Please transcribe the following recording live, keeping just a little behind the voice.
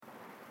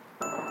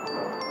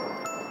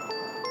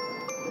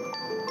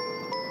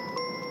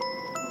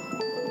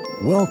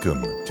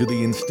Welcome to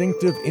the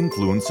Instinctive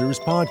Influencers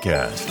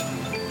Podcast,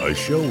 a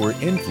show where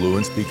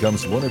influence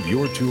becomes one of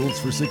your tools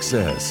for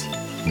success.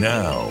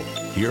 Now,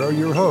 here are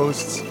your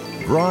hosts,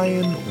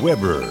 Brian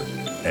Weber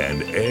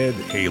and Ed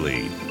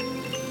Haley.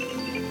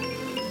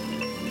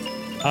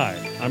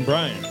 Hi, I'm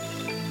Brian.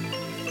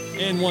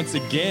 And once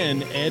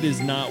again, Ed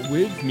is not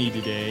with me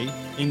today.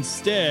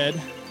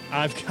 Instead,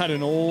 I've got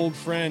an old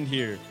friend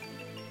here.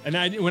 And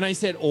when I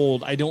said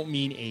old, I don't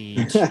mean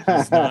age.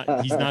 He's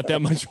not that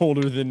much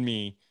older than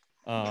me.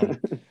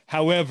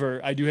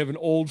 However, I do have an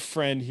old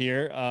friend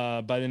here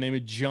by the name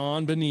of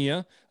John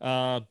Bonilla.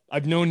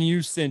 I've known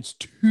you since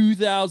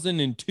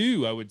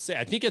 2002, I would say.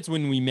 I think that's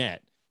when we met.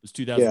 It was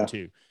 2002.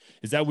 Yeah.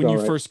 Is that when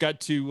you first got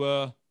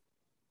to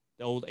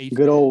the old 8th?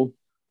 Good old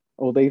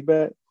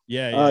 8th.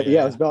 Yeah.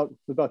 It was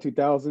about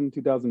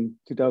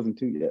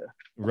 2002. Yeah.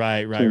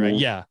 Right.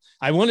 Yeah.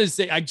 I wanted to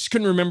say, I just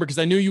couldn't remember because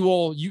I knew you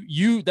all,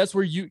 you, that's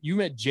where you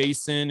met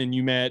Jason and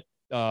you met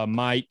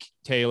Mike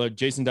Taylor,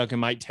 Jason Duncan,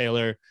 Mike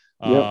Taylor,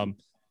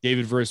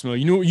 David Verismo.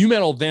 You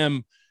met all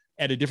them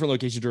at a different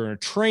location during a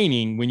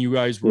training when you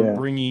guys were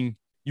bringing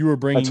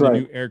the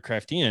new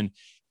aircraft in.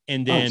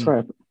 And then,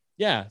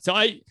 so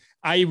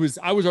I was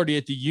already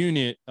at the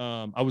unit.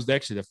 I was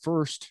actually the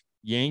first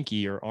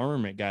Yankee or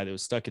armament guy that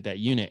was stuck at that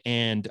unit.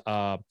 And,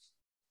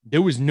 they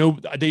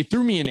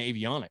threw me in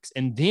avionics,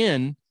 and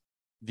then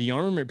the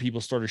armament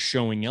people started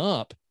showing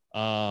up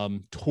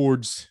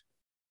towards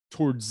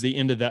the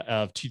end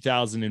of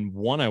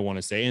 2001, I want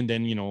to say. And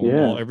then,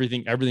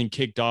 everything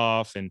kicked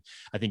off, and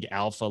I think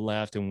Alpha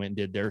left and went and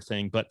did their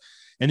thing.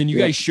 And then you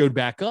guys showed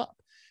back up.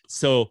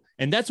 So,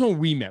 and that's when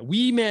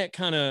we met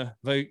kind of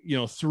like,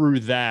 through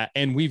that,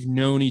 and we've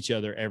known each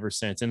other ever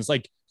since. And it's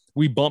like,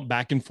 we bumped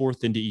back and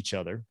forth into each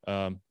other.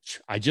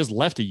 I just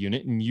left a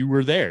unit and you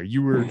were there.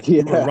 You were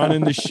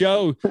running the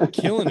show,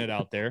 killing it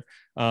out there.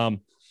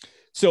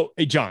 So,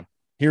 hey, John,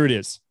 here it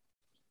is.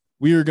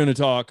 We are going to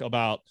talk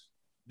about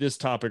this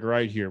topic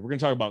right here. We're going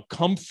to talk about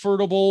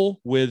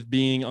comfortable with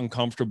being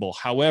uncomfortable.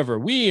 However,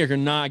 we are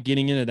not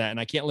getting into that, and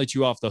I can't let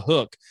you off the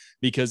hook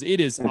because it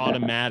is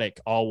automatic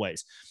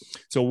always.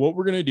 So what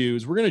we're going to do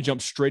is we're going to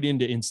jump straight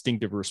into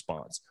instinctive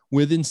response.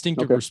 With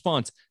instinctive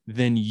response,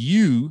 then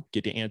you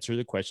get to answer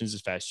the questions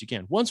as fast as you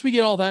can. Once we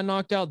get all that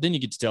knocked out, then you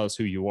get to tell us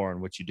who you are and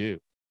what you do.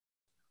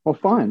 Well,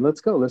 fine.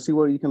 Let's go. Let's see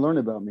what you can learn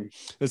about me.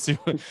 Let's see.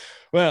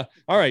 Well,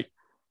 all right.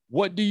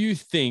 What do you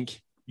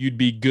think you'd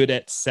be good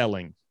at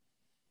selling?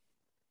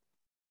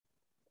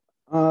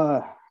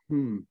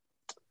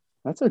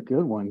 That's a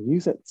good one.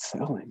 Use it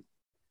selling.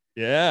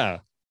 Yeah.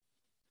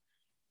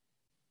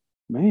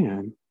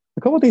 Man,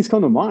 a couple of things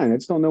come to mind. I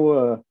just don't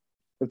know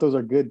if those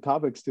are good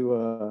topics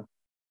to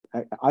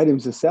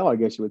items to sell, I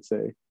guess you would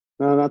say.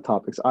 No, not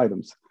topics,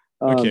 items.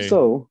 Okay.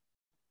 So,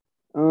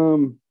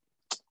 I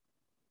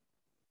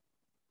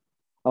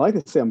like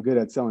to say I'm good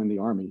at selling the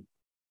Army.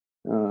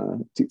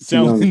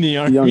 Selling the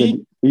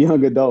Army?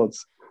 Young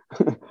adults.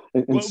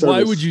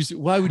 Why would you say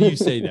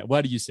that?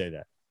 Why do you say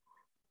that?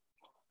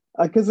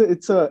 Because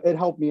it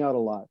helped me out a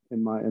lot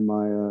in my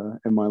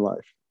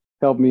life.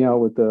 Helped me out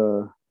with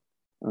the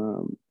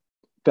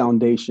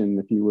foundation,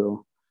 if you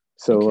will.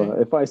 So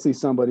if I see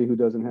somebody who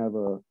doesn't have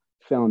a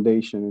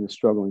foundation and is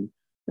struggling,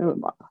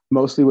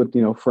 mostly with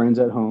friends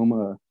at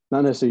home,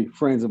 not necessarily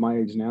friends of my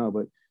age now,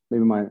 but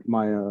maybe my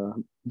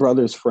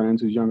brother's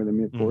friends who's younger than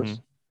me, of course,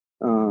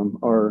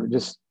 or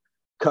just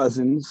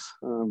cousins,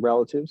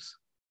 relatives.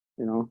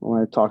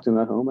 When I talk to them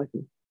at home, like,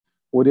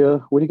 what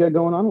do you got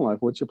going on in life?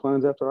 What's your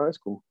plans after high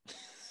school?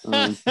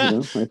 I'm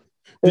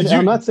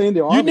not saying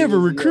the Army. You never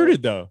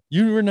recruited though.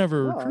 You were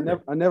never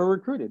recruited. I never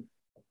recruited,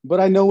 but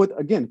I know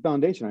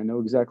foundation. I know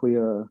exactly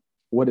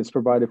what it's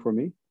provided for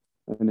me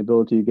and the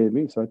ability it gave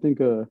me. So I think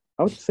I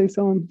would say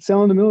selling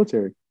the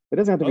military. It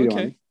doesn't have to be the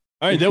Army.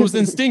 All right, that was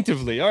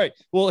instinctively. All right.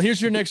 Well,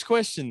 here's your next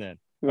question then.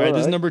 All right,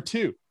 this is number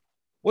 2.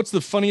 What's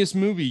the funniest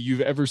movie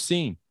you've ever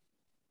seen?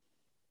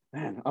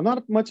 Man, I'm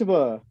not much of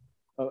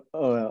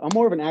I'm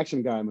more of an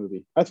action guy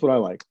movie. That's what I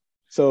like.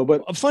 So,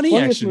 but a funny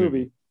action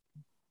movie.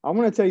 I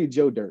want to tell you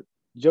Joe Dirt.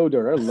 Joe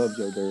Dirt. I love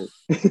Joe Dirt.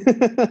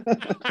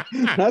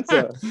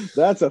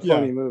 That's a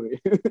funny movie.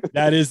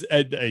 That is,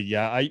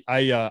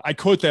 I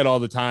quote that all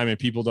the time, and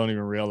people don't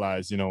even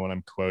realize, when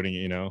I'm quoting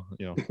it.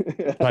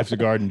 Life's a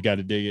garden, got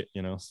to dig it,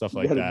 stuff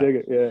like that.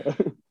 Dig it,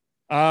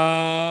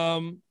 yeah.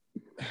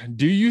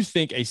 Do you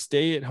think a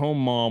stay-at-home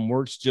mom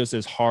works just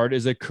as hard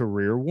as a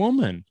career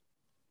woman?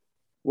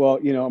 Well,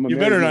 I'm a you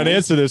better not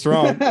answer this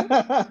wrong,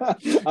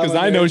 because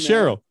I know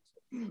Cheryl,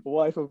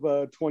 wife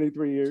of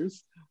 23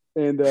 years,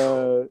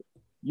 and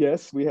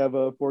yes, we have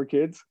 4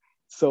 kids.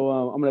 So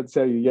I'm going to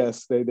tell you,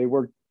 yes, they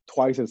work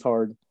twice as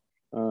hard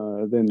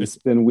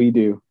than we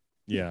do.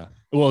 Yeah,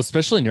 well,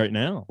 especially right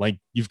now, like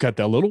you've got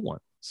that little one.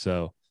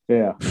 So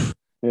yeah,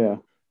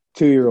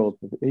 2-year-old.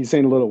 He's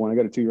saying a little one. I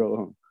got a 2-year-old at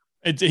home.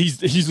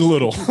 He's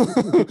little.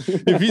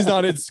 If he's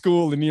not at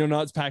school and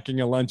not packing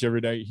a lunch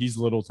every day, he's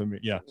little to me.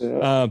 Yeah.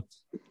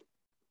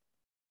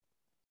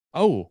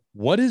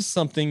 What is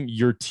something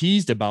you're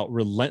teased about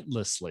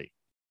relentlessly?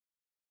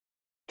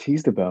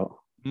 Teased about?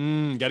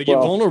 Got to get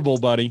vulnerable,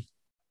 buddy.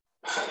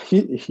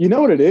 You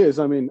know what it is.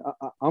 I mean,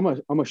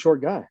 I'm a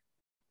short guy.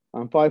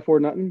 I'm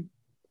 5'4" nothing.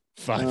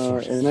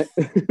 5'4", and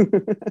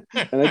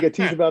I and I get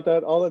teased about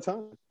that all the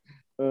time.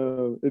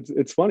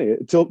 It's funny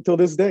till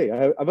this day.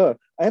 I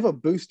have a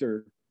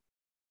booster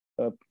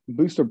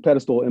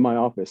pedestal in my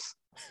office.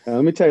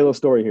 Let me tell you a little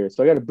story here.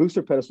 So I got a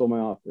booster pedestal in my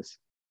office,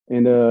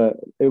 and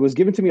it was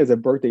given to me as a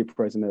birthday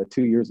present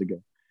 2 years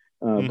ago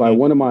by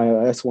one of my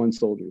S1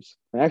 soldiers,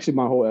 actually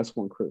my whole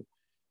S1 crew.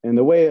 And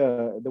the way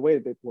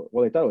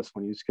they thought it was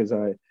funny is because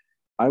it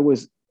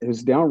was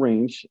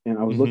downrange, and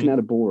I was looking at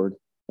a board,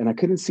 and I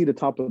couldn't see the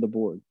top of the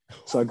board.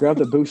 So I grabbed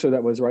the booster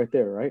that was right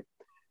there, right?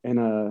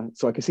 And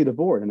so I could see the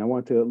board, and I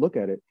wanted to look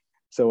at it.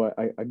 So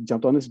I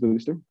jumped on this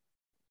booster,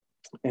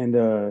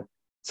 and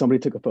somebody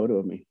took a photo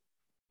of me.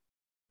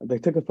 They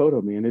took a photo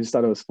of me, and they just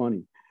thought it was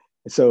funny.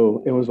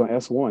 So it was my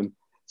S1.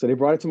 So they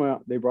brought it to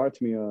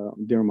me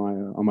during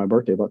on my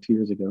birthday about 2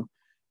 years ago.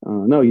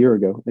 No, a year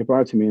ago. They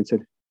brought it to me and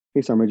said,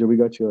 "Hey, Sergeant Major, we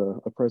got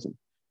you a present.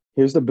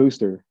 Here's the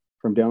booster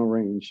from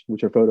downrange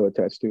with your photo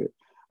attached to it."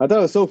 I thought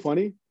it was so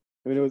funny.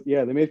 I mean,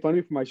 they made fun of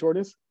me for my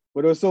shortness,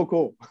 but it was so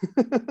cool.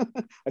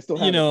 I still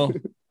have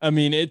it. I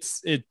mean,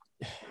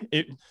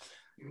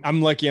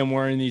 I'm lucky I'm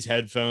wearing these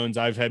headphones.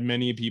 I've had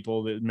many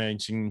people that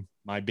mention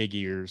my big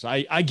ears.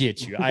 I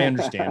get you. I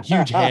understand.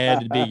 Huge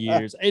head, big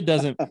ears. It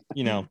doesn't,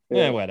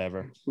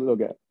 whatever. Little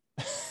guy.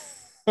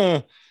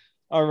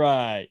 All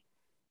right.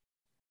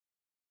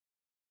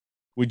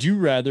 Would you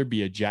rather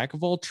be a jack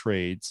of all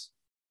trades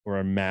or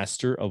a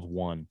master of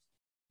one?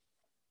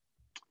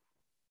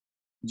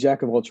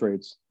 Jack of all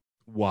trades.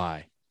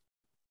 Why?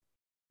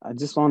 I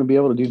just want to be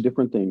able to do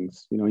different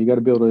things. You got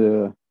to be able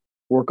to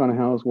work on a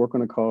house, work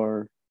on a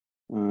car,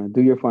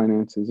 do your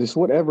finances, just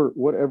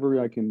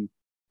whatever I can,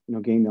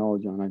 gain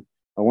knowledge on.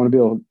 I want to be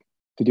able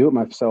to do it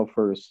myself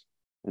first.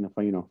 And if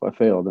I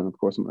fail, then of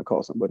course I'm going to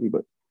call somebody,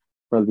 but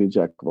I'd rather be a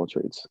jack of all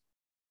trades.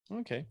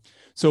 Okay.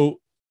 So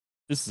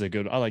this is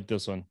I like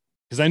this one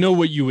because I know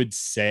what you would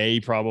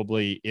say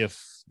probably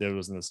if there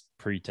wasn't this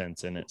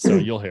pretense in it. So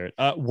you'll hear it.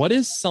 What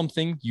is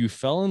something you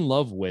fell in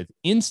love with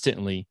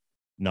instantly,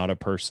 not a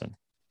person?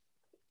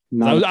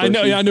 I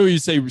know you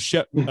say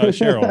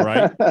Cheryl,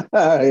 right?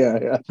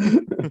 Yeah.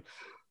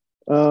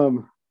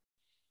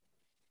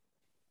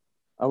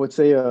 I would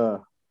say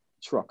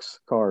trucks,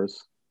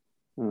 cars.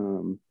 I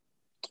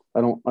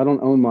don't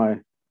own my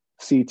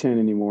C10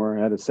 anymore.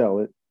 I had to sell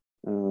it,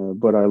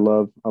 but I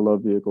love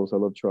vehicles. I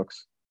love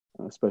trucks,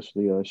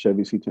 especially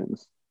Chevy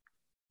C10s.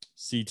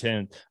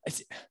 C10.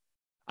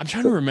 I'm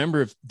trying to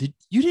remember if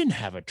you didn't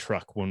have a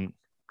truck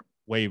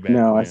way back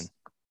when.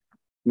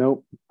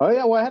 Nope. Oh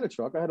yeah, well I had a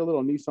truck. I had a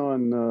little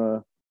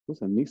Nissan.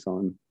 What's a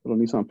Nissan? Little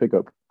Nissan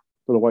pickup,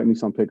 little white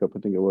Nissan pickup. I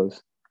think it was.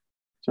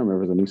 I can't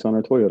remember if it was a Nissan or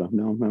a Toyota.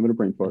 No, I'm having a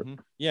brain fart.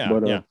 Yeah,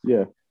 but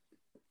yeah.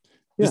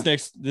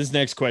 This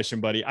next question,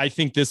 buddy. I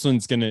think this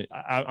one's gonna.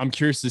 I'm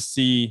curious to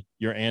see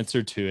your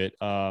answer to it,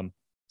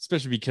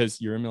 especially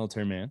because you're a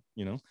military man.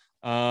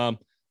 How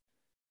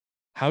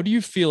do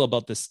you feel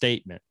about the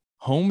statement?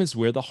 Home is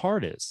where the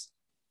heart is.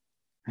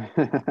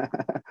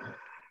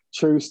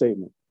 True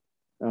statement.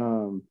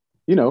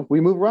 We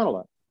move around a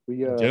lot.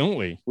 Don't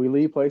we? We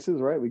leave places,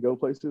 right? We go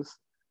places.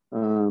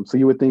 So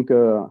you would think,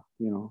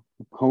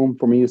 home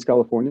for me is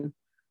California,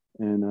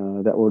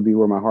 and that would be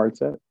where my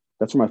heart's at.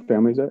 That's where my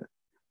family's at,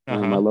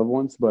 my loved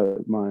ones.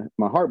 But my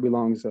heart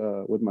belongs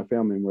with my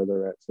family and where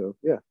they're at. So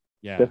yeah,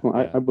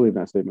 definitely, I believe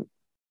in that statement.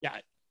 Yeah,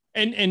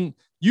 and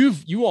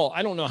you all,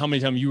 I don't know how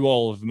many times you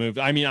all have moved.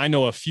 I mean, I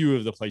know a few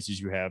of the places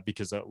you have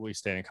because we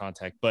stay in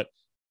contact, but.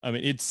 I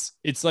mean, it's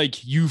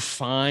like you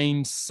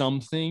find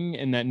something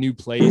in that new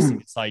place. And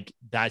it's like,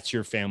 that's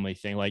your family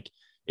thing. Like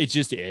it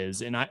just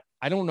is. And I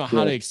don't know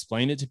how to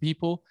explain it to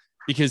people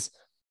because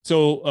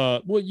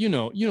our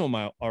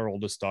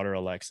oldest daughter,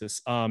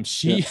 Alexis,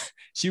 she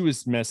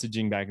was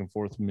messaging back and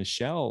forth with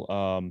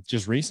Michelle,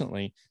 just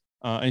recently.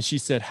 And she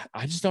said,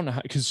 I just don't know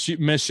how, because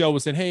Michelle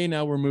was saying, hey,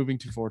 now we're moving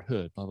to Fort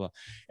Hood, blah, blah.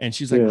 And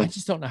she's like, I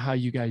just don't know how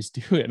you guys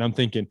do it. And I'm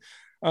thinking,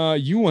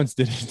 you once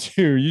did it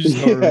too. You just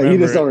don't remember. You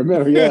just don't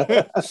remember.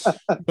 Yeah.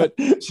 But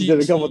she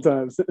did a couple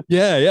times.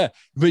 Yeah.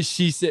 But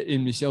she said,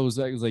 and Michelle was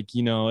like,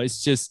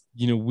 it's just,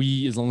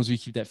 we, as long as we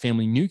keep that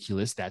family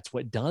nucleus, that's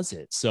what does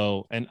it.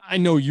 So, and I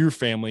know your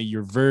family,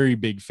 you're a very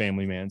big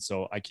family man.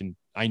 So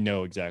I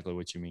know exactly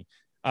what you mean.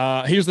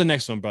 Here's the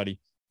next one, buddy.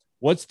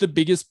 What's the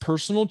biggest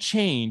personal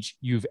change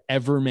you've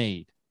ever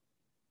made?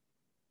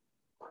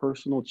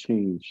 Personal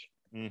change.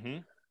 Mm-hmm.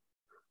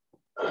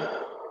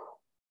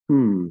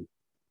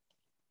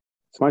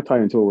 This might tie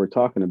into what we're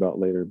talking about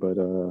later, but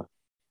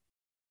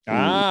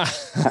how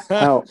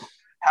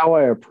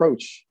I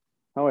approach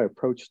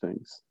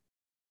things.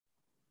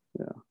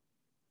 Yeah,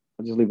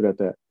 I'll just leave it at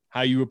that.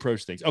 How you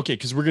approach things. Okay,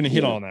 because we're gonna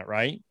hit on that,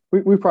 right?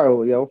 We'll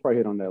probably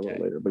hit on that a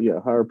little later. But yeah,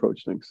 how I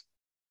approach things.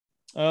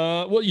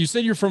 Well, you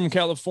said you're from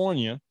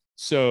California,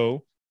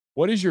 so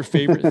what is your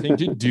favorite thing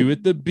to do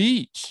at the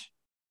beach?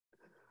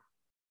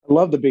 I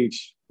love the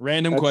beach.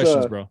 Random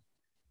questions, bro.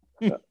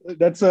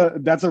 That's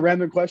a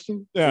random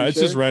question. Yeah, it's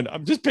just random.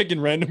 I'm just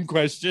picking random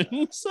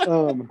questions.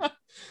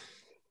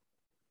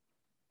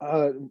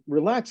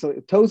 Relax,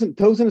 toes in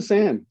the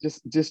sand,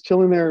 just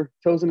chilling there,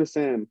 toes in the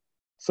sand,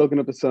 soaking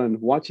up the sun,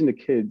 watching the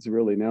kids.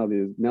 Really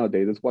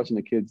nowadays, it's watching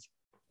the kids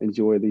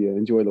enjoy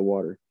the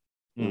water,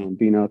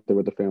 being out there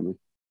with the family.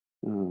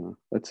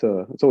 It's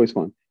always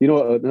fun. You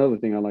know, another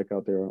thing I like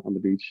out there on the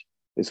beach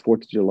is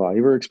 4th of July. You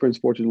ever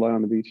experienced 4th of July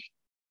on the beach?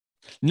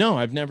 No,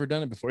 I've never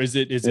done it before. Is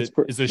it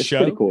a show?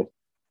 Pretty cool.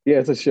 Yeah,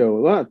 it's a show.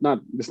 Well,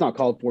 it's not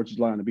called 4th of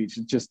July on the beach.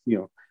 It's just, you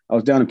know, I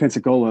was down in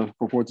Pensacola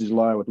for 4th of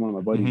July with one of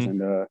my buddies,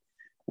 and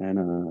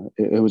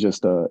it was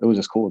just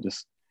cool.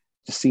 Just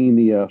seeing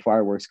the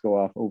fireworks go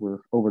off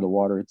over the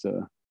water. It's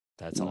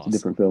that's awesome. It's a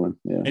different feeling.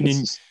 Yeah, and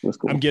then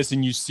cool. I'm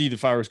guessing you see the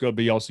fireworks go,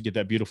 but you also get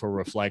that beautiful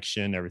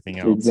reflection, everything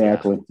else.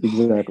 Exactly.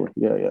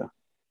 Yeah.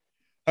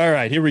 All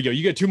right, here we go.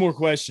 You got 2 more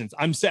questions.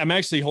 I'm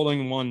actually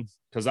holding one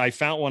because I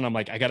found one. I'm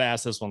like, I got to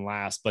ask this one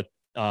last, but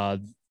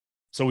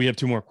so we have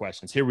 2 more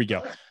questions. Here we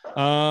go.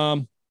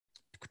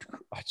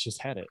 I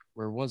just had it.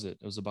 Where was it?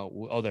 It was about,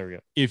 oh, there we go.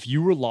 If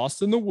you were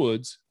lost in the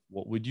woods,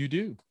 what would you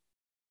do?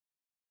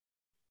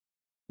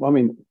 Well, I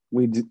mean,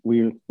 we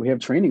have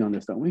training on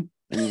this, don't we?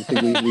 I mean, I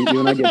think you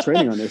and I get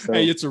training on this. So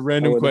hey, it's a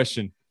random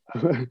question.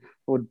 I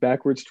would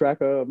backwards track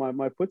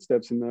my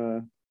footsteps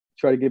and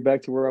try to get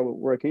back to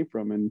where I came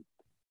from. And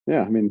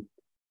yeah, I mean,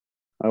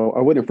 I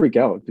wouldn't freak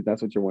out if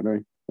that's what you're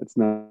wondering. It's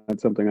not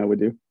something I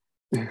would do.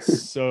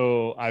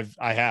 So I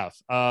have.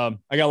 I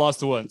got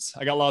lost once.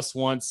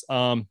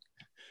 I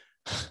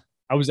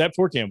was at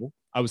Fort Campbell.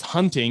 I was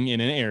hunting in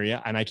an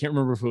area, and I can't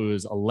remember if it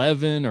was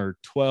 11 or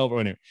 12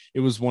 or anyway, it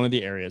was one of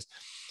the areas.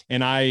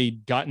 And I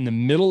got in the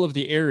middle of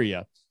the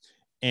area,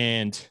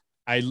 and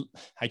I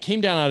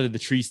came down out of the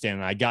tree stand,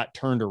 and I got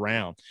turned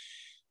around.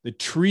 The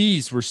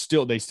trees were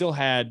still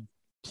had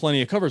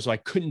plenty of cover, so I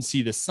couldn't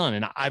see the sun.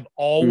 And I've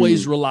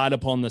always relied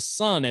upon the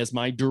sun as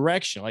my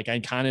direction. Like I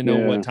kind of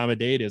know what time of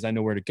day it is. I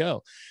know where to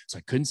go. So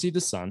I couldn't see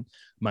the sun.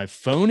 My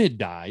phone had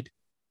died.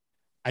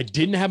 I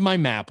didn't have my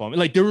map on me.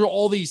 Like there were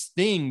all these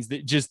things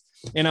that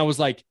and I was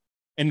like,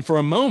 and for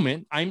a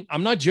moment, I'm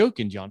not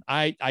joking, John.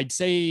 I'd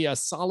say a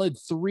solid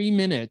 3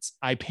 minutes.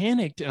 I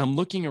panicked and I'm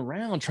looking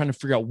around trying to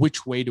figure out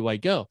which way do I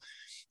go.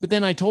 But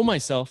then I told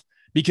myself,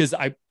 because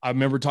I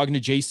remember talking to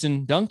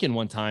Jason Duncan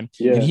one time,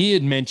 and he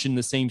had mentioned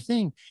the same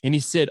thing. And he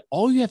said,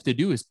 all you have to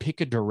do is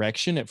pick a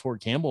direction at Fort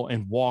Campbell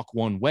and walk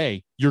one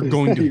way. You're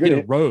going to hit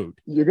a road.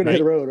 You're going to hit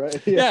a road, right?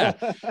 Yeah.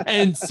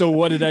 And so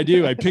what did I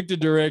do? I picked a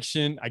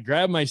direction. I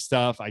grabbed my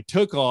stuff. I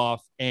took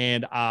off,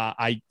 and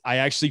I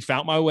actually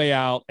found my way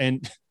out.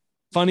 And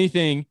funny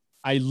thing,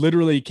 I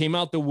literally came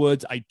out the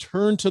woods. I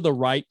turned to the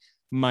right.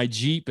 My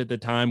Jeep at the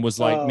time was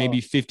like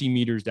maybe 50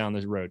 meters down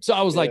this road. So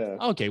I was like,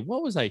 okay,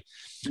 what was I?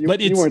 You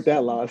weren't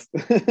that lost.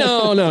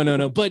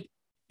 No. But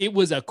it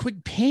was a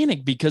quick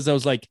panic because I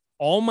was like,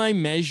 all my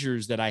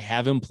measures that I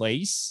have in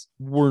place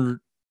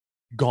were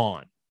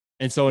gone.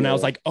 And so, and I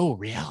was like, oh,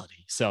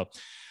 reality. So,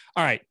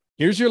 all right,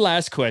 here's your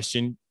last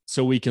question.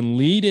 So we can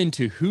lead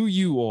into who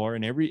you are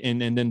and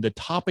then the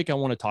topic I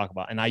want to talk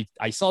about. And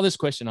I saw this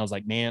question. I was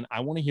like, man,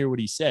 I want to hear what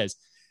he says.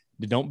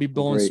 Don't be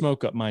blowing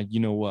smoke up my,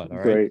 you know what? All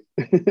right.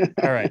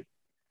 All right.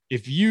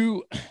 If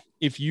you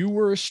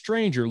were a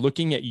stranger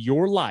looking at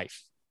your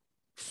life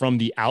from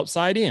the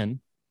outside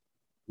in,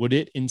 would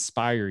it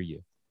inspire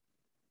you?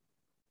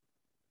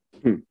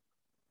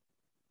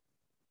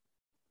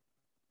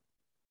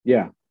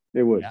 Yeah,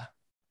 it would. Yeah.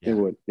 It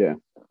would. Yeah.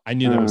 I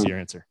knew that was your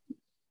answer.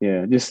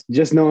 Yeah.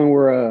 Just knowing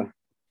where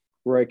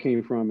I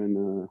came from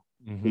and,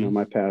 you know,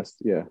 my past.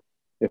 Yeah.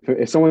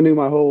 If someone knew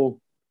my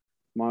whole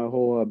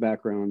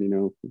background, you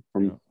know,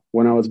 from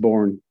when I was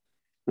born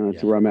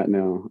to where I'm at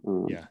now.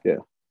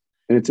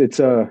 And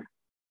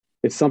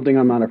it's something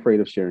I'm not afraid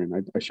of sharing.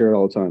 I share it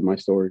all the time, my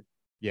story.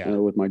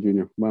 With my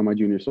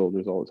junior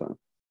soldiers all the time.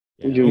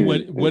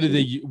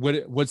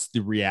 What's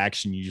the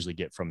reaction you usually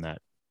get from that?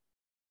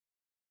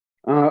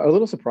 A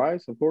little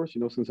surprise, of course,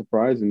 you know, some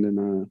surprise. And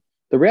then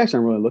the reaction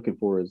I'm really looking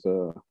for is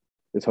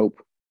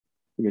hope.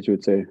 I guess you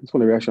would say it's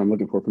one of the reactions I'm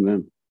looking for from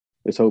them.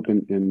 It's hope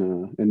and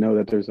know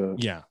that there's a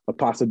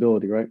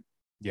possibility, right?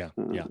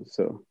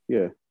 So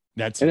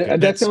that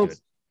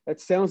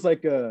sounds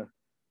like I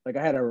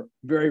had a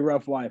very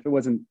rough life. It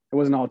wasn't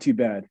all too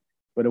bad,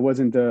 but it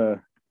wasn't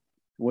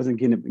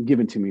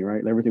given to me,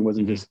 right? Everything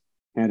wasn't just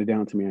handed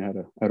down to me. I had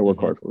to work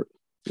hard for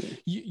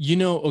it. You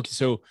know, okay,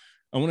 so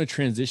I want to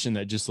transition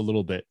that just a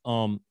little bit.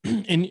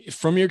 And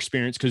from your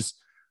experience, because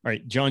all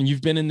right, John,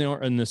 you've been in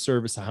the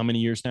service how many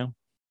years now?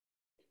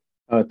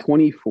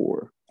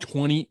 24.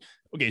 20.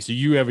 Okay, so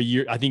you have a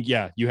year. I think,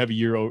 you have a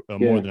year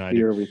more than I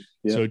do.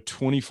 So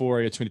 24,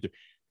 I got 23.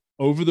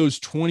 Over those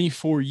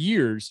 24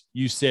 years,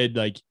 you said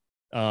like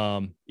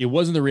it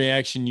wasn't the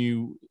reaction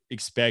you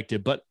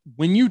expected. But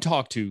when you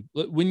talk to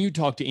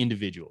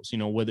individuals, you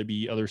know, whether it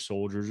be other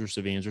soldiers or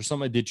civilians or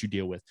somebody that you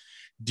deal with,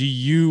 do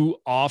you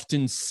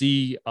often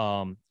see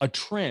a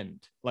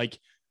trend like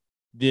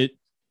that?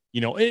 You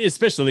know,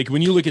 especially like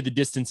when you look at the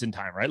distance in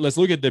time, right? Let's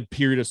look at the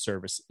period of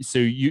service. So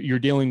you're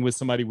dealing with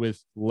somebody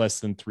with less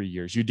than 3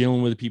 years. You're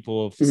dealing with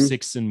people of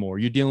 6 and more.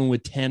 You're dealing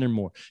with 10 or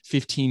more,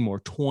 15 more,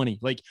 20.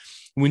 Like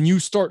when you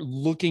start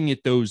looking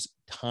at those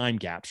time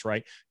gaps,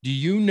 right? Do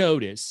you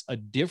notice a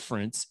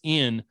difference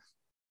in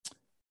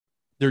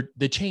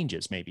the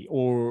changes maybe,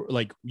 or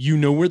like,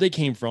 where they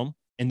came from,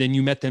 and then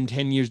you met them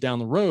 10 years down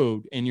the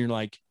road and you're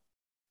like,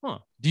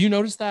 do you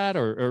notice that,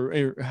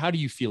 or how do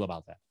you feel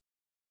about that?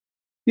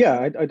 Yeah,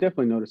 I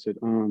definitely notice it.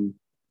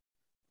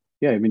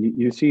 Yeah, I mean,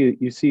 you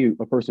see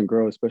a person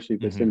grow, especially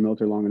if they stay in the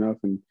military long enough,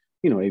 and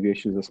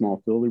aviation is a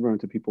small field. We run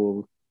into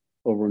people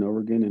over and over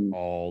again, and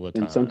all the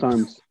time. And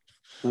sometimes,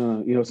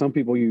 some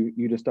people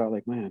you just thought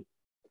like, man,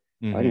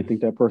 I didn't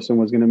think that person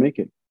was going to make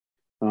it,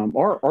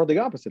 or the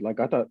opposite. Like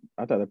I thought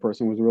that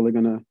person was really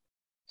going to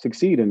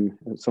succeed, and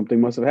something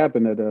must have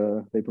happened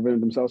that they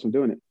prevented themselves from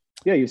doing it.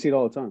 Yeah, you see it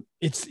all the time.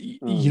 It's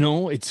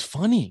it's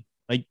funny.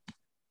 Like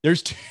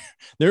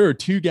there are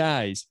two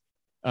guys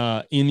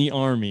in the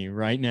Army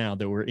right now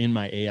that were in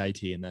my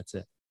AIT, and that's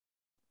it.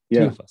 Yeah.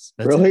 Two of us.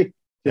 That's really? It.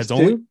 That's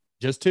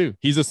just two.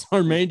 He's a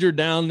sergeant major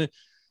down,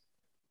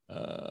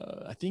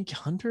 I think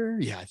Hunter.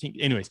 Yeah, I think.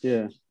 Anyways,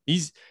 yeah.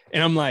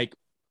 And I'm like,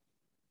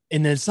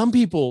 and then some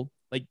people,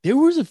 like, there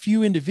was a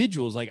few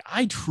individuals like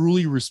I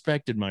truly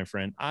respected, my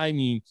friend. I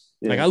mean,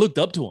 like, I looked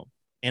up to them,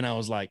 and I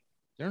was like,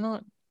 they're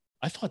not.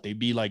 I thought they'd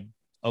be like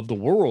of the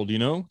world,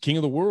 king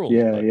of the world.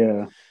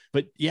 Yeah,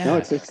 but yeah, no,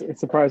 it's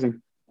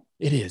surprising.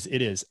 It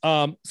is.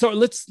 So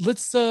let's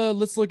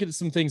look at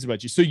some things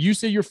about you. So you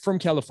say you're from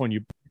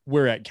California.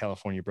 Where at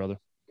California, brother?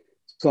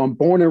 So I'm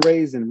born and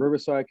raised in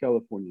Riverside,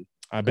 California.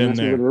 I've been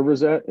there. Where the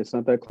river's at? It's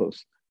not that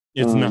close.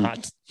 It's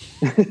not.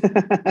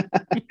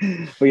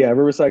 But yeah,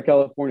 Riverside,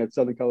 California. It's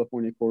Southern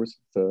California, of course.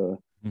 It's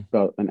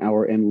about an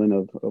hour inland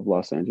of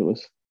Los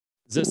Angeles.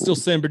 Is that still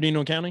San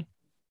Bernardino County?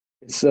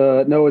 It's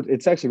no,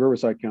 it's actually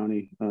Riverside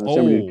County. San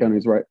Bernardino County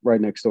is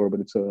right next door, but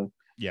it's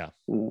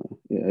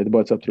it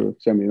butts up to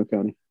San Bernardino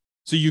County.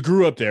 So you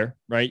grew up there,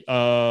 right?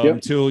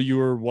 Until you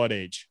were what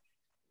age?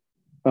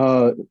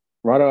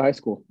 Right out of high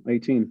school,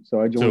 18.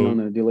 So I joined on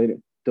a delayed.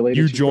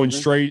 You joined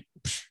straight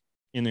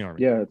in the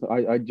Army. Yeah,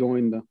 I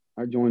joined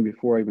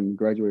before I even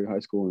graduated high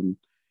school, and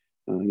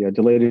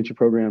delayed entry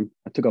program.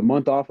 I took a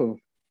month off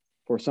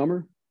for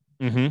summer,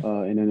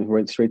 and then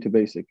went straight to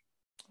basic.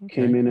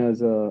 Okay. Came in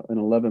as an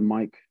 11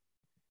 mic.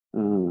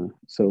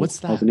 So what's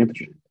that? I was an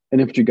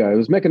infantry guy. It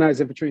was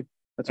mechanized infantry.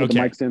 That's what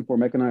the mic stand for,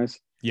 mechanized.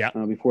 Yeah.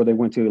 Before they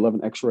went to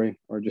 11 X-ray,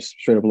 or just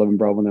straight up 11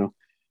 Bravo now.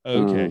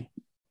 Okay.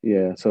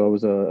 So I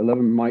was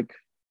 11 mic.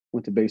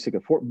 Went to basic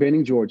at Fort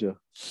Benning, Georgia.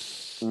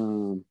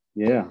 I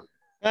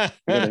got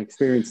to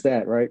experience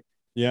that, right?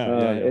 Yeah.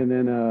 And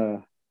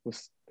then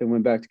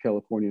went back to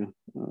California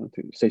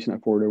to station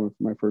at Fort Irwin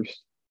for my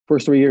first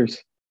 3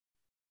 years.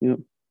 Yep.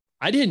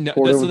 I didn't know.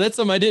 That's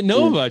something I didn't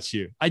know about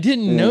you. I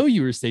didn't know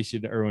you were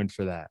stationed at Irwin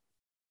for that.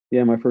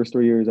 Yeah, my first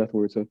 3 years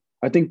afterwards. So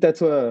I think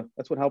that's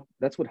what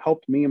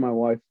helped me and my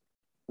wife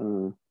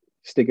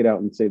stick it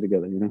out and stay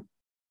together.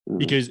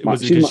 Because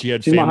she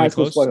had family my high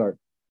school close? sweetheart.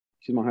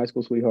 She's my high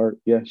school sweetheart.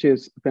 Yeah, she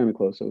has family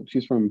close. So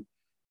she's from,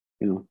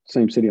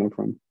 same city I'm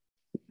from.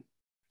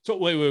 So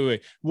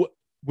wait.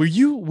 Were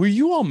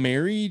you all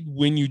married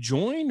when you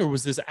joined, or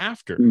was this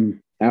after?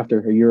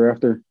 A year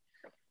after.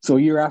 So a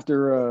year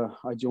after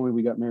I joined,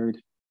 we got married.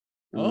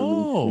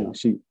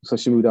 She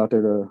moved out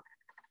there to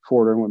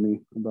Fort Irwin with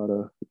me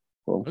about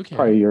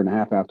probably a year and a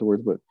half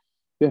afterwards. But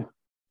yeah.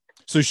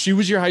 So she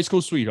was your high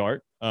school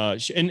sweetheart.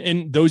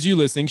 And those of you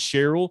listening,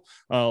 Cheryl,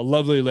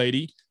 lovely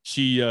lady.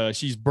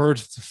 She's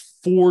birthed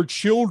 4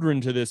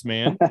 children to this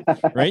man,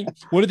 right?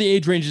 What are the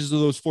age ranges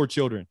of those 4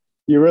 children?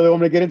 You really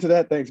want me to get into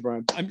that? Thanks,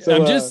 Brian. I'm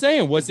just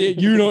saying, what's it?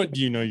 Do you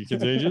know your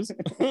kids' ages?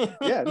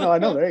 Yeah, no, I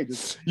know their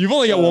ages. You've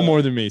only got one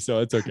more than me, so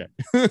it's okay.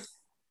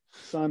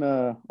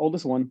 Son,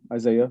 oldest one,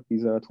 Isaiah,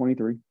 he's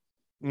 23.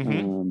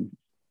 Mm-hmm.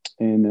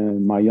 And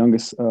then my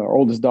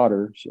oldest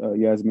daughter,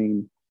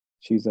 Yasmin,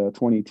 she's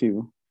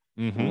 22.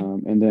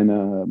 Mm-hmm. And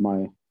then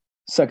my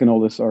second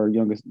oldest, our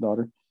youngest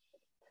daughter,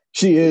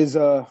 she's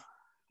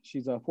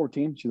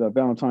 14. She's a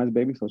Valentine's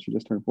baby, so she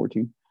just turned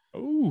 14.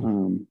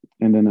 Oh.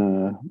 And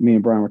then me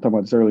and Brian were talking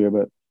about this earlier,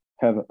 but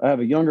I have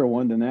a younger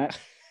one than that.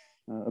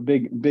 A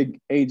big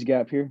age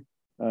gap here.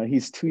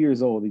 He's 2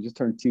 years old. He just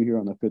turned 2 here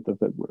on the 5th of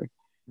February.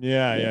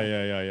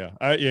 Yeah.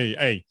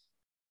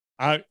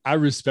 I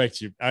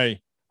respect you.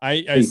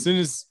 As soon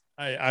as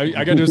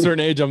I got to a certain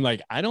age, I'm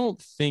like, I don't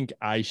think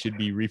I should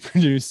be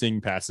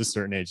reproducing past a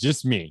certain age.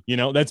 Just me,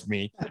 that's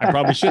me. I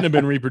probably shouldn't have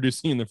been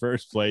reproducing in the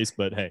first place,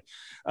 but hey,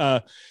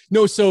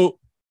 no. So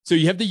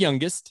you have the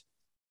youngest,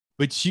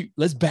 but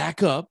let's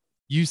back up.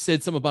 You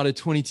said something about a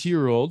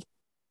 22-year-old.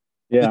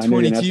 Yeah, the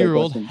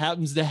 22-year-old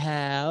happens to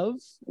have.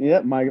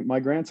 Yeah, my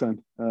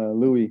grandson,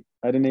 Louis.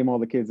 I didn't name all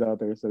the kids out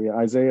there. So yeah,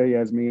 Isaiah,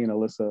 Yasmin,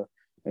 Alyssa,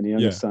 and the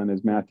youngest son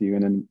is Matthew.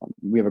 And then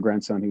we have a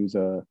grandson who's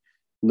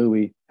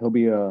Louis. He'll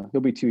be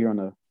 2 here on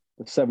the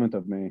 7th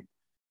of May.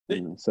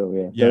 So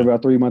yeah, they're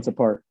about 3 months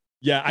apart.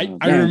 Yeah,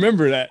 I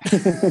remember that.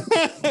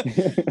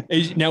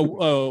 Now,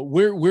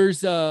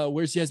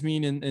 where's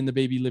Yasmin and the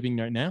baby living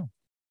right now?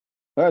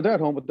 They're at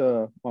home with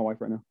my wife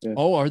right now. Yeah.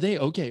 Oh, are they?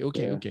 Okay.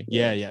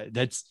 Yeah.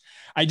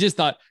 I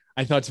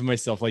thought to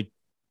myself, like,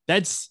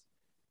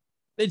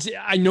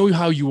 I know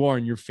how you are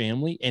in your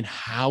family and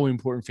how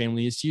important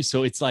family is to you.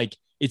 So it's like,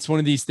 it's one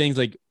of these things,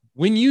 like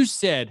when you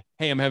said,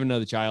 "Hey, I'm having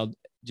another child,"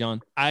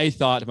 John, I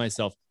thought to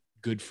myself,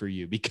 good for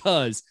you,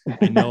 because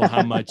I know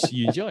how much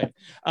you enjoy it.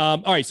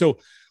 All right. So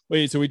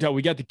we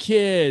got the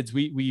kids,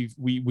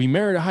 we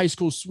married a high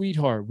school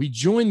sweetheart. We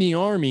joined the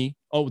Army.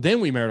 Oh, then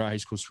we married a high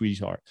school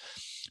sweetheart.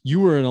 You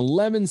were in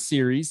 11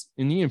 series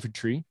in the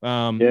infantry.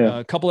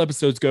 A couple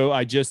episodes ago,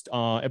 I just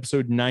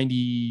episode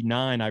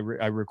 99, I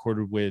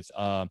recorded with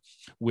a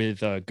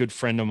good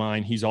friend of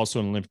mine. He's also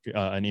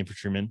an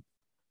infantryman.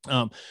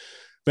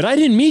 But I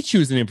didn't meet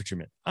you as an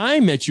infantryman. I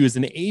met you as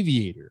an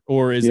aviator,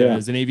 or as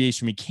an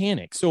aviation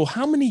mechanic. So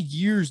how many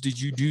years did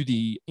you do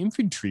the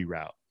infantry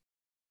route?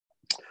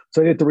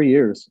 So I did 3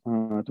 years.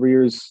 3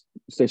 years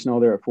stationed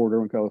out there at Fort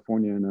Irwin,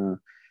 California, and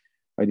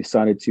I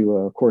decided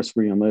to course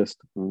re-enlist.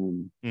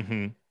 And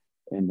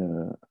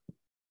I'll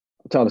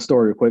tell the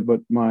story real quick.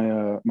 But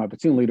my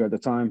platoon leader at the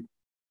time,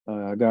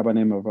 a guy by the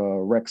name of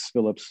Rex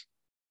Phillips.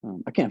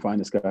 I can't find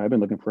this guy. I've been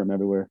looking for him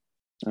everywhere.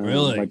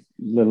 Really? Like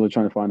literally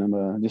trying to find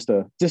him just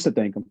to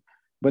thank him.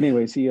 But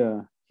anyways, he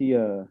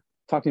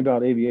talked to me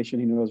about aviation.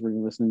 He knew I was really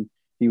listening.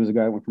 He was a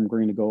guy who went from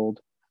green to gold.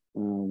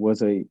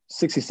 Was a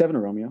 67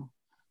 Romeo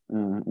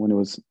when it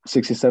was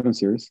 67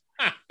 series.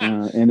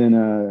 And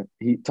then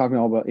he talked to me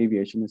all about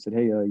aviation and said,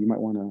 "Hey, you might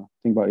want to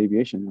think about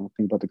aviation.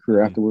 Think about the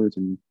career afterwards,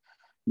 and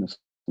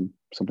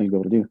something to be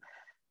able to do."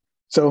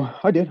 So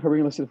I did. I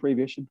re-enlisted for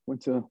aviation.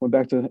 Went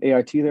back to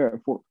AIT there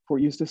at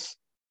Fort Eustis.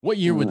 What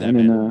year would that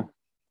be?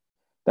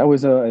 That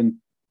was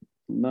in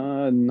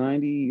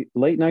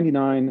late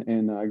 99,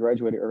 and I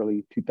graduated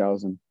early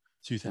 2000.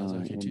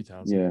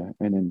 2000. Yeah,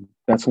 and then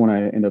that's when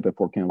I ended up at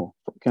Fort Campbell.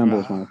 Fort Campbell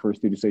was my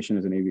first duty station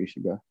as an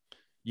aviation guy.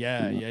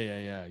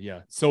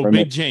 Yeah. So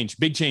big change,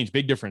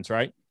 big difference,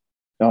 right?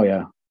 Oh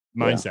yeah.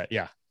 Mindset.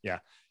 Yeah.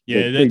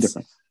 Big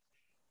difference.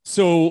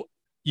 So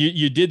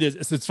you did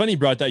this. So it's funny you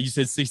brought that. You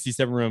said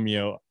 67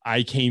 Romeo.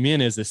 I came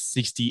in as a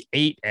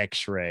 68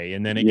 X-ray,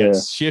 and then it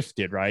gets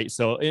shifted, right?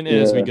 So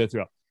as we go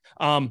through.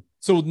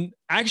 So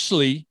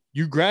actually,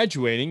 you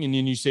graduating, and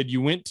then you said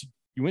you went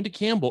to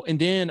Campbell, and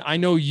then I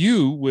know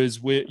you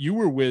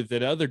were with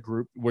that other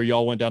group where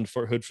y'all went down to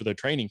Fort Hood for their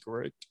training,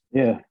 correct?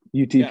 Yeah,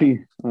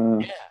 UTP.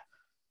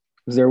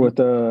 Was there with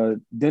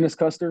Dennis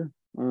Custer,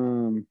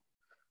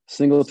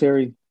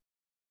 Singletary.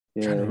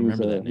 Yeah, he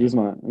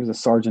was a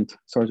Sergeant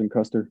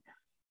Custer,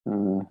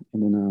 and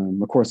then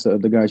of course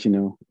the guys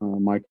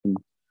Mike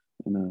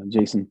and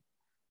Jason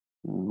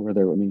were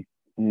there with me,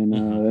 and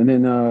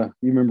then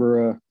you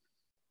remember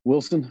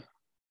Wilson.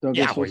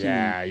 Douglas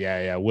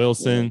Wilson?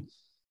 Wilson.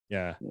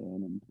 Yeah.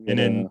 And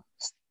then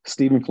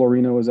Stephen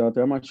Florino was out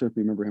there. I'm not sure if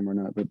you remember him or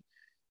not, but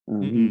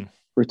he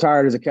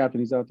retired as a captain.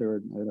 He's out there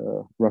at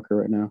Rucker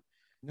right now.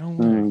 No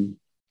way.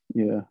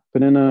 But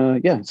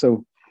then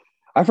so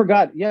I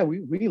forgot. Yeah,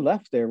 we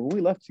left there. When we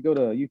left to go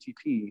to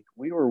UTP,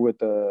 we were with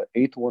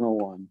 8th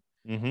 101,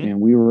 and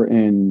we were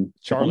in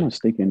Charlie. If I'm not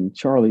mistaken,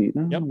 Charlie.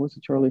 No, was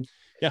it Charlie?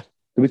 Yeah.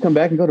 Did we come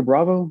back and go to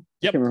Bravo?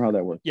 Yep. I can't remember how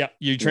that worked. Yeah,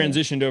 you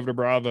transitioned over to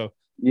Bravo.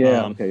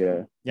 Yeah.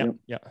 Okay. Yeah.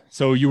 Yeah.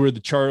 So you were the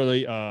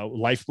Charlie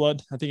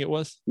Lifeblood, I think it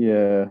was.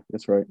 Yeah,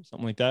 that's right.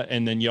 Something like that,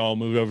 and then y'all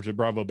moved over to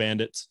Bravo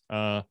Bandits.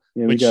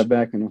 We got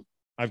back, and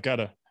I've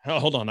got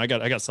hold on. I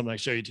got something I can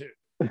show you too.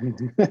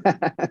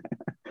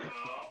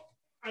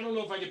 I don't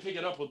know if I can pick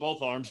it up with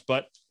both arms,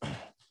 but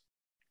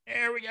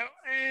there we go.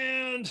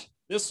 And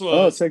this was.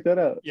 Oh, check that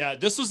out. Yeah,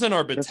 this was in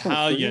our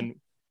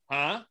battalion.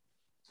 Huh?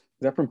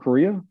 Is that from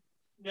Korea?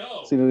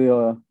 No. See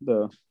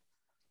the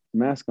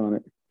mask on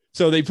it.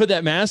 So they put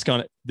that mask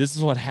on it. This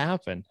is what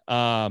happened. We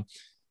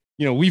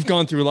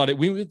went through a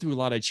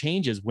lot of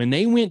changes when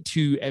they went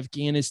to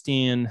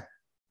Afghanistan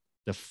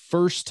the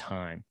first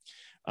time.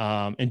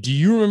 And do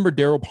you remember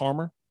Daryl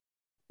Palmer?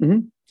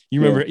 Mm-hmm.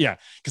 You remember? Yeah.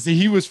 Because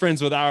he was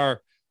friends with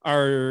our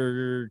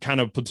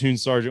kind of platoon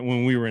sergeant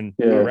when we were in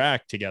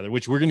Iraq together,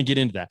 which we're going to get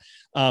into that.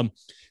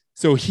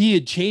 So he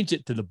had changed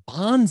it to the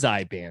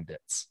Bonsai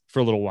Bandits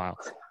for a little while.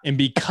 And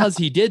because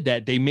he did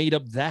that, they made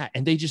up that,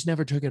 and they just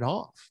never took it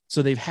off.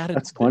 So they've had it.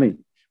 That's funny.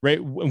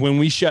 Right. When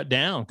we shut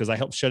down, because I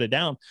helped shut it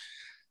down,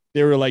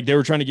 they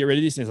were trying to get rid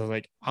of these things. I was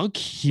like, I'll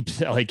keep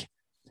that. Like,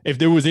 if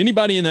there was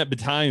anybody in that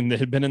battalion that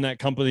had been in that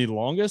company the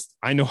longest,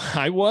 I know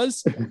I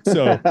was.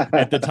 So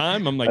at the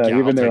time, I'm like,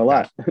 you've been there a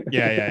lot.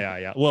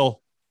 Yeah.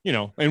 Well,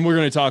 and we're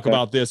going to talk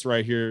about this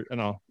right here, in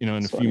a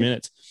few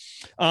minutes.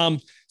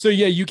 So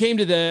you came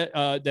to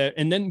that,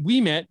 and then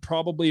we met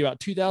probably about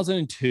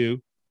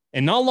 2002.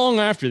 And not long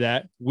after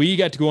that, we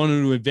got to go on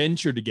an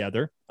adventure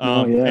together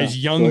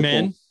as young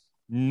men.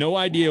 No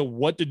idea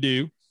what to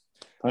do.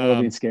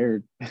 Being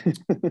scared.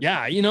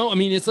 Yeah,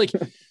 it's like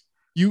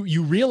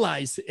you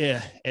realize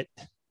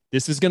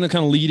this is going to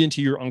kind of lead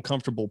into your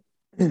uncomfortable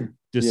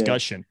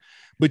discussion,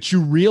 but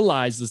you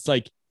realize it's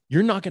like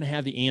you're not going to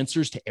have the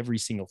answers to every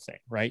single thing,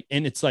 right?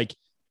 And it's like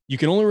you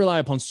can only rely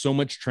upon so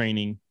much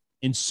training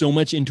and so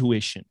much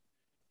intuition.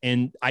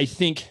 And I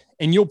think,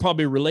 and you'll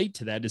probably relate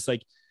to that, it's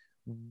like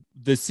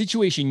the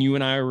situation you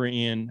and I were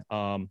in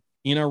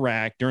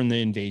Iraq during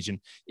the invasion,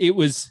 it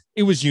was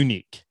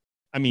unique.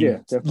 I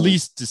mean,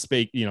 least to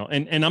speak, you know,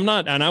 and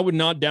I would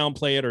not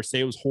downplay it or say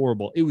it was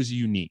horrible. It was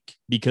unique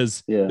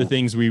because the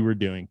things we were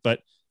doing. But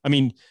I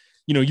mean,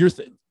 you know,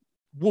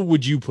 what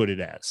would you put it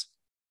as?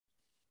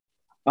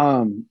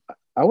 I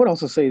would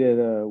also say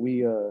that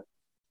we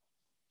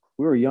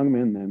were young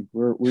men then.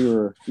 We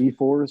were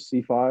E4s,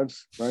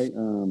 C5s, right?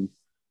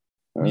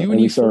 Were you at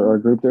least our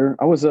group there.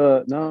 I was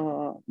I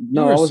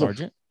was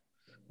sergeant.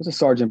 I was a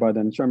sergeant by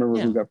then. I'm trying to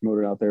remember who got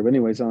promoted out there. But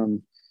anyways,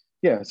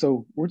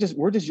 so we're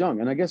just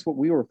young. And I guess what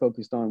we were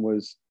focused on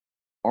was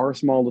our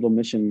small little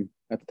mission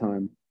at the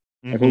time.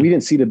 Mm-hmm. Like, we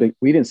didn't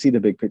see the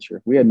big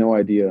picture. We had no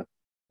idea,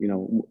 you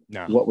know,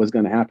 what was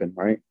going to happen.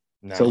 Right.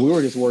 No. So we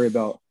were just worried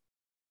about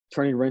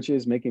turning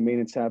wrenches, making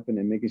maintenance happen,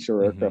 and making sure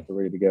our aircraft are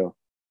ready to go.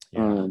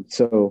 Yeah.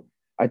 So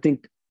I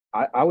think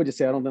I would just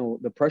say, I don't know,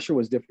 the pressure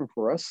was different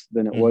for us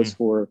than it was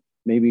for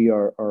maybe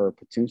our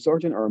platoon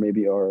sergeant or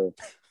maybe our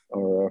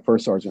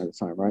first sergeant at the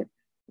time. Right.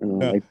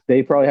 Like,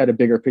 they probably had a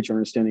bigger picture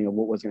understanding of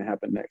what was going to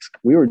happen next.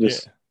 We were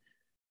just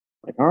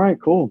like, all right,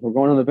 cool. We're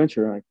going on an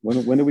adventure. Like,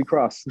 when did we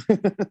cross?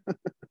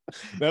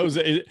 That was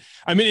it.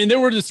 I mean, and there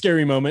were the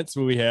scary moments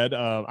we had.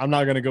 I'm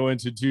not going to go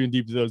into too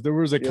deep to those. There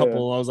was a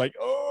couple I was like,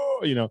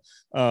 oh, you know,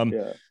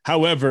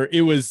 however,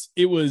 it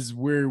was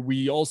where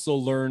we also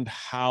learned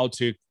how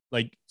to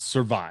like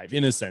survive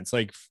in a sense.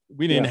 Like,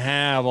 we didn't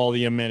have all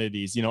the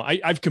amenities, you know.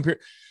 I've compared,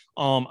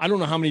 I don't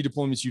know how many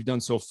deployments you've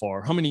done so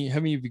far. How many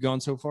have you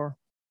gone so far?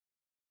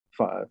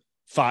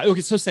 5.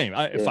 Okay. So same,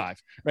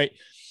 5, right?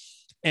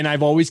 And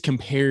I've always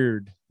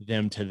compared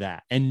them to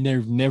that, and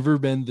they've never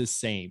been the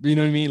same. You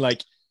know what I mean?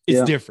 Like,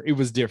 it's different. It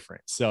was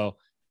different. So,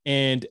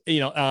 and,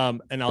 you know,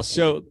 and I'll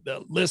show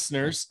the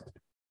listeners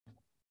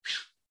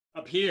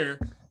up here.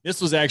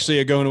 This was actually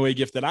a going away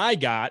gift that I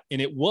got,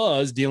 and it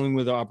was dealing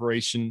with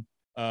Operation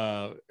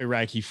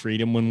Iraqi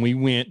Freedom when we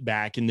went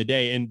back in the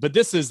day. But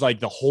this is like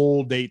the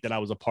whole date that I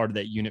was a part of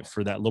that unit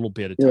for that little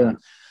bit of time.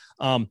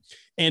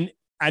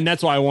 And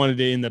that's why I wanted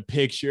it in the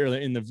picture,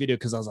 in the video,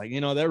 because I was like,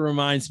 you know, that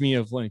reminds me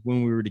of like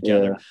when we were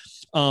together.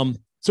 So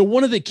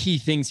one of the key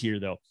things here,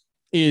 though,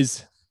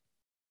 is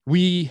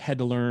we had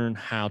to learn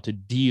how to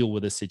deal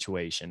with a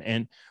situation.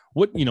 And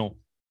what, you know,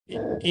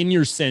 in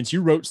your sense,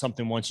 you wrote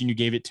something once and you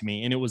gave it to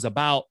me, and it was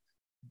about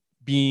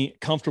being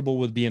comfortable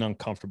with being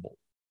uncomfortable.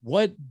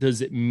 What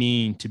does it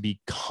mean to be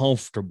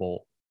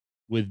comfortable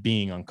with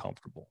being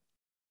uncomfortable?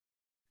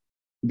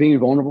 Being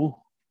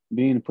vulnerable,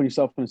 putting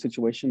yourself in a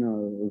situation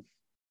of,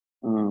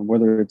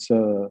 whether it's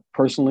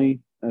personally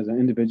as an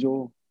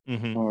individual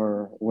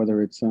or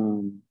whether it's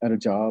at a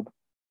job.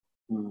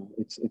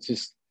 It's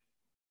just,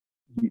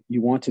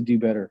 you want to do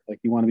better. Like,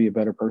 you want to be a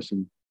better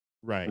person.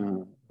 Right.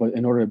 But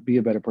in order to be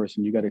a better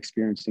person, you got to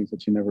experience things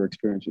that you never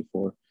experienced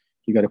before.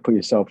 You got to put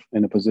yourself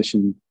in a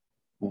position,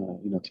 you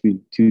know,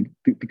 to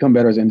become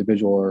better as an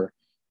individual, or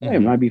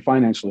it might be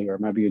financially, or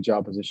it might be a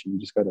job position. You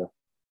just got to,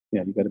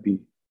 you got to be,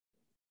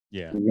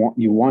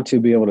 you want to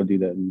be able to do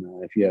that. And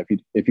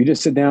if you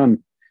just sit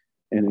down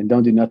and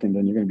don't do nothing,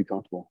 then you're going to be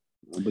comfortable.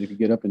 But if you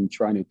get up and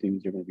try new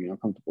things, you're going to be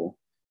uncomfortable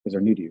because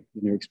they're new to you,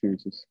 new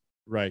experiences.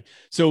 Right.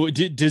 So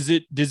does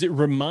it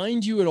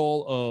remind you at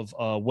all of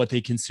what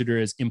they consider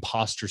as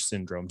imposter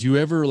syndrome? Do you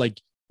ever do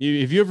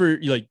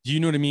you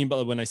know what I mean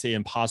by when I say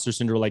imposter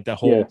syndrome, like that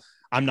whole,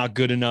 I'm not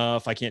good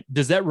enough, I can't,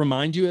 does that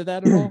remind you of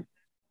that at all?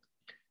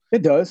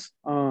 It does.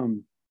 I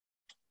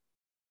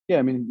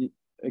mean,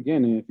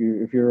 again,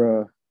 if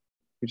you're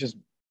just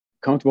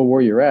comfortable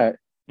where you're at,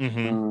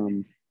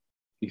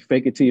 you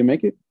fake it till you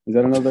make it. Is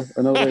that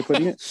another way of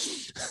putting it?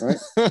 Right?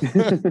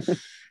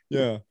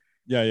 Yeah.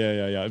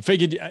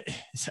 Fake it.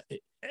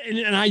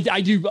 And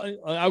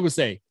I would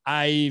say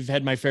I've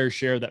had my fair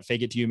share of that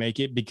fake it till you make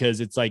it,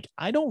 because it's like,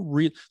 I don't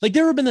really like,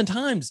 there have been the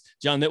times,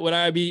 John,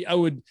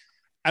 that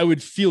I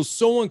would feel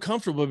so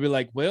uncomfortable, be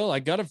like, well, I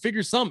got to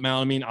figure something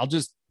out. I mean, I'll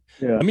just,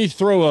 let me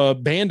throw a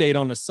Band-Aid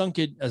on a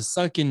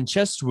sunken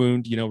chest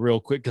wound, you know, real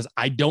quick. Cause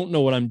I don't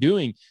know what I'm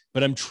doing,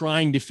 but I'm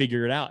trying to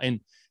figure it out.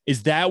 And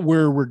is that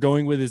where we're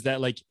going with? Is that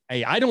like,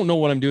 hey, I don't know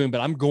what I'm doing,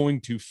 but I'm going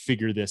to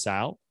figure this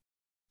out?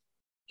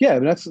 Yeah,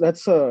 but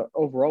that's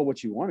overall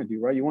what you want to do,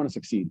 right? You want to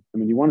succeed. I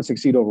mean, you want to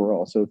succeed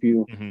overall. So if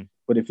you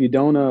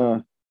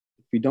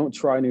don't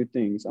try new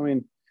things, I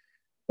mean,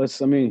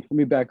 let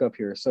me back up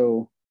here.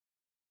 So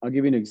I'll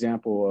give you an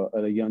example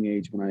at a young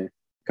age when I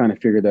kind of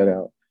figured that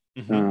out.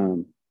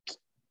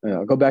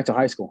 I'll go back to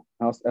high school.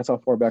 That's how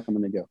far back I'm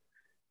going to go.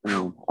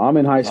 I'm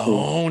in high school.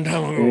 Oh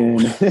no!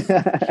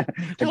 I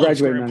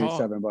graduated in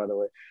 '97, by the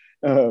way.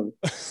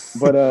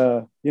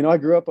 But you know, I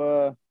grew up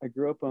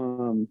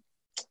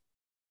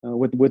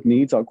with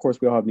needs. Of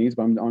course, we all have needs,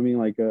 but I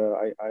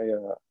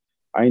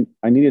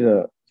needed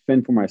to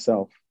fend for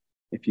myself,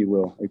 if you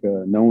will. Like,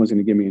 no one was going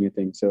to give me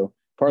anything. So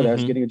part of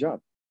that's getting a job.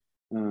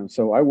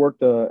 So I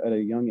worked at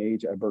a young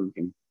age at Burger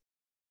King.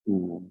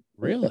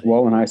 Really?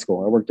 While in high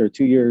school, I worked there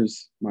 2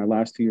 years. My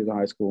last 2 years of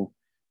high school,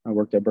 I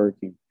worked at Burger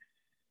King.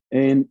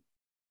 And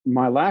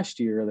my last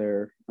year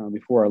there,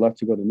 before I left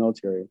to go to the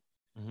military,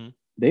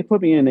 they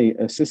put me in a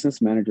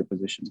assistant manager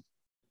position.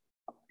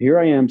 Here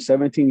I am,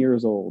 17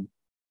 years old,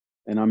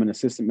 and I'm an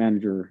assistant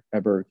manager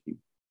at Burger King.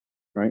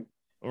 right?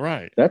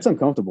 Right. That's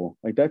uncomfortable.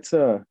 Like that's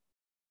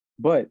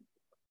but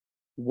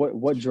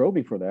what drove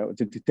me for that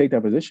to take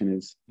that position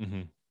is,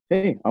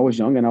 hey, I was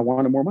young and I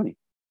wanted more money.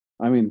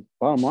 I mean,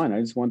 bottom line,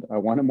 I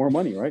wanted more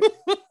money, right?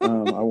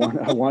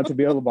 I wanted to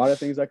be able to buy the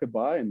things I could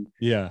buy and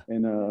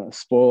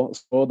spoil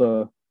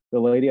the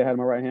lady I had in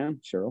my right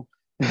hand, Cheryl.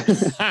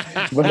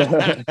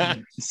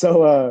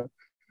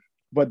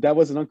 But that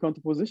was an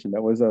uncomfortable position.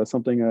 That was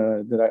something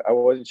that I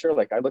wasn't sure.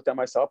 Like I looked at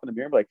myself in the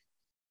mirror, like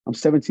I'm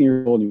 17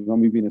 years old. And you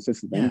want me to be an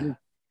assistant manager?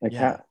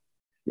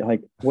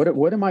 Like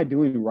what am I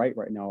doing right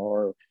now,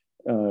 or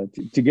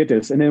to get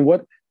this? And then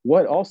what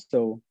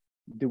also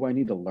do I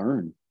need to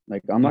learn?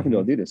 Like I'm not gonna be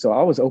able to do this. So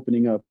I was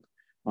opening up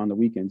on the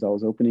weekends. I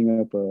was opening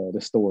up the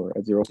store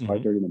at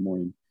 5:30 in the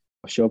morning.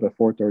 I'll show up at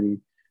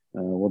 4:30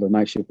 while the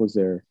night shift was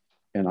there,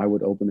 and I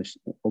would open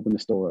the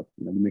store up,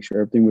 to make sure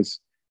everything was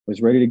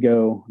ready to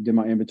go. Did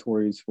my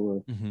inventories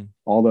for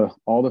all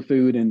the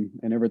food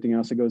and everything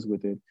else that goes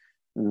with it,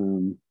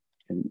 and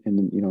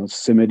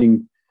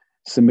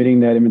submitting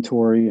that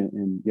inventory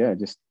and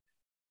just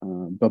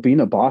but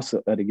being a boss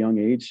at a young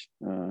age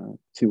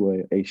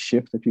to a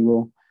shift, if you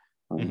will,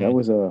 that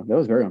was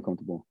very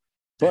uncomfortable,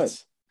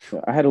 but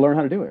I had to learn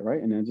how to do it,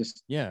 right? And then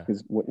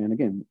and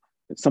again,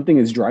 something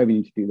is driving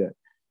you to do that.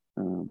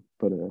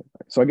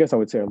 So I guess I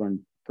would say I learned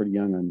pretty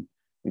young on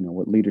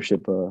what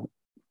leadership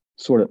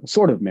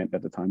sort of meant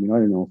at the time. I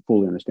didn't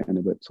fully understand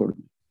it, but sort of.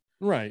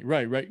 Right.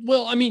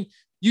 Well, I mean,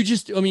 you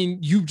just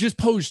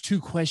posed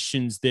two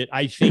questions that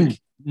I think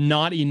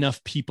not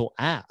enough people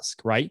ask,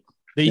 right?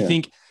 They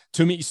think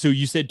to me. So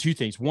you said two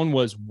things. One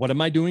was, what am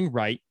I doing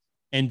right?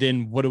 And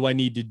then what do I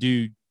need to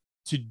do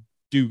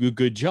a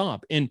good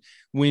job? And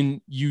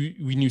when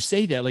you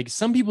say that, like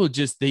some people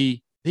just,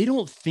 they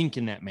don't think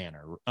in that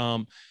manner.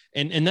 And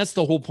that's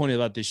the whole point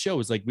about this show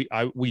is like,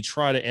 Ed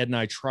and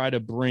I try to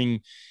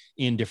bring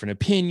in different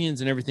opinions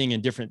and everything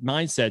and different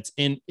mindsets.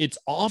 And it's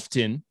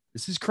often,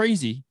 this is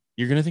crazy,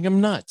 you're going to think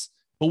I'm nuts,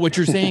 but what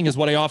you're saying is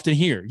what I often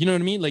hear. You know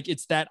what I mean? Like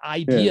it's that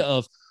idea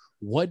of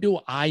what do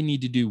I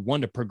need to do?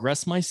 One, to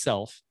progress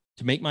myself,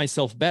 to make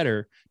myself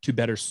better, to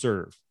better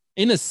serve.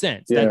 In a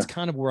sense, that's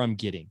kind of where I'm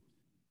getting.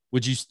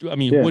 What do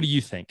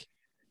you think?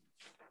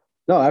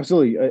 No,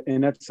 absolutely.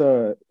 And that's,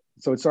 so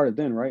it started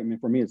then, right? I mean,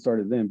 for me, it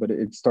started then, but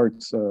it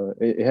starts,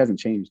 it hasn't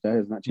changed. That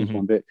has not changed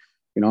one bit.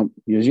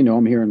 As you know,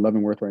 I'm here in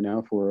Leavenworth right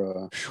now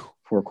for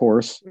a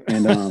course.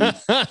 And,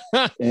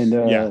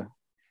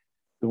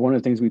 one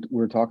of the things we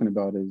were talking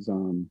about is,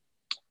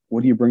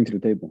 what do you bring to the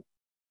table?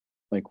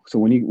 Like, so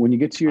when you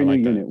get to your new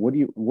unit,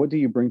 what do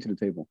you bring to the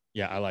table?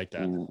 Yeah, I like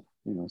that.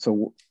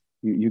 So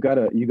you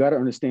gotta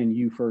understand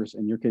you first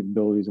and your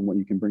capabilities and what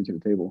you can bring to the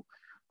table.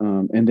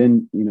 And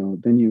then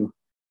you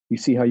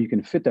see how you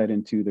can fit that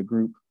into the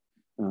group.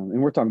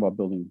 And we're talking about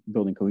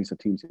building cohesive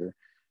teams here.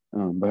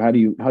 But how do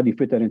you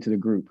fit that into the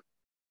group?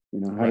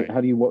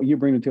 How do you, what you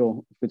bring to the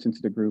table fits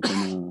into the group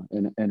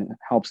and it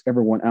helps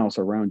everyone else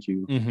around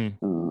you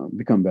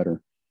become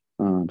better.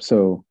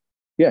 So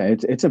yeah,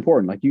 it's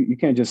important. Like you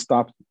can't just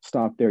stop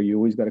there. You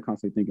always got to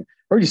constantly think. I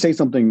heard you say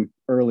something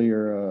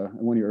earlier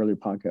in one of your earlier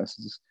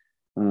podcasts.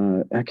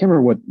 I can't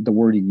remember what the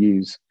word you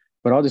use,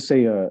 but I'll just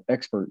say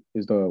expert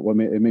is it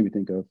made me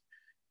think of.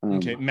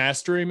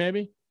 Mastery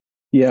maybe?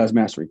 Yeah, it was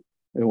mastery.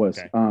 It was.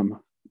 Okay.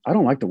 I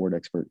don't like the word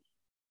expert.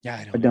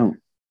 Yeah, I don't.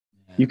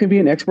 Yeah. You can be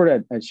an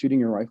expert at shooting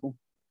your rifle.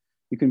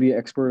 You can be an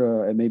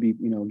expert at maybe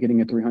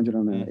getting a 300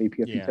 on the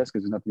APFP test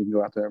because there's nothing you can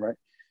go after that, right?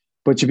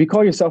 But if you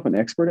call yourself an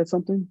expert at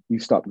something, you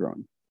stop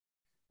growing.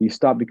 You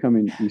stop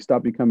becoming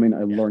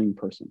a learning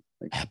person.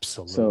 Like,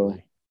 absolutely. So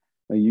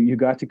you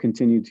got to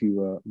continue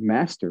to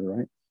master,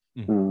 right?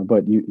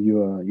 But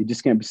you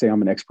just can't say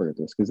I'm an expert at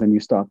this because then you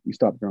stop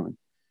growing.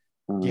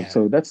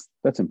 So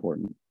that's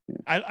important. Yeah.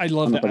 I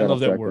love that. I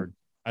love that word.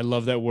 I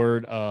love that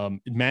word.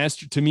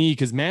 Master to me,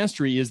 because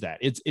mastery is that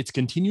it's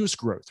continuous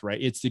growth,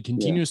 right? It's the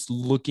continuous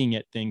looking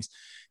at things.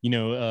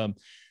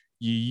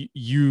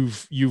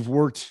 You've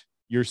worked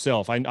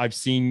yourself. I've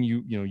seen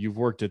you've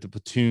worked at the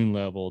platoon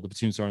level, the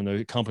platoon sergeant,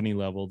 the company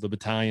level, the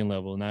battalion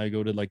level. Now you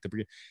go to like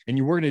and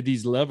you're working at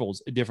these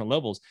levels, at different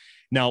levels.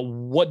 Now,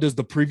 what does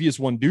the previous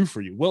one do for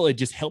you? Well, it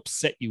just helps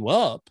set you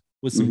up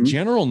with some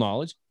general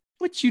knowledge,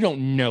 but you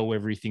don't know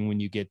everything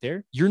when you get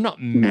there. You're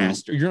not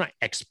master, you're not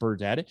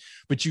expert at it,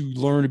 but you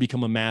learn to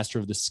become a master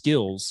of the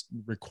skills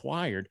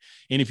required.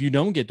 And if you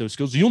don't get those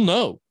skills, you'll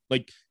know.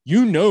 Like,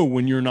 when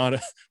you're not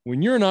a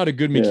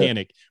good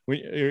mechanic, when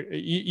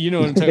you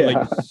know what I'm talking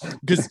like,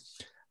 because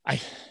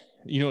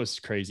it's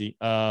crazy.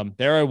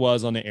 There I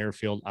was on the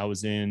airfield. I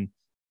was in,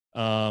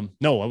 no,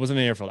 I wasn't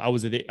in the airfield. I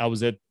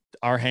was at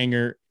our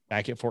hangar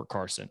back at Fort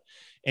Carson.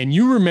 And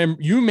you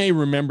may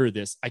remember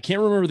this. I can't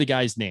remember the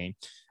guy's name.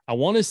 I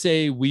want to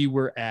say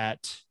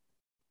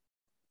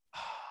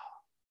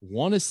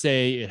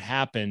it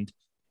happened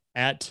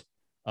at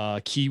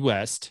Key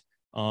West.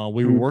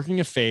 We were working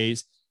a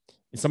phase.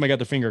 And somebody got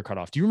their finger cut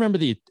off. Do you remember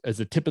the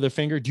tip of their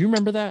finger? Do you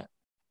remember that?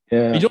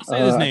 Yeah. You don't say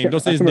his name. Don't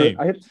say his name.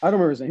 I don't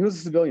remember his name. He was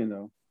a civilian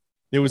though.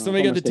 There was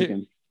somebody got the tip.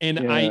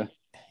 And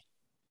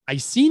I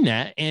seen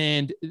that,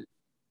 and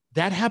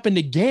that happened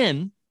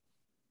again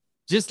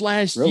just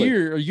last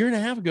year, a year and a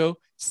half ago,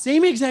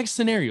 same exact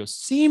scenario,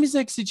 same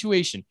exact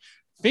situation,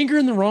 finger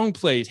in the wrong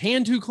place,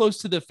 hand too close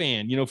to the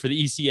fan, for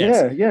the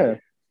ECS. Yeah.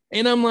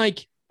 And I'm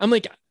like,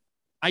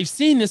 I've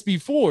seen this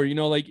before,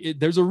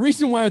 there's a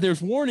reason why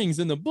there's warnings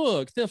in the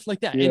book, stuff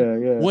like that.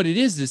 And what it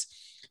is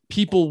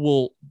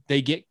people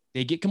they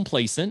get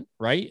complacent,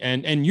 right?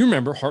 And you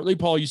remember Hartley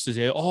Paul used to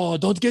say, "Oh,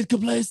 don't get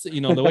complacent."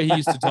 The way he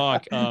used to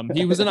talk.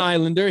 He was an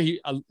Islander.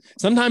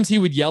 Sometimes he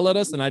would yell at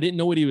us, and I didn't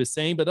know what he was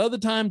saying, but other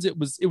times it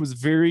was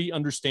very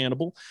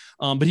understandable.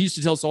 But he used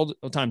to tell us all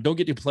the time, "Don't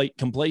get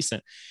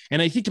complacent."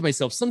 And I think to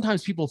myself,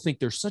 sometimes people think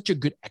they're such a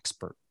good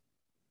expert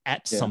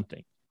at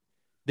something,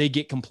 they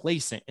get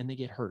complacent and they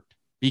get hurt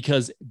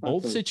because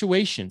both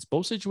situations,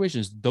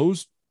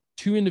 those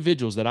two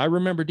individuals that I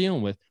remember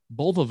dealing with,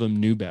 both of them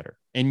knew better.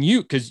 And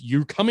because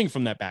you're coming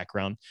from that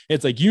background,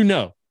 it's like,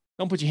 don't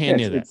put your hand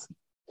near that.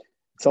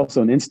 It's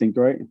also an instinct,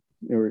 right?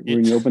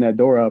 When you open that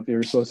door up,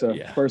 you're supposed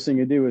to, first thing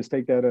you do is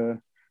take that,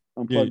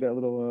 unplug that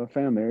little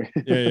fan there.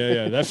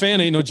 Yeah. That fan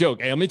ain't no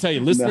joke. Hey, let me tell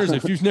you, listeners,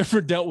 if you've never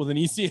dealt with an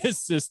ECS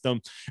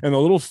system and the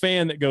little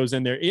fan that goes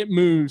in there, it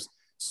moves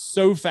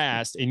so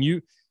fast and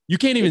you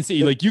can't even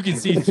see, like you can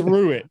see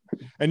through it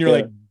and you're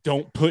like,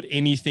 don't put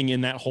anything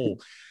in that hole.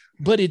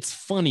 But it's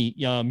funny.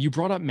 You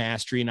brought up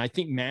mastery, and I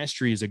think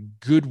mastery is a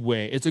good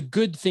way. It's a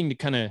good thing to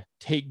kind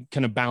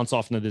of bounce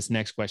off into this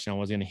next question I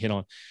was going to hit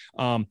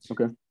on.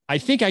 Okay. I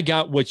think I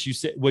got what you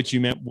said, what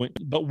you meant,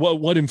 but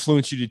what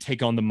influenced you to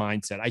take on the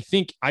mindset?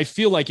 I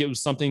feel like it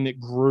was something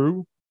that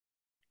grew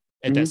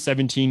at that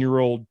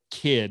 17-year-old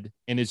kid,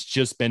 and it's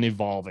just been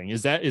evolving.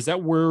 Is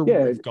that where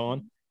we've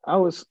gone?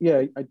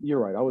 You're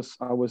right. I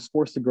was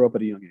forced to grow up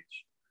at a young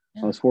age.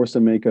 I was forced to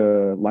make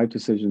life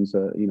decisions,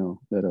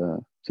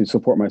 to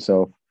support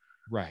myself,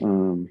 right?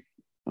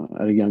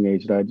 At a young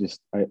age, that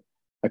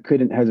I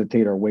couldn't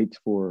hesitate or wait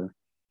for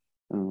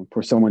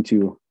someone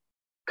to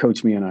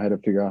coach me, and I had to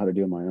figure out how to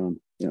do it on my own,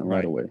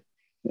 right away.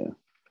 Yeah.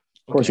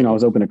 Of course, I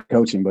was open to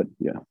coaching, but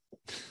yeah.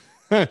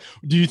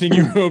 Do you think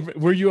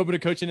were you open to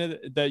coaching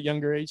at that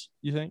younger age?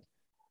 You think?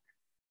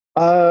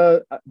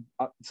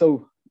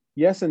 So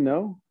yes and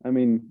no. I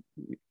mean,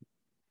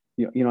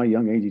 at a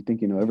young age, you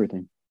think you know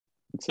everything.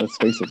 Let's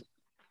face it.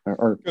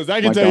 Because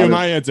I can tell you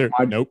my answer.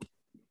 Nope.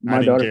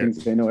 My daughter thinks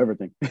they know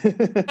everything. If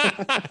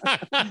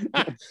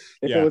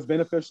it was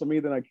beneficial to me,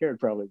 then I cared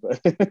probably. But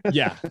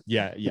yeah.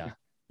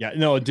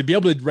 No, to be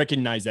able to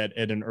recognize that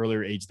at an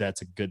earlier age,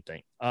 that's a good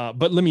thing.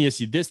 But let me ask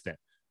you this then: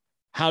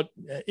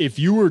 if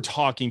you were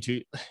talking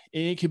to,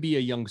 it could be a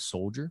young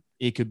soldier,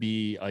 it could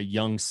be a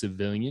young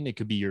civilian, it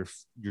could be your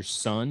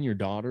son, your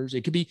daughters,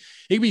 it could be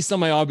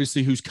somebody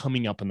obviously who's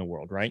coming up in the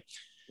world, right?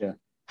 Yeah.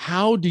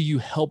 How do you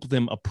help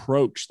them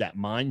approach that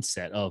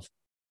mindset of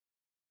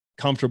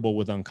comfortable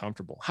with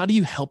uncomfortable? How do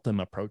you help them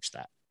approach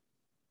that?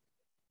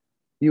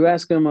 You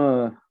ask them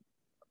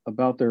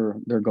about their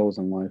goals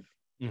in life.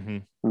 Mm-hmm.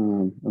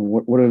 And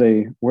where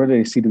do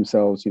they see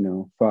themselves,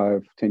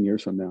 5-10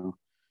 years from now?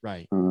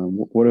 Right.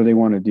 What do they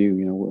want to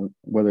do?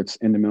 Whether it's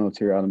in the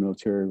military, out of the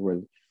military,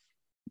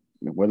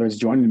 whether it's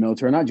joining the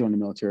military or not joining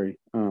the military.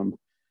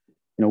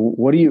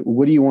 What do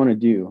you want to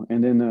do?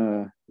 And then,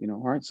 all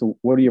right, so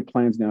what are your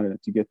plans now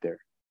to get there?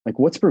 Like,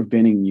 what's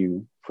preventing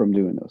you from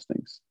doing those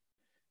things?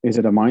 Is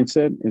it a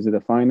mindset? Is it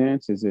a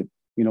finance? Is it,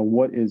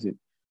 what is it?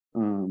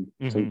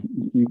 So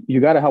you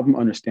got to help them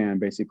understand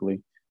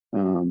basically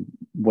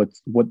what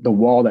the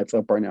wall that's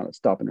up right now that's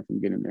stopping them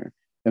from getting there.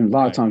 And a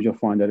lot of times you'll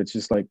find that it's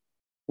just like,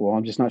 well,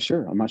 I'm just not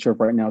sure. I'm not sure if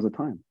right now is the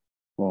time.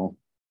 Well,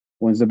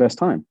 when's the best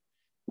time?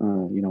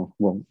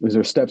 Well, is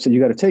there steps that you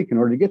got to take in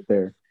order to get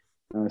there?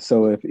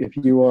 So if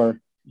you are,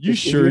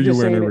 sure you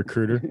weren't a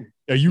recruiter?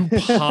 Are you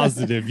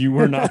positive you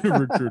were not a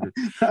recruiter?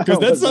 Because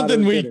that's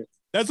something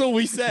that's what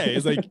we say.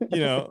 It's like,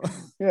 Yeah.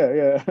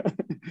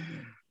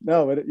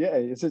 No, but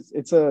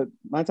it's a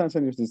 9 times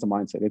 10 years. It's a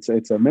mindset.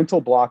 It's a mental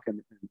block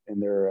in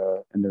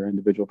their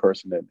individual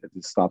person that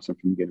just stops them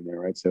from getting there.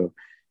 Right. So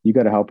you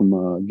got to help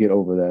them get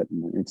over that.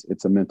 And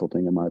it's a mental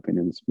thing, in my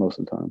opinion. It's most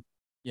of the time.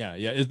 Yeah.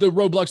 It's the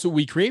roadblocks that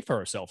we create for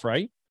ourselves.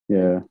 Right.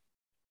 Yeah.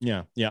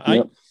 Yep.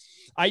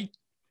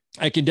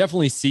 I can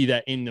definitely see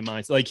that in the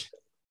mindset. Like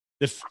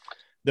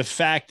the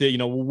fact that,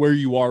 where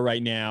you are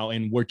right now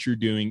and what you're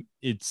doing,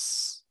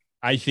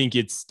 I think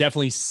it's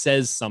definitely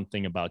says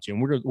something about you.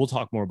 And we'll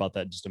talk more about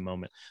that in just a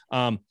moment.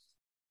 And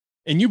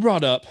you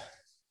brought up,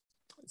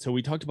 so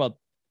we talked about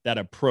that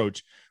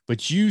approach,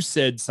 but you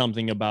said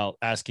something about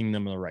asking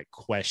them the right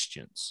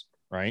questions,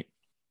 right?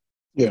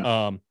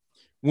 Yeah.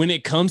 When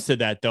it comes to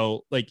that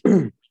though, like,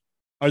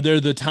 are there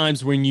the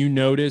times when you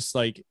notice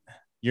like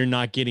you're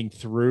not getting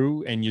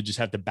through and you just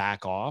have to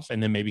back off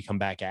and then maybe come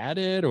back at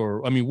it?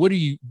 Or, I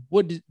mean,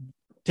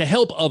 to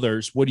help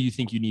others, what do you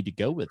think you need to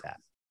go with that?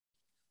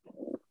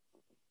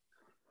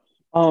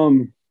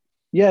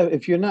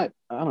 If you're not,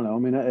 I don't know. I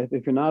mean,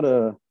 if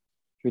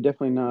you're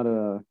definitely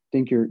not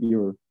think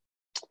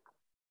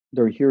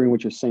they're hearing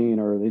what you're saying,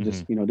 or they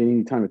just, they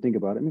need time to think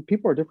about it. I mean,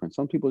 people are different.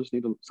 Some people just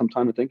need some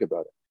time to think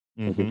about it.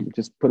 Like,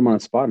 just put them on a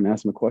spot and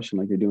ask them a question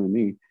like you're doing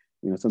me.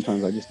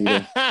 sometimes I just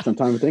need some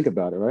time to think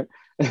about it, right?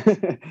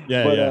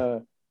 Yeah, but yeah.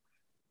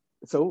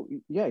 So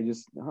yeah,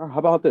 just how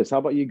about this? How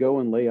about you go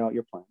and lay out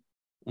your plan?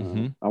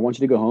 Mm-hmm. I want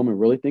you to go home and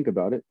really think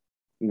about it.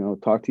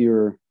 Talk to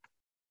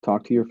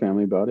your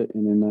family about it,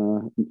 and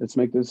then let's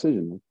make the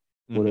decision.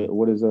 Mm-hmm.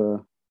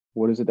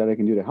 What is it that I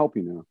can do to help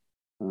you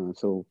now?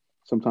 So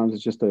sometimes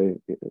it's just they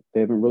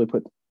haven't really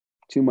put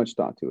too much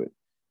thought to it.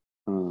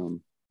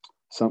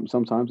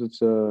 Sometimes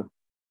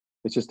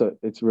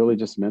it's really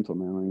just mental,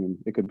 man. I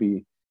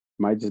mean,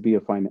 might just be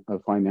a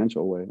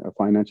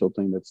financial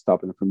thing that's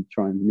stopping them from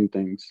trying new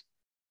things.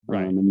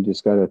 Right. And you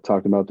just got to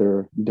talk about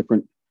their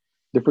different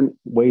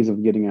ways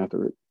of getting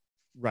after it.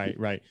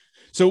 Right.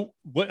 So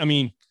what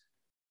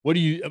do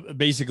you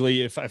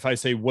basically, if I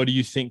say, what do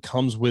you think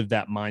comes with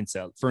that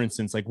mindset? For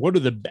instance, like what are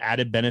the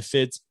added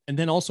benefits? And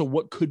then also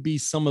what could be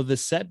some of the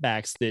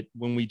setbacks that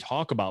when we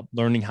talk about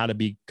learning how to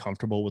be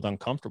comfortable with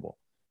uncomfortable?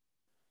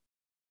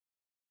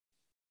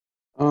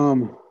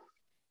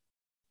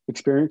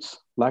 Experience,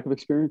 lack of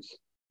experience,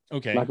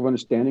 okay, lack of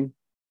understanding.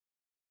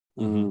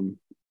 Mm-hmm.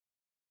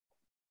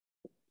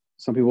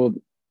 Some people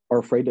are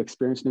afraid to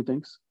experience new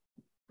things.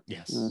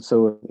 Yes.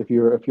 So if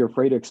you're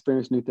afraid to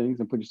experience new things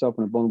and put yourself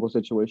in a vulnerable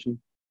situation,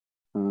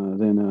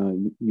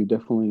 then you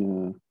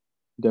definitely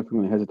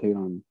hesitate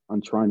on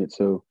trying it.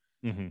 So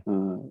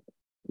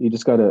you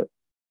just gotta.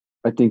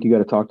 I think you got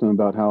to talk to them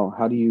about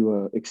how do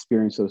you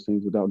experience those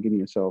things without getting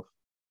yourself,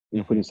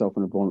 putting yourself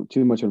in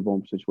too much in a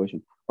vulnerable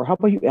situation. Or how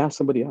about you ask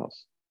somebody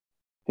else?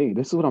 Hey,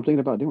 this is what I'm thinking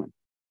about doing.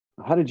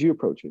 How did you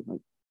approach it?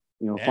 Like,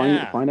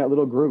 find that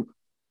little group.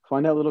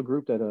 Find that little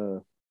group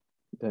that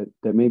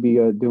may be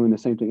doing the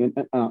same thing.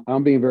 And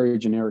I'm being very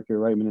generic here,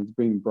 right? I mean, it's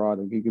being broad,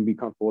 and you can be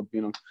comfortable with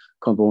being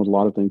uncomfortable with a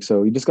lot of things.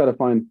 So you just got to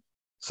find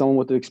someone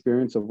with the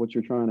experience of what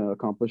you're trying to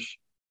accomplish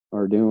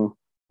or do,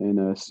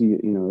 and see,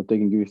 if they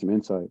can give you some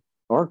insight,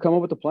 or come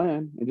up with a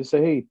plan and just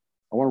say, hey,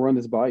 I want to run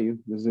this by you.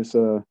 Is this,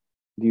 do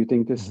you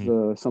think this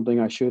is something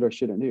I should or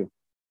shouldn't do?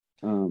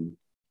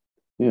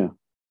 Yeah.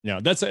 Yeah.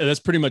 That's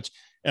pretty much,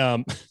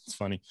 it's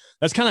funny.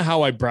 That's kind of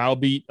how I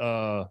browbeat,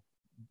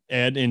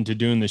 Ed into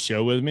doing the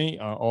show with me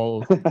a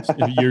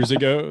couple years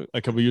ago.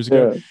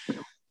 Yeah.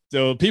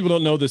 So people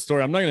don't know this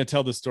story. I'm not going to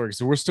tell the story.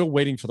 So we're still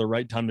waiting for the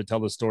right time to tell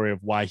the story of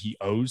why he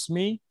owes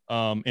me,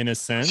 in a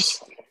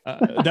sense.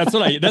 That's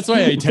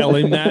why I tell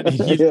him that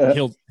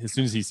he'll, as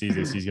soon as he sees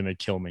this, he's going to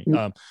kill me.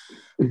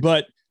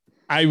 But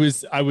I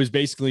was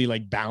basically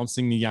like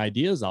bouncing the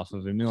ideas off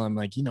of him. And I'm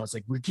like, it's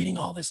like, we're getting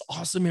all this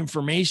awesome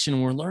information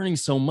and we're learning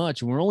so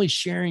much and we're only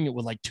sharing it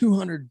with like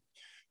 200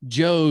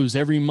 Joes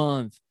every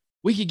month.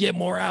 We could get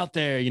more out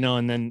there,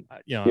 and then,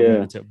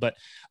 but,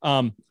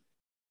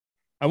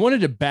 I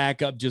wanted to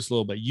back up just a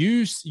little bit.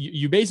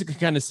 You basically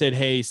kind of said,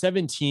 hey,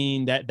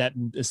 17, that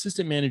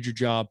assistant manager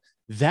job,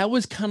 that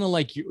was kind of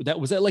like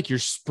was that like your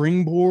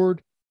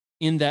springboard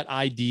in that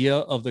idea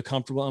of the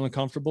comfortable and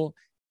uncomfortable?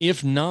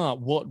 If not,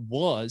 what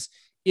was?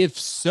 If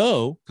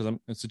so, because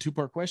it's a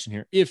two-part question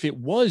here. If it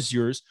was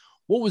yours,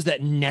 what was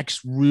that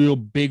next real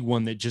big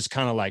one that just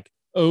kind of like,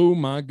 oh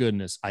my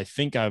goodness, I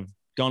think I've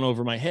gone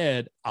over my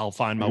head. I'll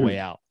find my way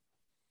out.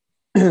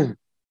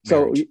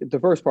 So the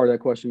first part of that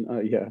question,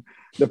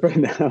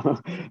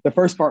 the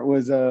first part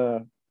was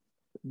no,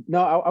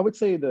 I would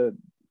say the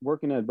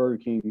working at Burger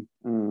King.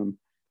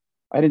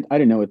 I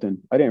didn't know it then.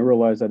 I didn't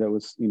realize that it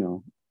was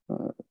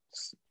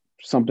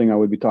something I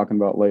would be talking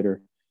about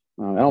later.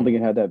 I don't think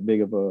it had that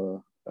big of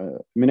a.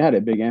 It had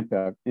a big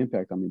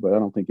impact on me, but I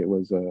don't think it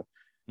was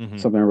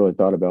something I really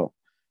thought about.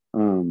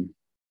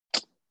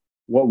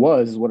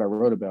 What is what I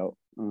wrote about.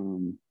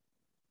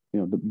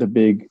 The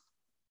big.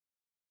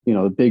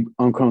 The big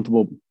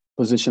uncomfortable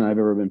position I've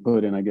ever been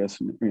put in, I guess,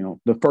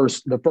 the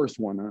first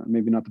one,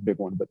 maybe not the big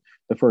one, but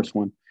the first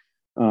one.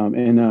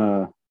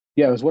 It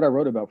was what I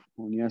wrote about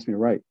when you asked me to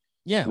write.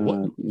 Yeah.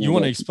 You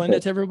want to explain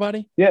that to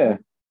everybody? Yeah.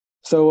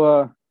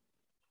 So,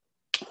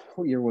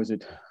 what year was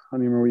it? I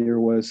don't even remember what year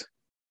it was.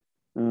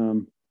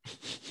 I'm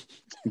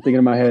thinking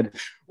in my head.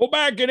 Well,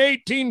 back in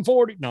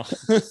 1840. No.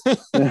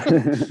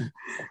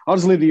 I'll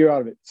just leave the year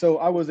out of it. So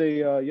I was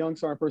a young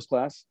sergeant first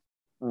class.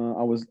 I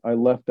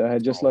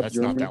had just left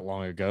Germany. That's not that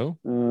long ago.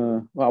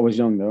 I was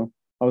young though.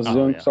 I was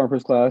young, sergeant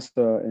first class,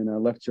 and I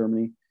left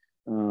Germany,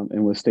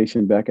 and was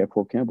stationed back at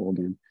Fort Campbell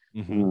again.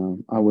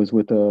 I was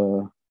with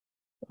I'll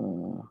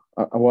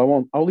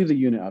leave the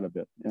unit out of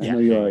it. I know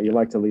you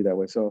like to lead that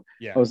way. So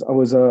I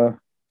was in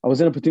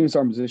a platoon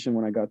sergeant position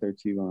when I got there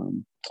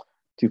to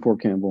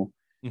Fort Campbell,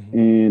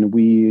 and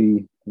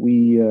we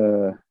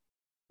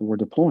were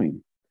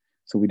deploying.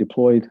 So we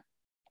deployed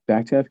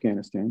back to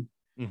Afghanistan.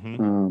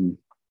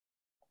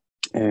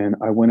 And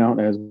I went out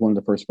as one of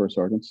the first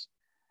sergeants,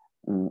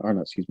 one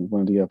of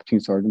the platoon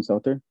sergeants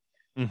out there.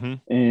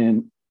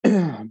 And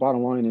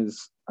bottom line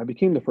is, I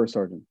became the first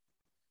sergeant.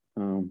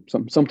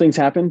 Some things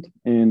happened,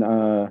 and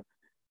I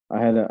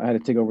had to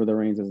take over the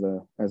reins as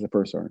the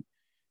first sergeant.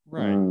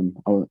 Right.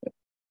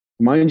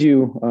 Mind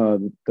you,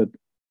 the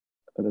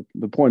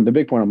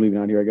big point I'm leaving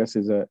out here, I guess,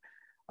 is that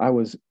that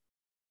was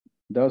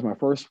my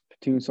first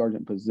platoon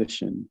sergeant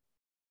position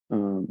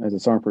as a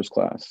sergeant first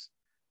class.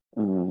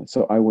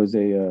 So I was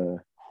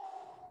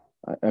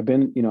I've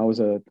been, I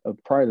was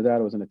prior to that, I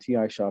was in a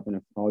TI shop, and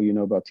if all you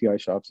know about TI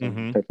shops,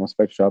 technical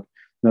spec shop,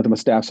 nothing but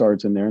staff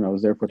sergeants in there, and I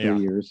was there for 3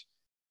 years.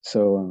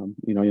 So,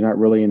 you're not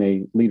really in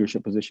a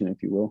leadership position,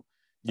 if you will.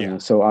 Yeah.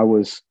 So I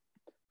went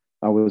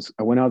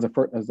out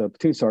as a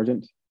platoon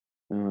sergeant,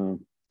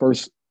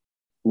 first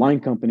line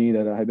company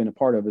that I had been a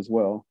part of as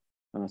well.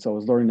 So I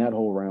was learning that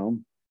whole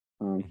realm,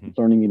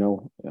 learning,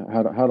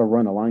 how to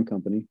run a line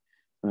company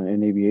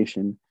in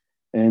aviation.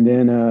 And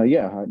then,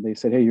 they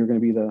said, "Hey, you're going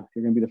to be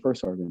the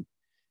first sergeant,"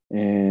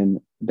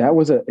 and that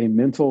was a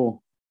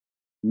mental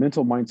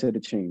mindset to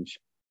change.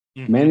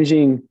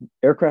 Managing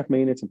aircraft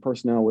maintenance and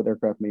personnel with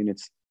aircraft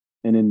maintenance,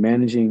 and then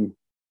managing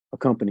a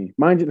company.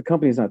 Mind you, the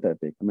company is not that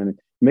big. I mean,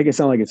 make it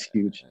sound like it's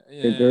huge.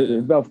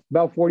 There's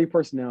about 40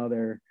 personnel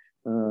there,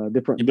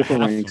 different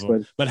ranks,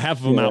 but half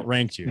of them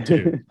outranked you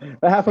too.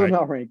 Half of them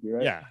outranked you,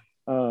 right? Yeah.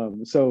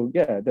 Then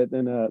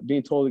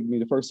being told to be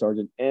the first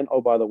sergeant, and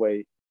by the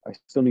way, I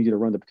still need you to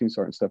run the platoon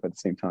sergeant stuff at the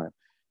same time.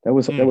 That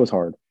was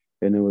hard,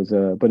 and it was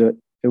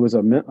it was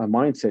a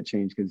mindset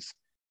change, because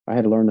I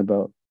had to learn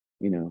about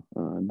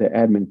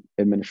the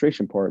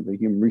administration part, the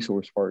human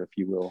resource part, if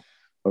you will,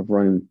 of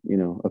running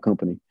a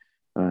company,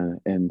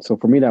 and so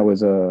for me that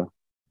was it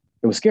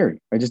was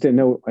scary. I just didn't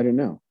know.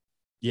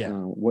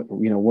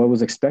 What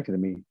was expected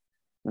of me.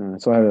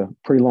 So I had a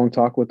pretty long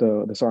talk with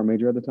the sergeant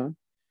major at the time,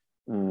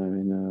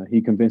 and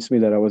he convinced me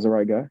that I was the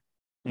right guy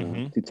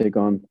to take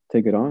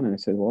it on. And I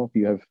said, well,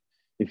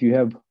 if you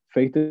have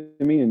faith in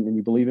me and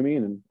you believe in me,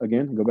 and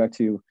again, go back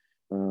to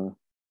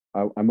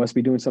I must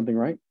be doing something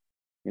right.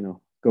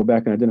 Go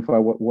back and identify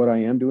what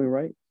I am doing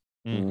right,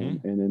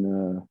 and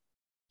then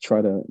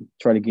try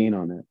to gain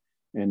on that.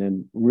 And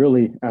then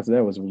really after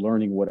that was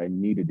learning what I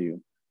need to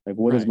do. Like,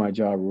 what is my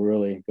job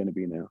really going to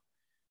be now?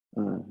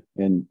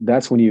 And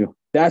that's when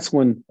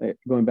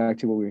going back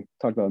to what we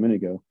talked about a minute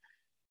ago,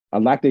 I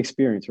lacked the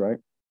experience, right?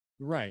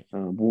 Right.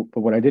 But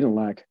what I didn't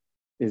lack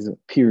is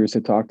peers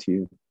to talk to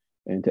you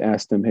and to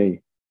ask them,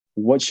 hey,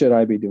 what should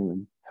I be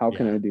doing? How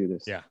can I do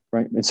this? Yeah.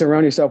 Right. And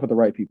surround yourself with the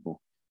right people.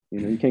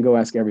 You can't go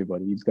ask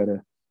everybody. You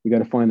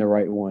gotta find the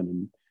right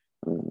one.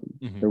 And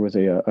there was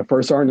a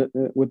first sergeant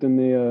within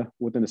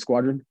the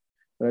squadron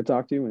that I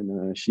talked to,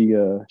 and she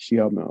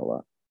helped me out a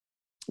lot.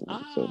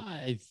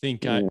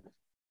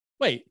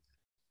 Wait,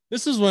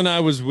 this is when I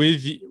was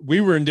with you.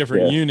 We were in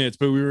different units,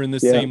 but we were in the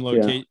same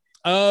location.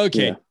 Oh,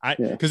 okay.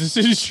 Because as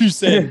soon as you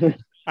said,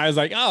 I was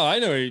like, oh, I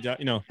know,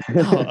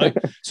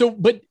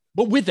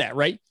 but with that,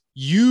 right?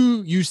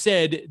 You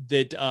said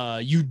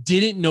that you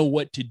didn't know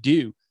what to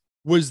do.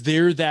 Was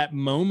there that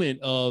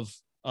moment of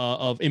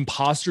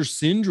imposter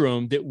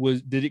syndrome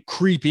did it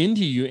creep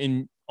into you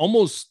and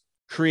almost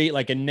create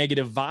like a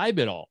negative vibe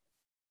at all?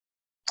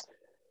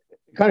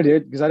 It kind of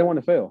did, because I didn't want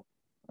to fail.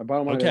 I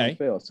didn't want to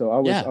fail. So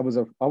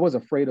I was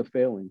afraid of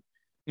failing.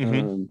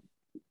 But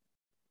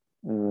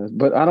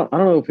I don't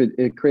know if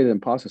it created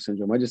imposter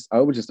syndrome. I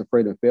was just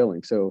afraid of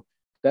failing. So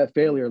that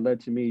failure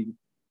led to me,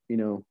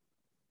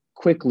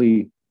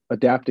 quickly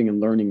adapting and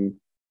learning,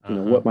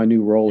 what my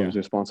new role and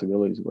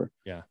responsibilities were.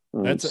 Yeah.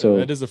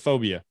 That is a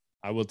phobia.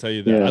 I will tell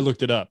you that. Yeah. I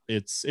looked it up.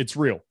 It's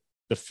real.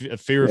 The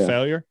fear of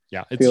failure.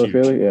 Yeah. It's huge.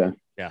 Failure,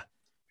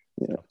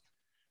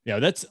 Yeah.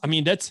 That's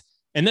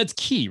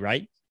key,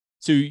 right?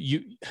 So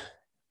you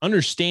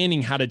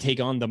understanding how to take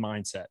on this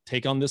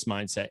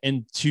mindset,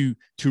 and to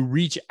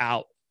reach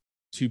out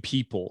to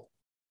people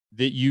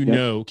that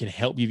can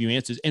help give you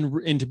answers,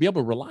 and to be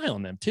able to rely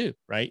on them too,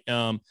 right?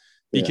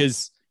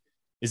 Because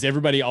is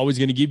everybody always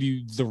going to give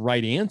you the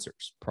right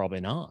answers? Probably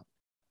not.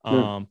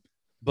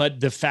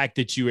 But the fact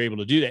that you were able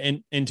to do that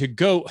and to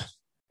go,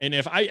 and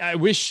if I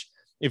wish,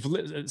 if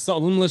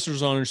some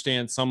listeners don't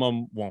understand, some of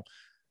them won't.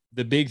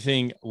 The big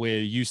thing where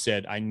you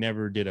said, I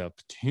never did a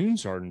platoon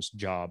sergeant's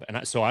job.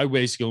 And so I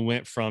basically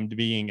went from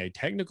being a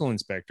technical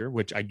inspector,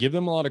 which I give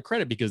them a lot of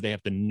credit because they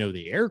have to know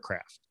the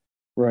aircraft.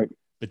 Right.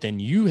 But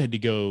then you had to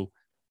go,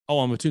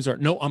 oh, I'm a platoon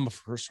sergeant. No, I'm a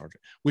first sergeant,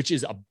 which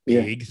is a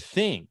big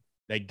thing.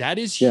 Like, that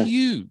is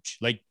huge.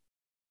 Like,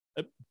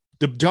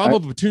 the job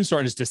of a platoon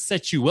sergeant is to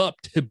set you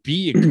up to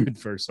be a good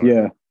first sergeant.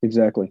 Yeah,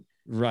 exactly.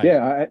 Right.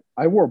 Yeah.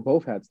 I wore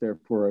both hats there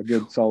for a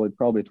good solid,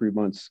 probably 3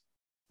 months.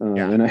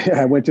 And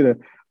I went to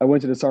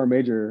the sergeant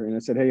major and I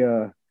said, hey,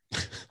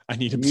 I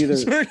need a platoon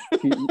sergeant.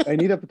 I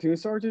need a platoon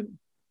sergeant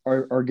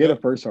or get a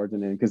first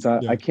sergeant in, because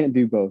I can't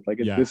do both. Like,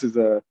 this is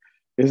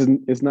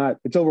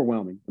it's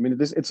overwhelming. I mean,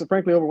 it's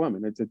frankly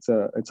overwhelming. It's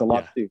a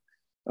lot to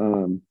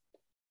do.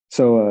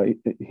 So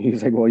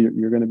he's like, well,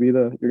 you're going to be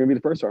the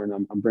first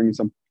sergeant. I'm bringing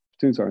some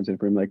platoon sergeants in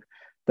for him. Like,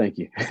 thank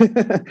you.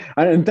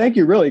 And thank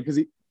you really, because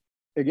he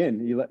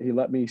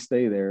let me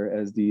stay there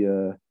as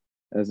the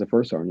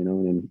first sergeant,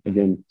 and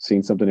again,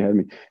 seeing something ahead of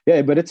me.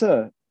 Yeah, but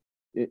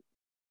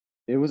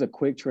it was a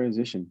quick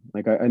transition.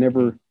 Like, I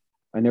never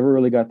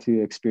really got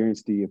to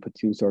experience the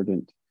platoon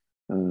sergeant,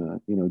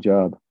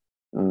 job,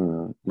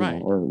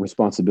 or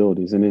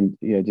responsibilities. And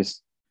then,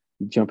 just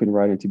jumping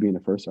right into being the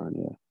first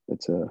sergeant. Yeah,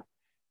 it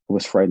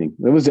was frightening.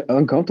 It was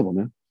uncomfortable,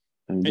 man.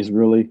 and just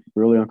really,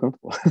 really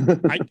uncomfortable.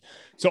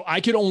 So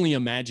I could only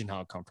imagine how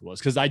uncomfortable it was,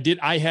 because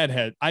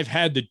I've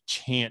had the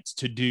chance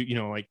to do,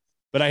 like,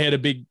 but I had a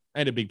big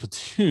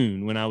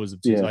platoon when I was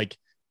like,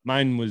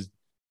 mine was,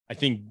 I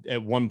think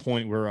at one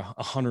point we're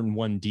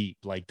 101 deep.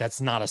 Like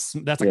that's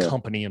a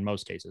company in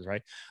most cases.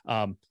 Right.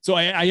 So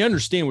I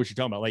understand what you're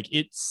talking about. Like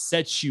it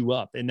sets you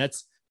up, and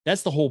that's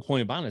the whole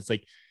point about it. It's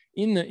like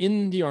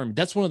in the Army,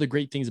 that's one of the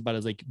great things about it,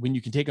 is like when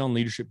you can take on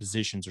leadership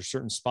positions or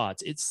certain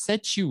spots, it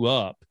sets you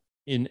up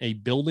in a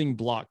building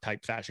block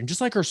type fashion, just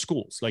like our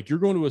schools. Like you're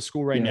going to a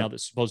school right now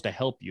that's supposed to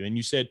help you. And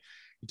you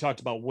talked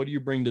about, what do you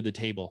bring to the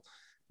table?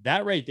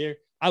 That right there.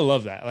 I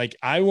love that. Like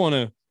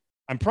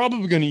I'm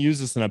probably going to use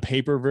this in a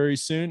paper very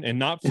soon, and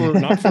not for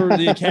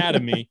the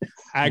academy,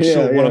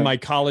 one of my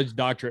college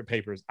doctorate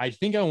papers. I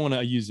think I want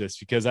to use this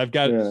because I've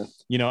got,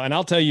 and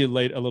I'll tell you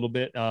later a little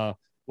bit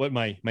what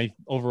my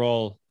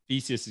overall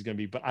thesis is going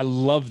to be, but I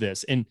love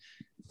this and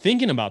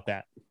thinking about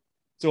that.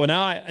 So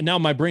now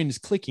my brain is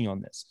clicking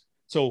on this.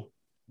 So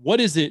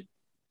what is it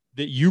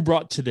that you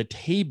brought to the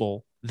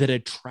table that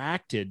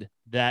attracted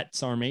that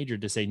sergeant major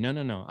to say,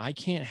 no, I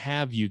can't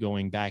have you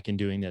going back and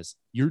doing this.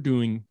 You're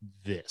doing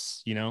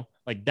this,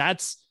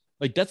 that's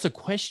a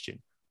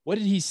question. What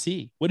did he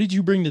see? What did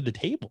you bring to the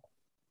table?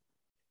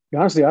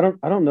 Honestly, I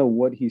don't know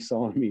what he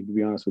saw in me, to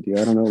be honest with you.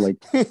 I don't know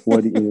like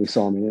what he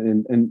saw in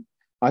me. And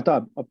I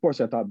thought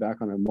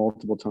back on it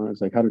multiple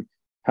times. Like how did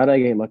I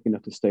get lucky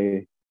enough to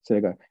stay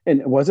a guy?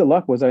 And was it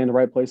luck? Was I in the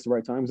right place at the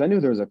right time? Because I knew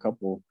there was a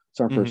couple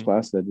sergeant first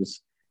class that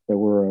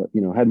were,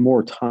 had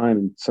more time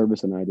and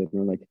service than I did.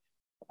 And they're like,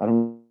 I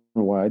don't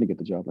know why I didn't get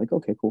the job. Like,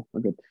 okay, cool,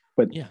 I'm good.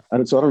 But I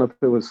don't know if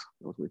it was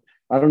weird.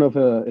 I don't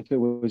know if it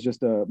was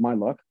just my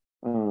luck.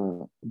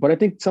 But I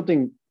think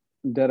something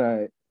that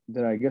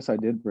I guess I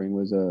did bring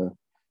was I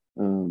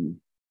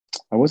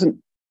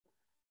wasn't.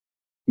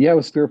 Yeah, I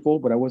was fearful,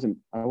 but I wasn't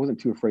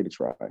too afraid to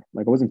try.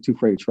 Like I wasn't too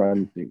afraid to try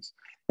new things.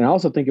 And I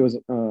also think it was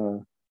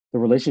the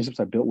relationships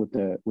I built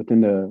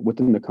within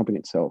the company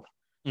itself,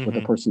 with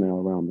the personnel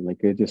around me.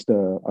 Like it just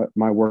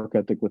my work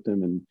ethic with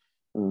them, and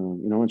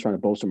I'm not trying to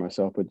bolster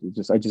myself, but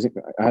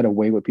I had a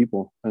way with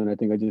people, and I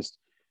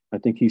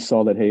think he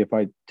saw that, hey, if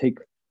I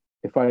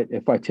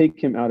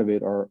take him out of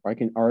it, or I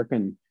can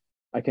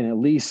at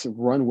least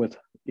run with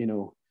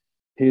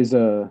his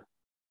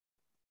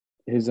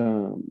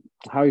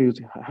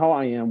how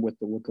I am with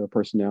the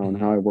personnel, and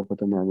how I work with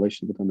them, our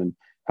relationship with them, and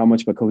how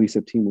much of a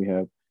cohesive team we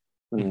have.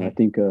 I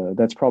think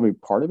that's probably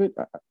part of it,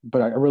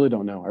 but I really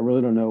don't know. I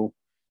really don't know,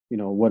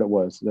 what it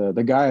was.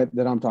 The guy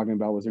that I'm talking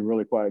about was a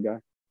really quiet guy.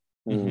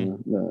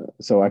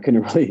 So I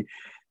couldn't really,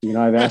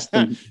 I've asked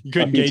him a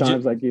few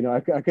times, like,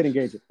 I couldn't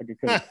gauge it. I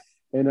couldn't.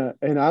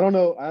 And I don't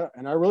know.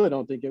 And I really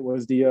don't think it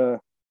was the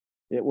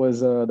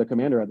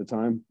commander at the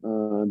time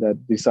that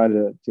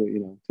decided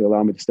to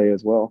allow me to stay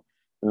as well.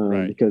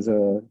 Because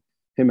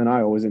him and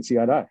I always didn't see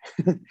eye to eye.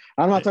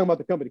 I'm not talking about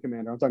the company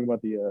commander. I'm talking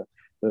about the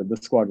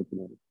squadron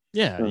commander.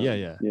 Yeah.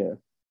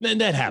 And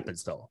that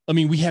happens though. I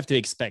mean, we have to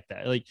expect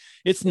that. Like,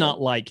 it's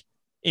not like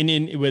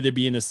in whether it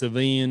be in a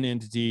civilian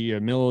entity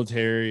or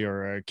military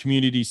or a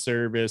community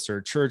service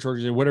or church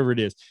organization, whatever it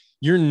is,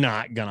 you're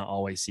not going to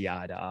always see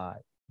eye to eye.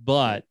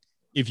 But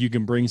if you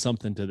can bring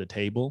something to the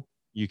table,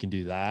 you can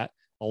do that.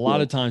 A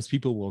lot of times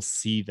people will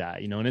see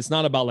that, and it's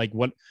not about like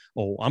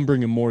I'm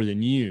bringing more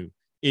than you.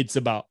 It's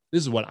about,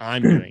 this is what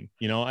I'm doing.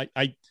 I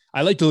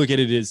like to look at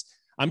it as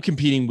I'm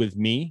competing with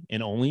me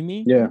and only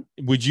me. Yeah.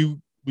 Would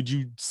you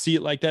see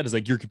it like that? As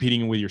like you're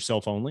competing with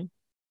yourself only?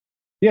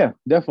 Yeah,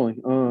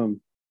 definitely.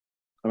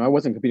 I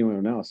wasn't competing with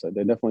anyone else. It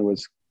definitely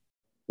was.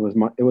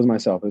 It was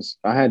myself.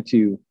 I had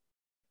to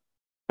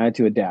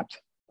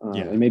adapt.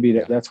 And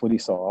maybe that's what he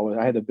saw.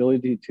 I had the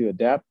ability to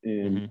adapt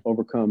and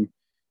overcome,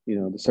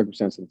 the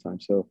circumstance at the time.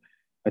 So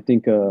I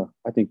think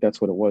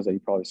that's what it was that he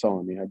probably saw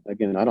in me. I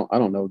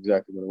don't know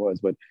exactly what it was,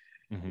 but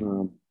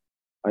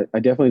I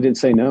definitely didn't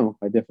say no.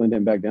 I definitely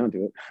didn't back down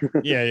to it.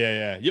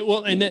 Yeah.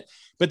 Well,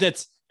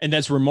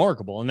 that's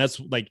remarkable. And that's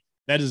like,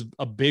 that is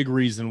a big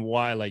reason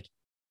why, like,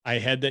 I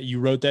had that,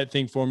 you wrote that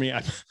thing for me.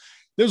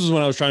 This was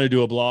when I was trying to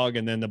do a blog,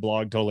 and then the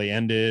blog totally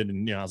ended.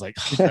 And, I was like,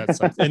 oh, that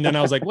sucks. And then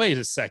I was like, wait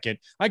a second,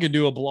 I could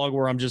do a blog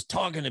where I'm just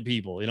talking to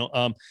people,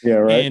 Yeah,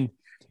 right.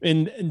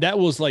 And that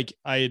was like,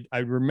 I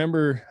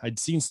remember I'd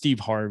seen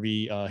Steve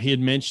Harvey. He had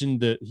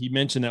mentioned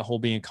that whole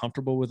being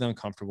comfortable with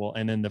uncomfortable.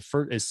 And then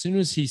as soon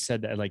as he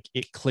said that, like,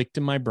 it clicked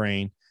in my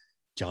brain,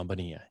 John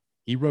Bonilla,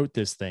 he wrote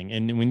this thing.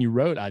 And when you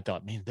wrote, I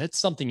thought, man, that's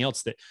something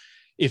else that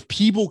if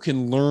people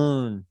can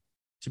learn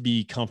to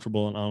be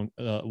comfortable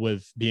and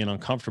with being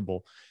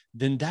uncomfortable,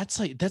 then that's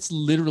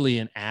literally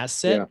an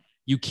asset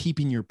you keep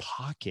in your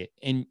pocket,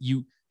 and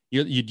you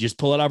just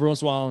pull it out every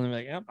once in a while, and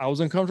like, I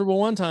was uncomfortable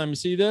one time. You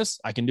see this?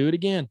 I can do it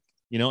again,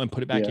 and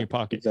put it back in your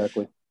pocket.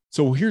 Exactly.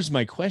 So here's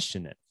my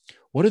question then: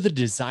 what are the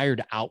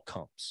desired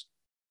outcomes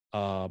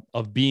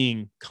of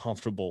being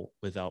comfortable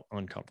without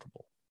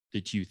uncomfortable,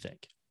 did you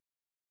think?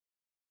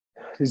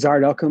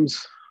 Desired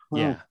outcomes?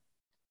 Wow.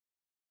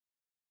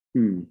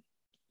 Yeah.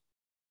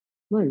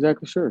 Not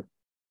exactly sure.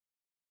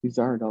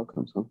 Desired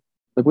outcomes, huh?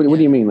 Like, what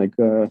do you mean? Like,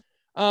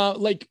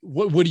 Like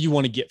what do you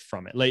want to get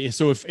from it? Like,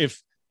 so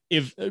if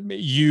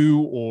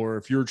you, or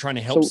if you're trying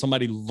to help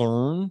somebody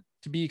learn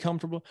to be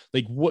comfortable,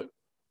 like what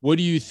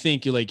do you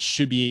think like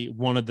should be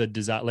one of the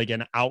design, like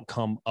an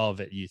outcome of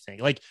it? You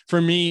think? Like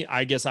for me,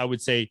 I guess I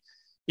would say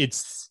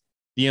it's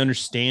the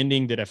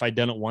understanding that if I'd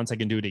done it once, I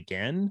can do it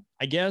again,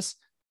 I guess.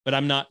 But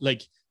I'm not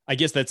like, I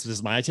guess that's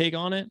just my take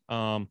on it.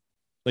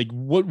 Like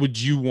what would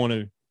you want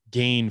to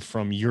gain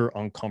from your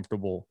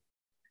uncomfortable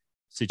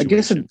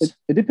situations? I guess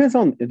it depends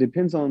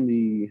on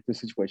the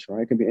situation,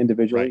 right? It can be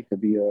individually, right. It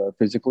could be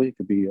physically, it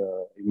could be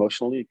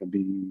emotionally, it could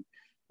be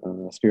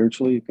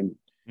spiritually. It can,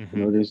 you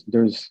know,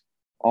 there's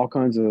all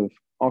kinds of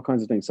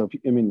things. So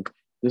I mean,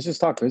 let's just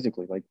talk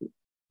physically. Like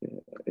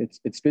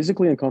it's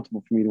physically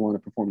uncomfortable for me to want to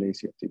perform the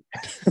ACFT.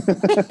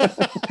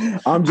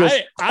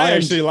 I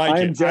actually like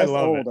it. I'm just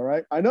old, all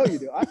right. I know you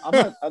do.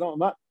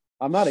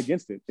 I'm not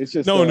against it. It's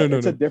just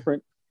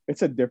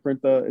it's a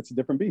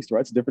different beast, right?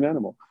 It's a different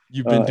animal.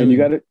 You've been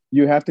and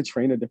you have to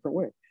train a different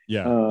way.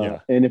 Yeah.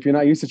 And if you're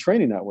not used to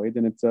training that way,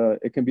 then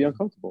it can be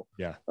uncomfortable.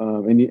 Yeah.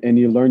 And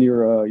you learn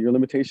your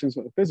limitations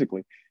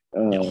physically.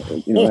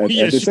 You know, at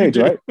this age,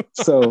 right?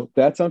 So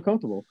that's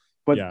uncomfortable.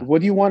 But what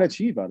do you want to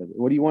achieve out of it?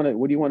 What do you want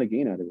to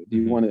gain out of it? Do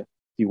you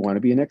want to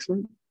be an expert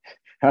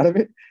out of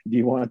it? Do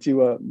you want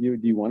to do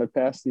you want to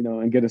pass, you know,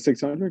 and get a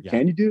 600?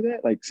 Can you do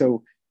that? Like,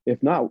 so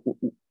if not,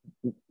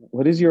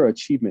 what is your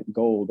achievement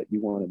goal that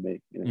you want to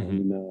make? You know, I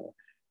mean,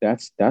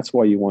 that's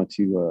why you want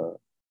to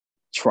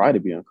try to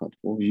be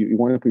uncomfortable. You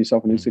want to put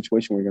yourself in a new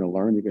situation where you're going to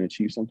learn, you're going to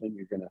achieve something,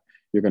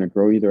 you're going to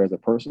grow either as a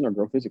person or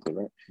grow physically,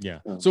 right? Yeah.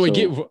 So I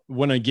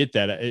get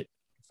that.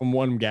 From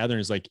what I'm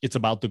gathering, is like it's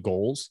about the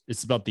goals.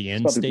 It's about the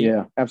end state.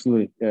 Yeah,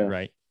 absolutely. Yeah.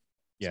 Right.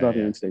 Yeah. It's about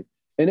the end state.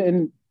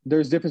 And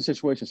there's different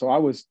situations. So I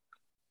was,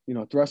 you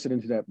know, thrusted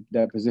into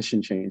that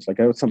position change. Like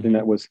that was something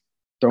that was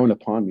thrown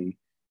upon me.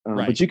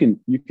 Right. But you can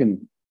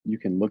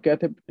look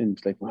at it and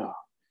it's like, wow,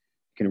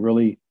 you can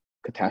really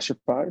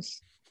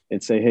catastrophize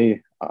and say,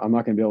 hey, I'm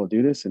not going to be able to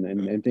do this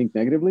and think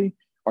negatively.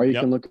 Or you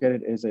can look at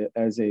it as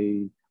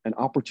an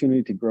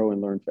opportunity to grow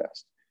and learn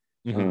fast.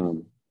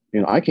 You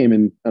know, I came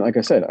in, like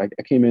I said, I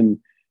came in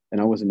and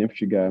I was an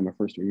infantry guy in my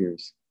first 3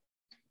 years.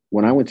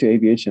 When I went to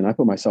aviation, I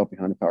put myself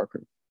behind the power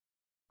curve.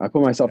 I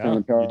was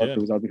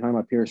behind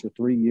my peers for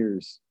 3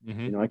 years.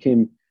 You know,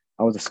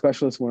 I was a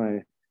specialist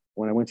when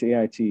I went to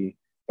AIT,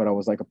 but I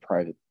was like a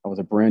private. I was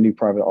a brand new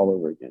private all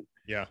over again.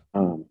 Yeah.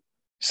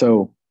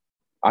 So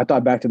I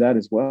thought back to that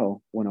as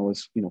well when I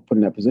was, you know, put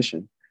in that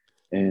position.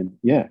 And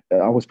yeah,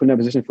 I was put in that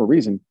position for a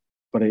reason,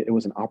 but it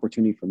was an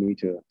opportunity for me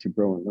to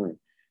grow and learn.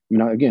 I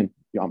mean, again,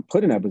 I'm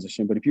put in that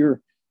position, but if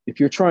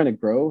you're trying to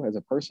grow as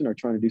a person or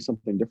trying to do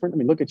something different, I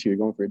mean, look at you, you're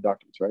going for your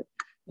doctorates, right?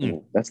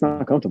 That's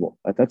not comfortable.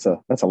 That's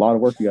a lot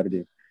of work you got to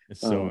do. It's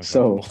so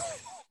uncomfortable.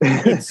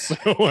 It's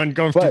so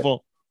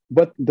uncomfortable.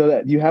 But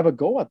you have a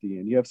goal at the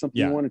end. You have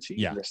something you want to achieve.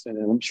 Yeah. And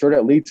I'm sure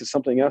that leads to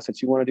something else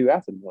that you want to do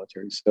after the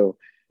military. So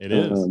it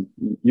is.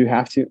 You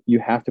have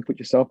to put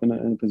yourself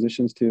in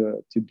positions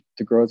to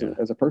grow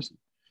as a person.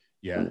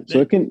 Yeah. So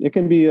it can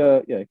be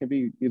it can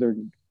be either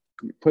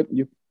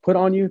put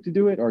on you to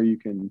do it, or you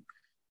can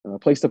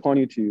placed upon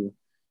you to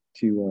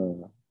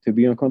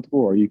be uncomfortable,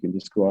 or you can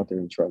just go out there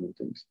and try new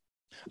things.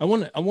 I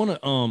want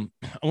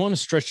to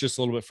stretch this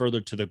a little bit further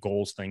to the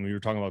goals thing. We were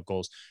talking about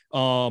goals.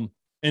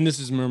 And this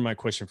is my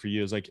question for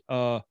you is like,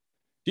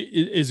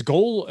 is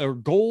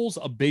goals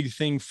a big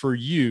thing for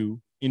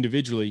you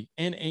individually,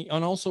 and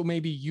also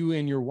maybe you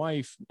and your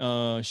wife,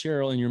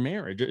 Cheryl, in your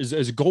marriage?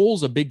 Is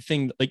goals a big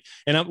thing? Like,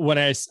 and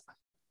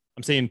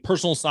I'm saying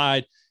personal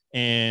side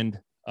and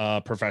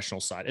professional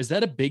side. Is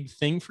that a big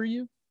thing for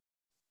you?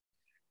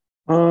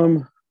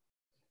 Goals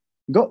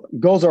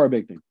are a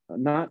big thing.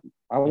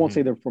 I won't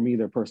say that for me,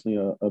 they're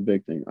personally a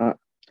big thing.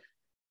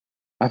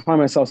 I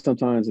find myself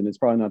sometimes, and it's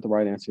probably not the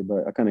right answer,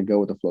 but I kind of go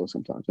with the flow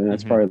sometimes, and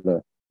that's probably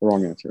the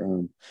wrong answer.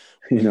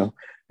 You know,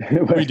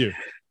 we do.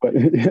 But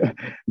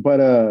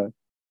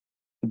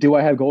do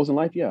I have goals in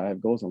life? Yeah, I have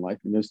goals in life,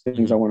 and there's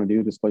things I want to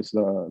do. There's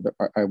places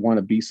I want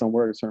to be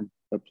somewhere at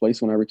a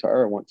place when I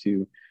retire. I want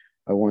to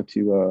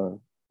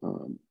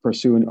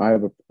pursue, and I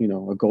have a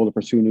goal to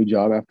pursue a new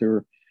job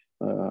after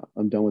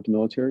I'm done with the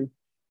military.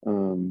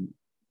 And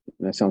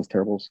that sounds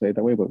terrible to say it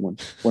that way, but when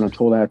I'm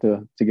told I have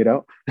to get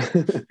out,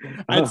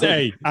 I'd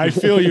say I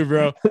feel you,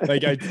 bro.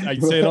 Like I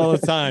say it all the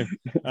time.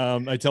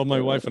 I tell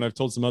my wife, and I've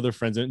told some other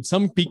friends, and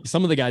some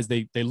of the guys,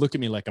 they look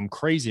at me like I'm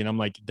crazy, and I'm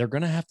like, they're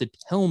gonna have to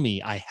tell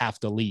me I have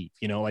to leave.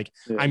 You know, like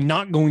I'm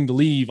not going to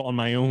leave on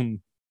my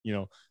own. You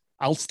know,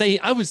 I would stay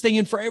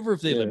in forever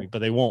if they let me, but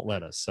they won't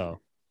let us. So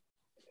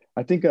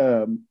I think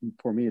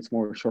for me, it's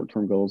more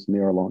short-term goals than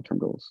they are long-term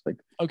goals. Like,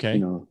 okay, you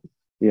know,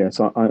 yeah.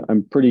 So I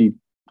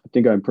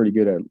think I'm pretty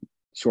good at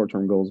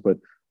short-term goals, but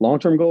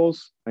long-term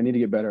goals, I need to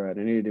get better at.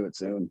 I need to do it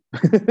soon.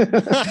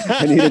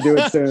 I need to do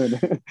it soon.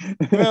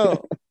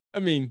 Well, I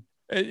mean,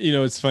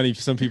 It's funny.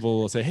 Some people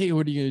will say, "Hey,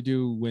 what are you gonna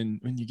do when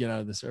you get out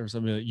of the service?"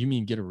 I'm like, "You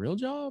mean get a real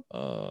job?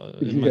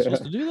 Am I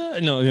supposed to do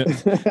that?" No,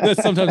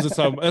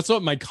 that's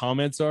what my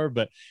comments are.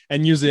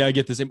 And usually I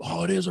get the same.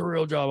 "Oh, it is a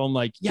real job." I'm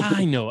like, "Yeah,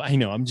 I know.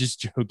 I'm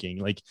just joking.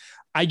 Like,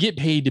 I get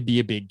paid to be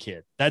a big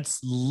kid.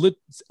 That's lit.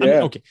 I mean,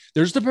 okay.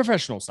 There's the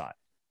professional side,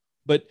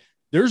 but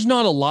there's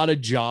not a lot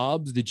of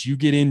jobs that you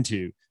get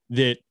into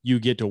that you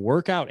get to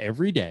work out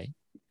every day.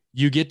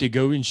 You get to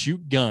go and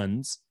shoot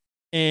guns.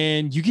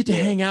 And you get to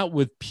hang out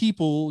with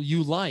people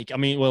you like. I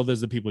mean, well,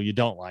 there's the people you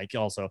don't like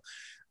also.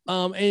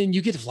 And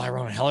you get to fly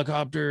around in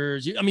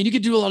helicopters. You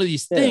could do a lot of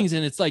these things.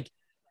 And it's like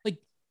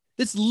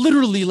it's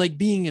literally like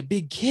being a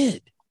big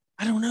kid.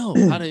 I don't know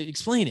how to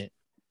explain it.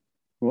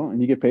 Well, and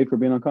you get paid for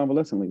being on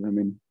convalescent leave. I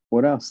mean,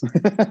 what else?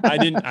 I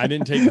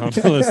didn't take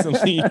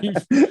convalescent leave.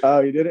 Oh,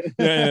 you did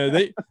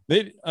it?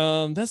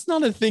 Yeah. That's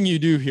not a thing you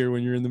do here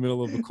when you're in the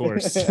middle of a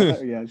course.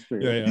 Yeah, it's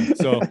true. Yeah.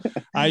 So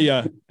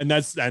and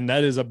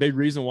that is a big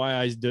reason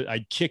why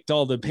I kicked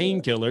all the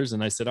painkillers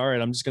and I said, all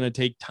right, I'm just going to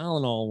take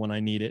Tylenol when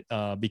I need it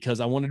because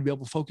I wanted to be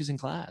able to focus in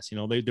class.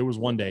 There was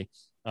one day,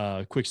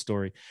 quick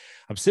story.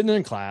 I'm sitting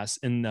in class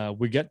and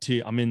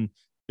I'm in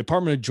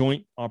Department of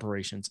Joint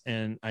Operations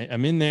and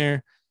I'm in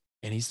there.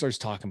 And he starts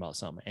talking about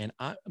something. And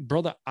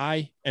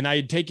I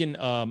had taken,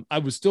 I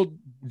was still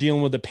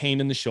dealing with the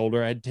pain in the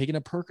shoulder. I had taken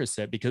a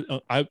Percocet because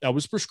I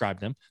was prescribed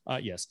them.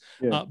 Yes.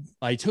 Yeah.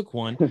 I took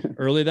one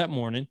early that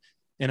morning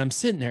and I'm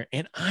sitting there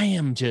and I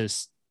am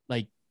just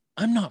like,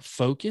 I'm not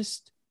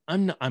focused.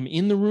 I'm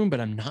in the room,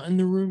 but I'm not in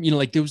the room.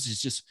 There was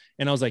just,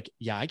 and I was like,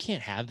 yeah, I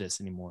can't have this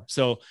anymore.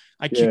 So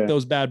I kicked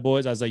those bad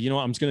boys. I was like,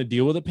 I'm just going to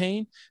deal with the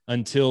pain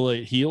until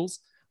it heals.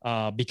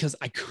 Because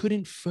I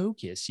couldn't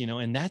focus,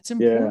 and that's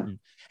important.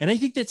 Yeah. And I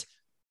think that's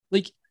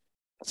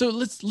so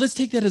let's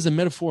take that as a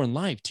metaphor in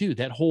life too.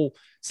 That whole,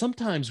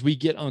 sometimes we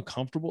get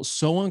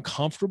so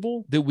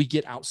uncomfortable that we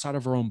get outside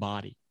of our own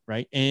body.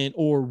 Right.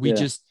 Or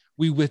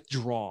we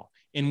withdraw.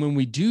 And when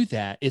we do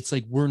that, it's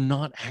like, we're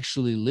not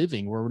actually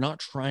living, we're not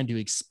trying to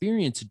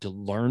experience it, to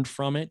learn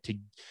from it,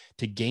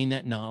 to gain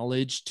that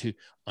knowledge, to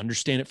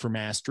understand it for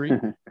mastery.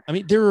 I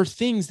mean, there are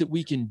things that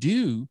we can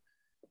do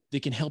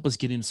that can help us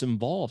get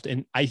involved.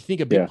 And I think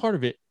a big part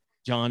of it,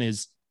 John,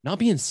 is not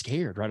being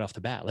scared right off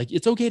the bat. Like,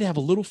 it's okay to have a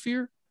little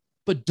fear,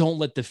 but don't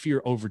let the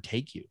fear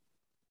overtake you.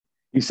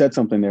 You said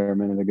something there a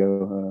minute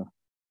ago,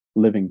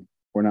 living,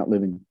 we're not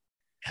living.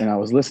 And I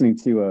was listening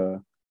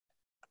to,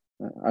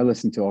 I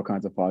listen to all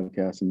kinds of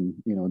podcasts and,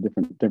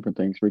 different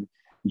things, read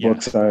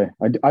books. I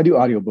do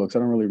audiobooks. I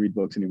don't really read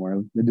books anymore.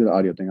 I do the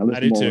audio thing. I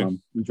listen more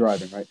when I'm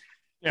driving. Right.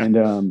 Yeah.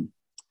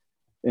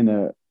 And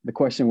the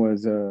question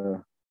was,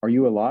 are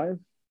you alive?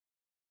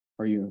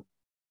 Are you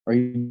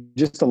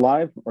just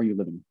alive or are you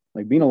living?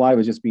 Like, being alive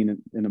is just being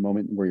in a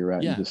moment where you're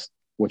at and just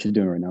what you're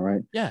doing right now,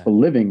 right? Yeah. But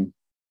living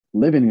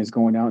is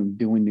going out and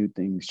doing new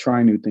things,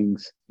 trying new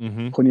things,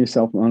 putting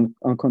yourself in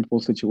uncomfortable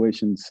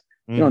situations.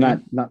 Not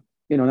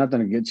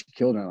that it gets you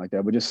killed or anything like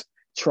that, but just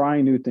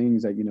trying new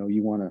things that you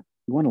want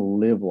to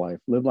live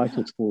life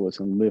to its fullest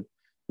and live,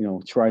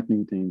 try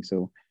new things.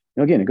 So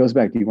again, it goes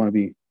back to, you want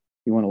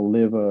to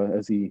live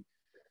as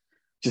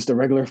just a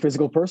regular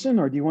physical person,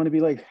 or do you want to be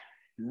like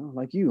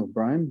you,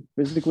 Brian,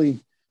 physically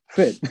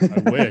fit?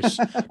 I wish.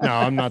 No,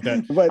 I'm not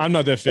that. I'm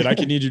not that fit. I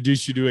can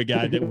introduce you to a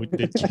guy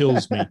that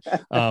kills me.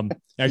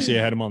 Actually,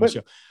 I had him on the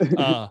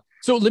show.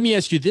 So let me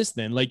ask you this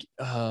then. Like,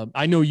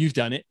 I know you've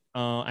done it,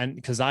 and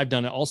because I've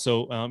done it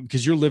also.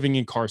 Because you're living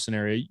in Carson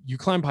area, you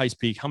climb Pikes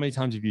Peak. How many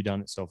times have you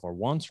done it so far?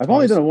 Once? I've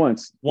only done it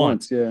once.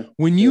 Once, yeah.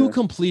 When you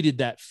completed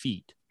that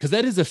feat, because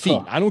that is a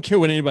feat. I don't care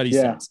what anybody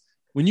says.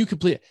 When you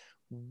complete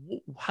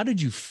it, how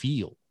did you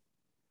feel?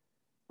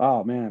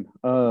 Oh man.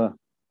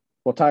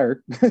 Well,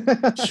 tired. I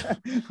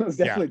was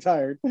definitely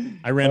tired.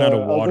 I ran out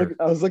of water.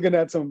 I was looking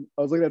at some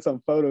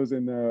photos,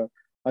 and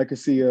I could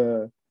see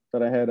that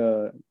I had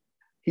a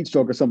heat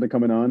stroke or something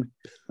coming on.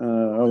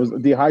 I was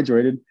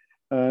dehydrated,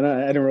 and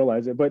I didn't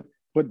realize it. But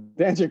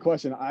to answer your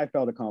question, I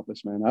felt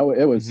accomplished, man.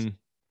 It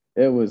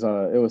was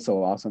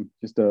so awesome.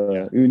 Just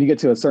when you get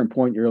to a certain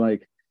point, you're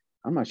like,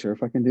 I'm not sure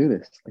if I can do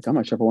this. Like, I'm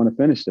not sure if I want to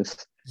finish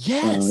this.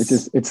 Yes.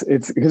 It's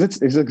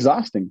because it's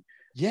exhausting.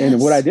 Yes.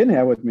 And what I didn't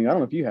have with me, I don't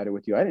know if you had it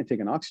with you. I didn't take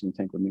an oxygen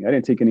tank with me. I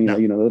didn't take any,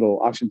 little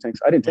oxygen tanks.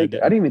 I didn't take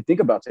it. I didn't even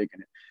think about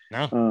taking it.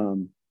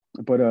 No.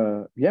 But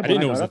I didn't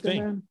know it was a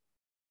thing.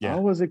 Man, I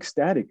was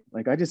ecstatic.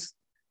 Like,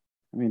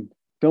 feeling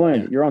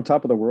like you're on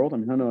top of the world. I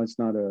mean, I know it's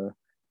not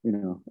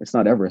it's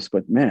not Everest,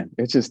 but man,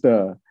 it's just,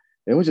 it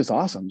was just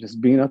awesome. Just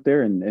being up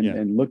there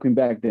and looking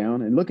back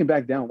down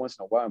once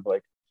in a while,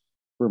 like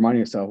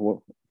reminding yourself,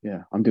 well,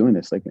 yeah, I'm doing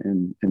this. Like,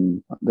 and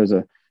there's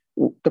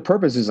the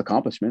purpose is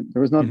accomplishment.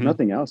 There was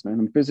nothing else, man.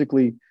 I'm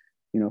physically,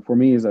 for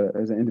me as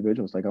an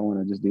individual, it's like, I want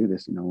to just do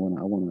this. I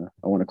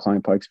want to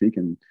climb Pikes Peak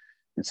and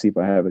see if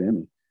I have it in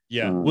me.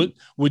 Yeah.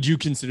 Would you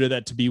consider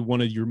that to be one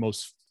of your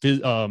most,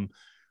 one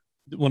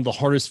of the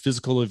hardest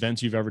physical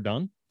events you've ever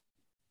done?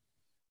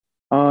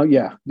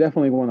 Yeah,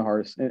 definitely one of the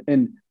hardest.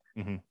 And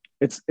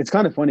it's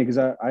kind of funny because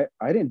I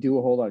didn't do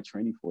a whole lot of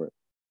training for it.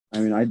 I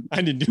mean,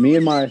 I didn't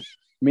do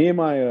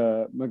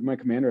my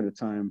commander at the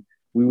time,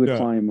 we would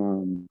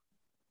climb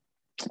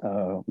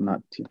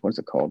not what's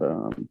it called?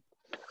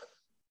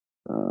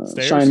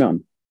 Cheyenne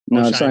Mountain.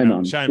 No, Cheyenne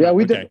Mountain. Yeah,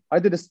 we did. I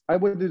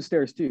would do the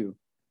stairs too.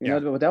 You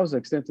know, but that was the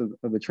extent of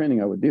the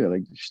training I would do,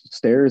 like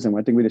stairs. And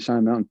I think we did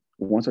Cheyenne Mountain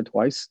once or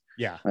twice.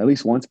 Yeah, at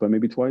least once, but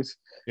maybe twice.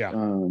 Yeah.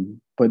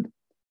 But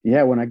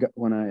yeah,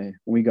 when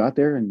we got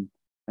there and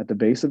at the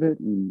base of it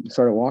and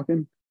started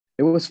walking,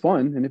 it was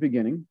fun in the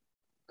beginning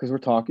because we're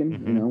talking.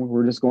 You know,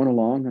 we're just going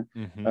along.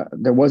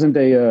 There wasn't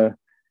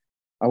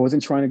I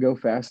wasn't trying to go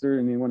faster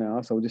than anyone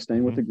else. I was just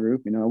staying with the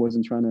group. You know, I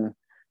wasn't trying to,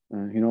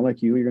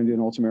 like you're going to do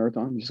an ultra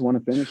marathon. You just want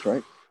to finish,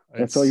 right?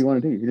 That's all you want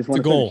to do. You just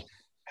want to finish.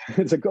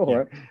 It's a goal,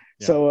 right?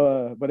 Yeah.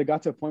 So, but it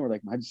got to a point where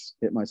like I just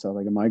hit myself,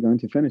 like, am I going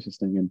to finish this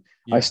thing? And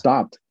I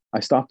stopped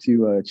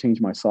to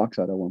change my socks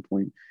out at one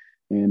point.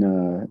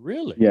 And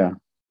really, I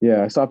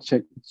stopped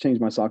to change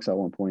my socks out at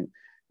one point.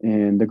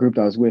 And the group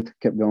that I was with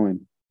kept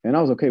going, and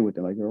I was okay with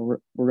it. Like, we're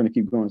going to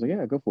keep going. I was like,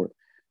 yeah, go for it.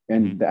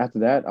 And after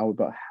that, I was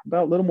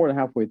about a little more than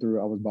halfway through.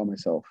 I was by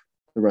myself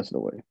the rest of the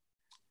way.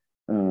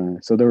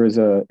 So there was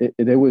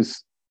it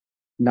was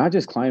not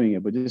just climbing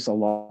it, but just a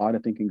lot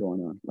of thinking going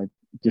on, like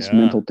just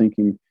mental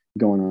thinking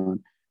going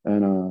on.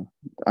 And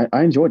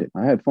I enjoyed it.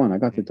 I had fun. I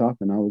got to the top,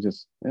 and I was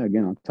just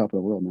again on top of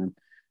the world, man.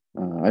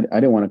 I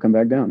didn't want to come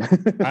back down.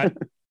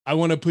 I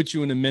want to put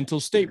you in a mental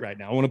state right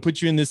now. I want to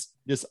put you in this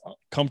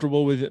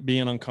comfortable with it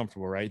being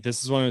uncomfortable, right?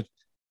 This is one of,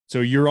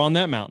 so you're on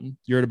that mountain.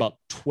 You're at about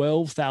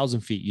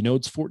 12,000 feet. You know,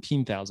 it's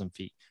 14,000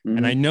 feet.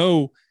 And I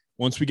know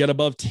once we got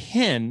above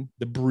 10,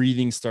 the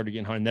breathing started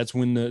getting hard. And that's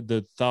when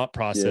the thought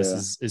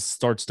process is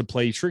starts to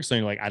play tricks on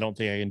you. Like, I don't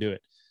think I can do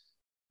it.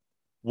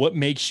 What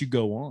makes you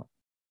go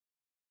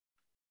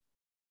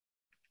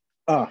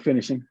on?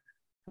 Finishing.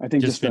 I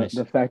think just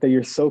the fact that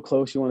you're so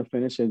close, you want to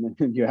finish it, and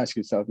then you ask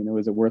yourself,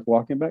 is it worth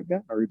walking back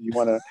down, or do you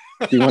want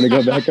to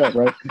go back up,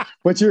 right?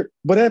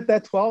 But at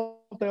that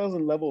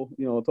 12,000 level,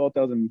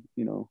 12,000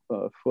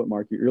 foot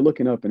mark, you're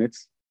looking up, and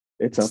it's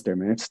up there,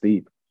 man. It's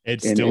steep.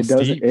 It's still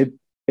steep.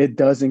 It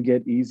doesn't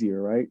get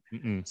easier, right?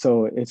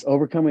 So it's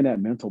overcoming that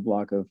mental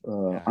block of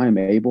I am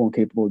able and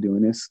capable of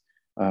doing this.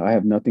 I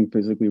have nothing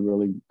physically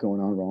really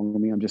going on wrong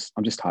with me. I'm just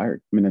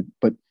tired. I mean,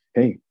 but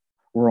hey,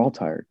 we're all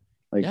tired.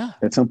 Like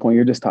at some point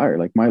you're just tired.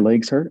 Like, my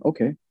legs hurt.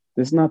 Okay.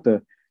 This is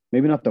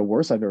maybe not the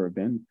worst I've ever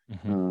been.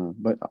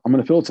 But I'm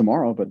going to feel it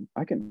tomorrow, but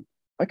I can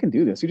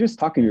do this. You're just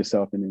talking to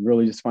yourself and then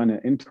really just find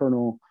an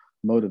internal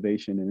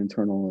motivation and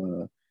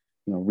internal,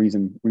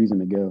 reason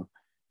to go.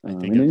 And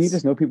then you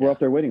just know people are up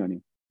there waiting on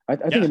you. I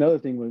think another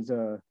thing was,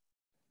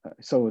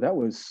 so that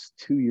was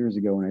 2 years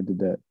ago when I did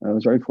that. It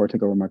was right before I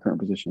took over my current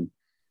position.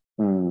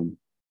 And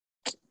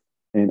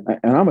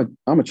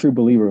I'm a true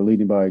believer of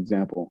leading by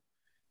example.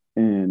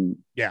 And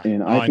I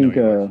think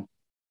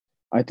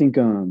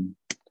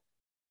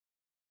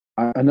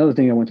another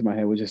thing that went to my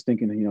head was just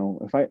thinking,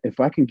 if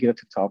I can get up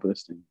to the top of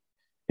this thing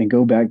and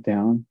go back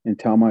down and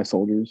tell my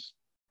soldiers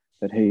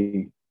that,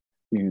 hey,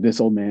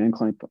 this old man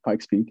climbed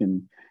Pikes Peak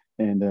and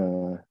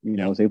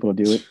I was able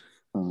to do it.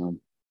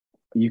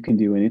 You can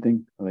do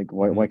anything. Like,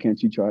 why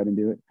can't you try it and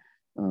do it?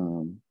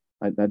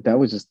 That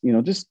was just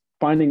just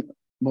finding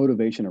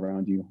motivation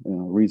around you,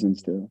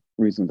 reasons to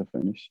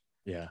finish.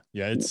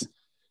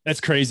 That's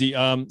crazy.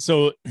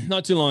 So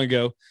not too long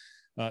ago,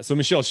 so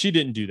Michelle, she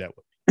didn't do that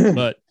with me,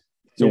 but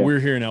we're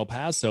here in El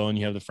Paso, and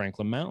you have the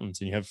Franklin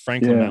Mountains, and you have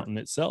Franklin Mountain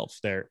itself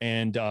there.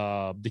 And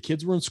the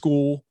kids were in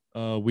school.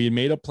 We had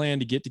made a plan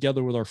to get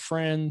together with our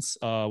friends.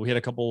 We had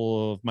a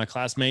couple of my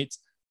classmates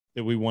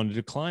that we wanted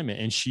to climb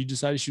it, and she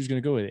decided she was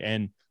going to go with it.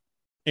 And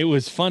it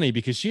was funny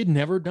because she had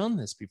never done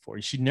this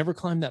before. She'd never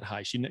climbed that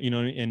high.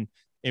 And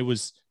it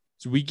was,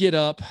 so we get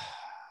up,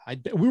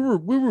 we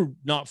were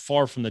not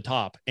far from the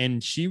top,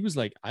 and she was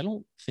like, I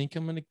don't think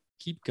I'm going to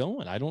keep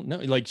going. I don't know.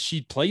 Like, she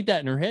played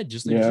that in her head,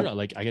 just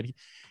like, I got to,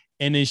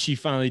 and then she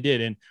finally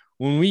did. And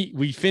when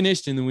we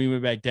finished and then we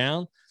went back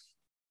down,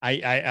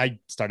 I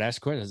started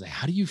asking questions. I was like,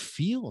 how do you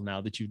feel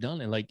now that you've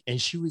done it? Like,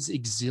 and she was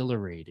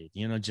exhilarated,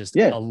 just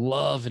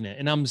loving it.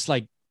 And I'm just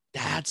like,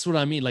 that's what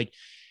I mean. Like,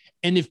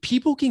 and if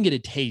people can get a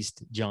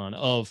taste, John,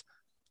 of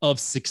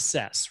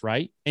success,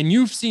 right? And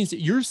you're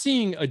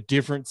seeing a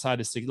different side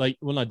of success, like,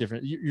 well, not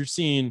different. You're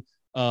seeing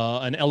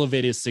an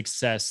elevated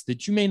success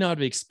that you may not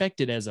have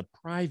expected as a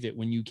private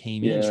when you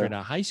came in straight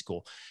out of high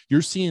school.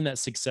 You're seeing that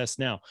success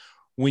now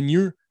when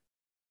you're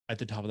at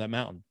the top of that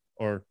mountain,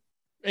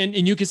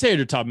 and you could say at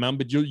the top of the mountain,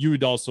 but you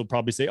would also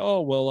probably say,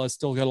 oh, well, I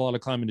still got a lot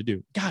of climbing to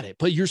do. Got it.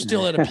 But you're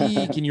still at a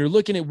peak, and you're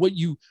looking at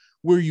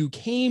where you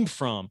came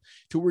from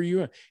to where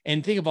you are,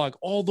 and think about, like,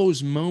 all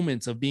those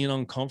moments of being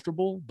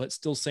uncomfortable, but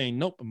still saying,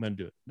 nope, I'm going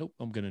to do it. Nope,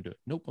 I'm going to do it.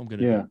 Nope, I'm going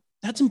to do it.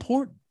 That's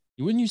important.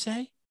 Wouldn't you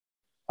say?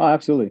 Oh,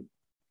 absolutely.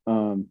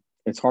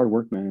 It's hard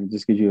work, man. It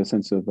just gives you a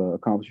sense of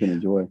accomplishment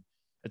and joy.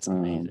 That's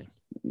amazing.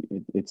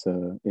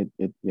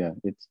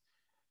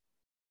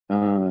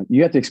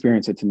 You have to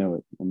experience it to know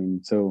it. I mean,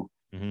 so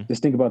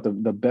just think about the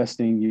best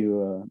thing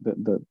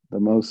the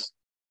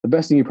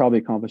best thing you probably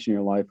accomplished in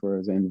your life or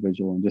as an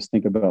individual, and just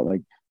think about,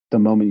 like, the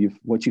moment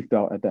what you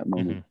felt at that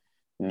moment,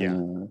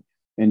 and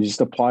just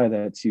apply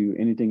that to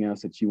anything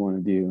else that you want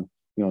to do.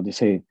 just,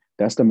 hey,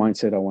 that's the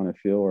mindset I want to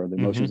feel, or the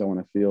emotions I want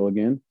to feel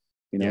again,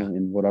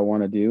 and what I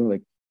want to do.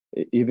 Like,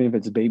 even if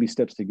it's baby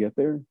steps to get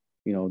there,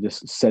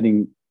 just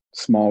setting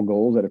small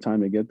goals at a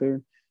time to get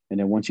there. And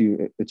then once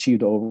you achieve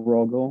the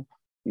overall goal,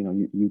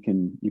 you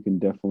can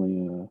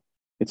definitely,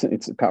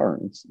 it's power.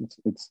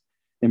 It's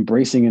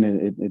embracing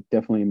it. It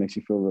definitely makes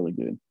you feel really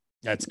good.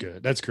 That's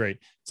good. That's great.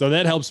 So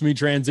that helps me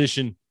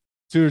transition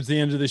towards the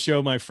end of the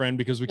show, my friend,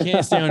 because we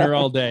can't stay on here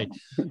all day.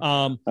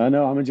 I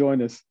know, I'm enjoying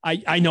this.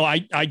 I know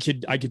I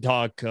could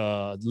talk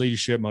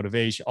leadership,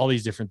 motivation, all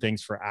these different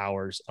things for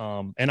hours.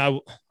 And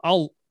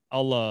I'll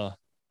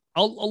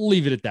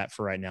leave it at that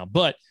for right now.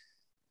 But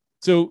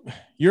so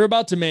you're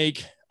about to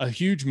make a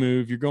huge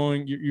move.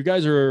 You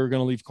guys are going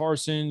to leave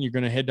Carson. You're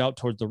going to head out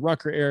towards the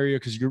Rucker area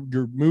because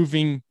you're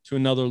moving to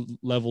another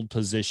leveled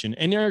position,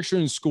 and you're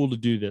actually in school to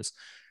do this.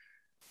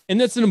 And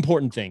that's an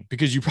important thing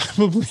because you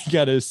probably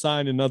got to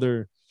assign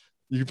another.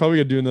 You're probably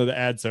going to do another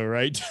ADSO,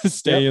 right? To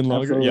stay in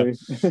longer.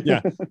 Absolutely.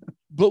 Yeah.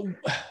 But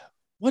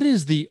what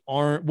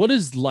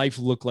does life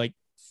look like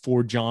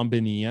for John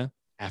Bonilla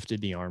after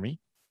the Army?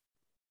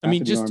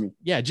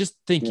 Just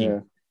thinking. Yeah.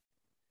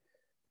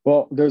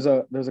 Well, there's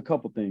a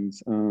couple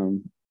things.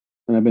 And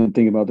I've been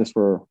thinking about this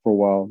for a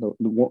while.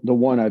 The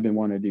one I've been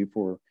wanting to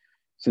do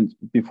since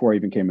before I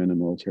even came in the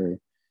military.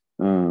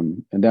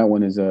 And that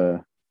one is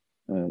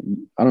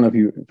I don't know if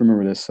you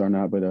remember this or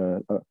not, but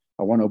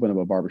I want to open up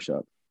a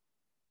barbershop.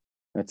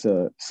 That's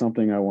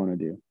something I want to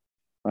do.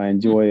 I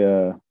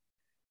enjoy.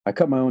 I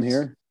cut my own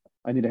hair.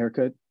 I need a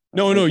haircut.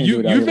 No,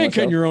 you've been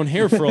cutting your own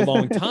hair for a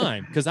long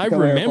time because I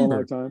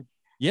remember.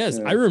 Yes,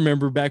 yeah. I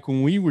remember back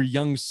when we were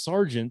young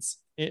sergeants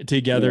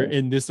together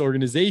in this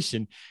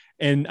organization.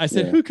 And I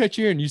said, who cut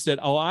your hair? And you said,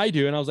 oh, I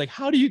do. And I was like,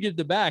 how do you get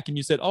the back? And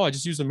you said, oh, I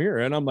just use a mirror.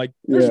 And I'm like,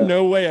 there's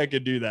no way I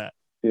could do that.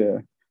 Yeah.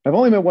 I've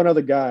only met one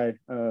other guy,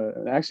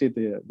 actually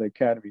at the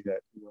academy that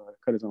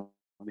cut his own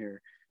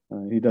hair.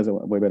 He does it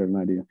way better than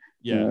I do.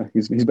 Yeah.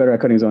 He's better at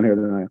cutting his own hair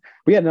than I am.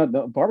 But yeah, no,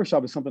 the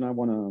barbershop is something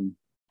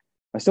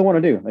I still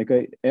want to do. Like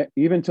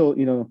even till,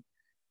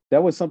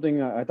 that was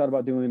something I thought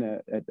about doing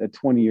at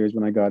 20 years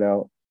when I got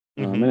out.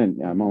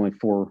 And I'm only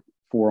four,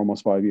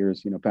 almost 5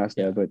 years, past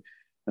that.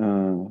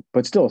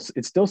 But still,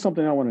 it's still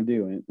something I want to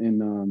do.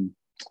 And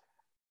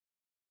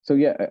so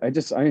yeah,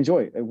 I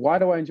enjoy it. Why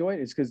do I enjoy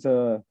it? It's because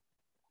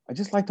I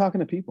just like talking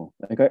to people.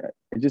 Like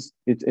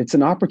it's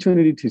an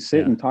opportunity to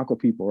sit and talk with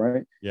people,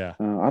 right? Yeah.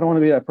 I don't want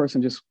to be that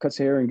person just cuts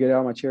hair and get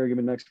out of my chair, give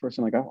it to the next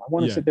person. Like I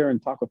want to sit there and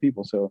talk with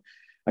people. So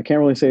I can't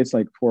really say it's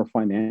like for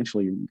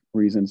financially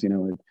reasons,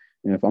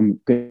 if I'm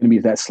going to be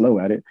that slow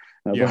at it.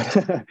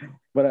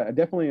 But I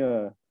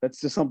definitely, that's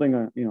just something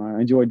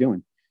I enjoy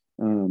doing.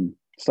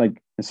 It's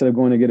like instead of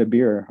going to get a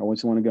beer, I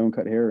just want to go and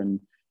cut hair and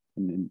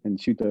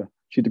shoot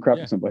the crap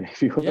with somebody,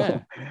 if you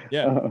will.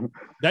 Yeah.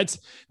 That's,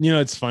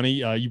 it's funny.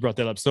 You brought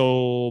that up.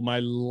 So my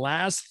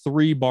last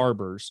 3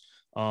 barbers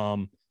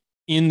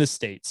in the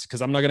States,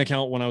 because I'm not going to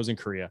count when I was in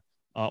Korea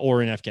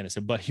or in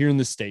Afghanistan, but here in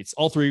the States,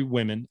 all 3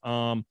 women.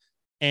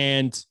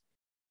 And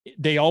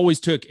they always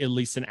took at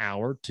least an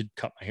hour to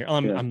cut my hair.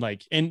 I'm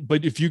like,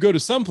 but if you go to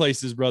some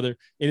places, brother,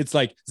 and it's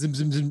like, zim,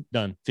 zim, zim,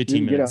 done,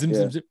 15 minutes. Zim,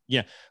 zim, zim.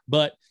 Yeah.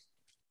 But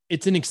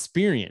it's an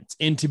experience.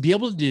 And to be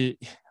able to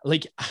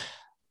like,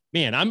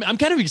 man, I'm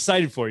kind of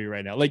excited for you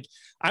right now. Like,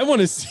 I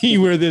want to see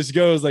where this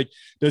goes. Like,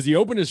 does he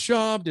open his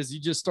shop? Does he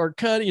just start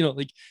cutting?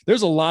 Like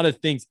there's a lot of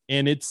things,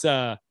 and it's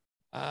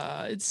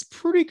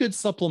pretty good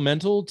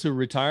supplemental to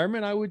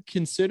retirement, I would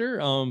consider.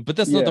 But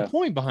that's not the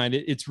point behind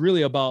it. It's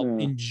really about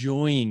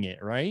enjoying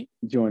it, right?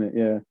 Enjoying it.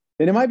 Yeah.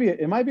 And it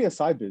might be a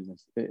side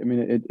business. I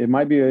mean, it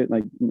might be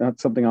like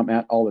not something I'm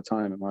at all the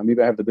time. Maybe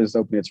I have the business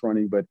open, it's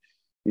running, but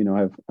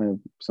I have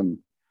some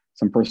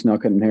personnel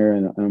cutting hair,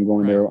 and I'm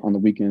going there on the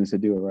weekends to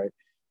do it. Right.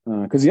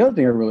 Because the other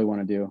thing I really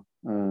want to do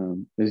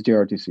is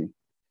JROTC.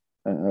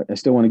 I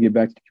still want to give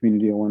back to the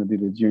community. I want to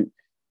do the junior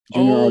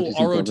ROTC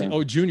program.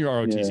 Oh, junior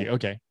ROTC. Yeah.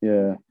 Okay.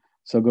 Yeah.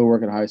 So go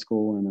work at high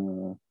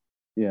school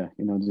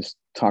and just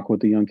talk with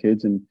the young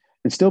kids and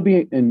still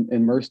be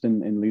immersed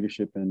in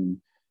leadership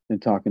and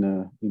talking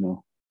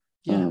to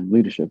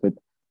leadership, but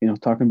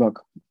talking about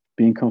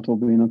being comfortable,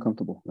 being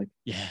uncomfortable. Like,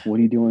 what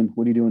are you doing?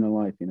 What are you doing in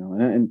life?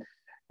 And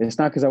it's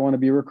not because I want to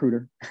be a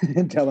recruiter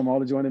and tell them all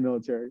to join the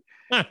military.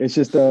 It's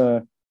just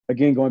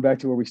again, going back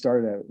to where we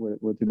started at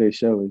with today's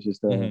show, is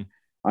just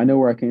I know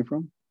where I came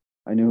from.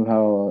 I knew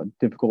how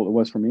difficult it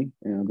was for me,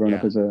 growing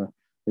up as a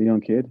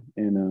young kid,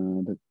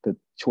 and the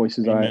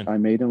choices I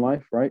made in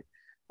life, right?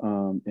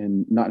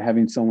 And not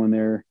having someone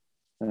there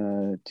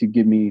to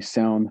give me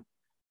sound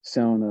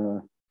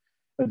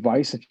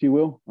advice, if you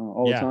will,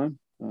 all the time.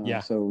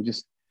 So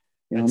just,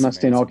 I'm not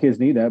saying all kids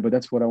need that, but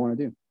that's what I want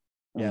to do.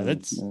 Yeah,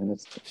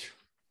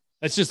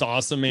 that's just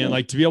awesome, man.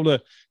 Like to be able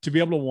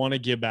to want to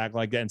give back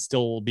like that and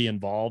still be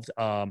involved.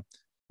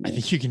 I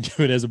think you can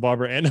do it as a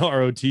barber and an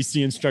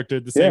ROTC instructor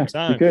at the same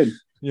time. You could.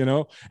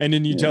 And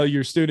then you tell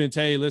your students,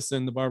 hey,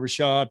 listen, the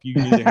barbershop, you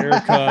need a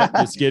haircut.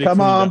 Just get it.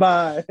 Come on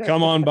by.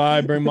 Come on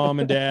by. Bring mom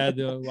and dad.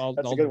 I'll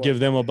give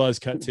them a buzz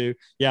cut too.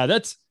 Yeah,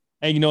 that's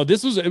And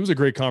it was a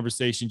great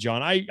conversation,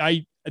 John.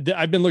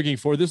 I've been looking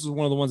forward. This is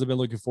one of the ones I've been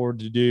looking forward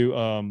to do.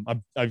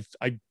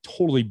 I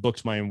totally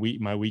booked my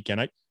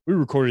weekend. We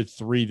recorded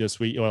 3 this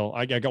week. Well,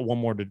 I got one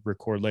more to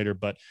record later,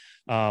 but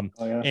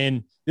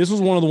and this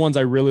was one of the ones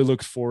I really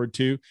looked forward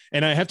to.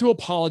 And I have to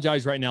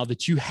apologize right now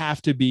that you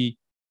have to be,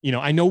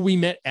 I know we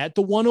met at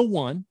the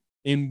 101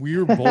 and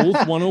we're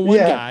both 101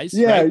 guys.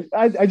 Yeah.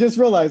 Right? I just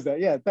realized that.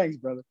 Yeah. Thanks,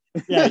 brother.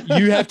 Yeah.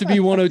 You have to be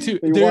 102.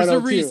 There's 102. A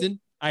reason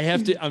I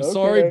have to, I'm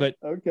sorry, but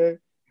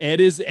Ed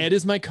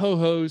is my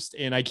co-host,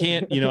 and I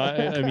can't,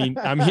 I mean,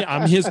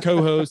 I'm his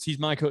co-host. He's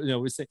my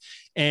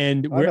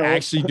and we're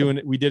actually doing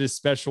it. We did a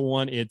special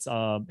one. It's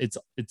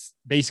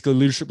basically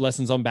leadership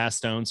lessons on Bass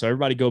Stone. So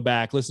everybody go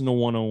back, listen to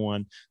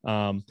 101.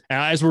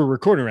 As we're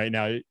recording right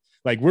now,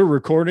 we're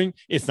recording,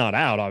 it's not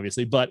out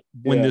obviously, but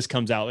when this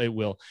comes out, it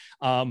will.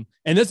 And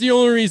that's the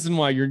only reason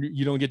why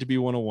you don't get to be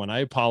 101. I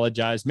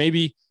apologize.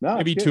 Maybe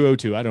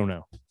 202. I don't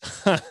know.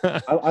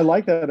 I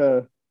like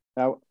that.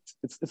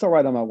 It's all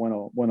right on my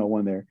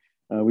 101 there.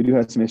 We do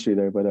have some history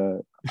there,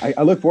 but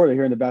I look forward to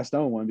hearing the Bass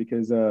Stone one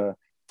because I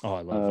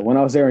love when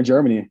I was there in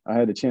Germany, I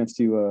had the chance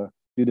to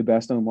do the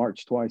Bass Stone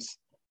March twice.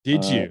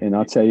 Did you? And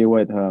I'll tell you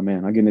what,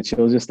 man, I'm getting the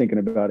chills just thinking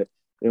about it.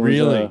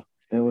 Really?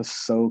 It was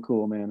so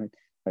cool, man.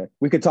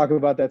 We could talk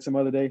about that some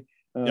other day,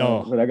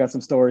 but I got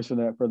some stories for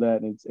that.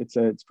 And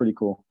it's pretty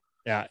cool.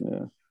 Yeah.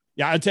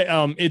 I'd say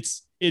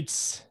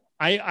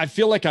I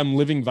feel like I'm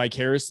living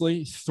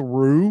vicariously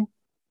through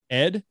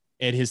Ed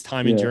at his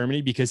time in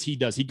Germany, because he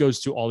goes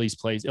to all these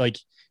places,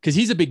 because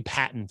he's a big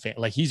Patton fan.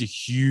 He's a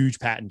huge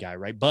Patton guy,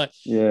 right? But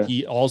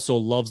he also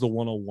loves the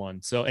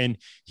 101. So, and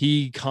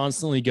he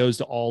constantly goes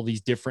to all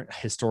these different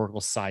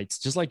historical sites,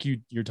 just like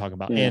you're talking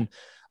about. And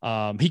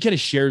he kind of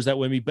shares that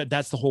with me, but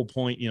that's the whole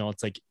point.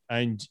 It's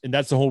and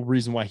that's the whole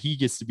reason why he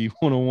gets to be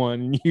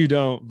 101 and you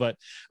don't. But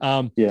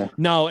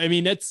no, I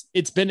mean,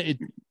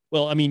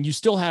 well, I mean, you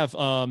still have,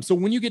 so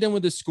when you get in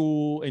with the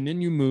school and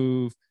then you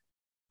move,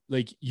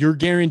 you're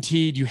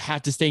guaranteed you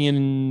have to stay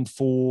in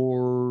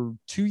for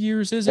 2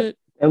 years, is it?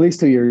 At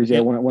least 2 years. Yeah.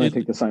 When I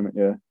take the assignment.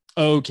 Yeah.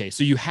 Okay.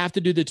 So you have to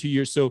do the 2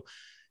 years. So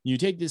you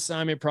take the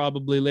assignment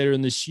probably later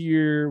in this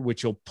year,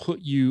 which will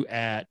put you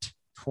at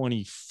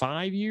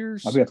 25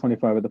 years. I'll be at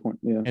 25 at the point.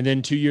 Yeah. And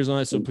then 2 years on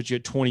that. So put you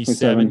at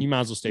 27. You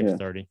might as well stay for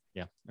 30.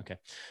 Yeah. Okay.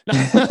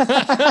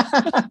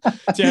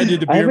 See,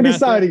 I haven't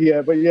decided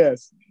yet, but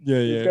yes. Yeah.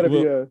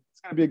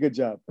 It's gotta be a good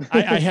job.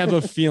 I have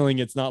a feeling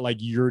it's not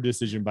your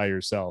decision by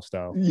yourself,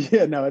 though.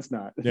 Yeah, no, it's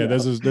not. Yeah, no.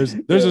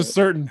 there's a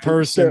certain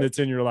person that's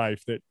in your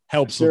life that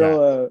helps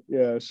Cheryl, with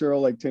that.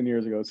 Cheryl 10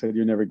 years ago said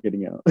you're never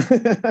getting out.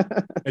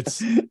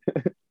 It's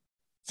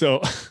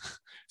so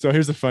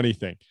here's the funny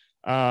thing.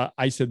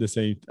 I said the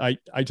same. I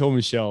told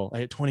Michelle I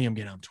hit 20, I'm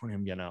getting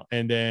out.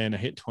 And then I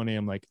hit 20.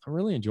 I'm like, I'm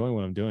really enjoying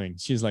what I'm doing.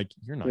 She's like,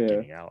 you're not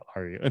getting out,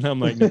 are you? And I'm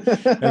like, no.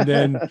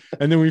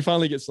 and then we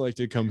finally get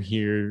selected to come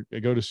here,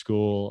 go to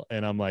school.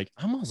 And I'm like,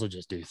 I might as well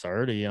just do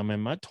 30. I'm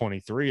in my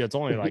 23. It's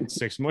only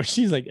 6 more.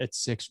 She's like, it's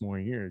 6 more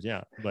years.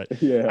 Yeah. But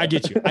I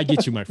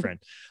get you, my friend.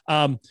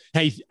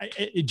 Hey,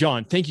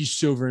 John, thank you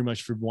so very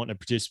much for wanting to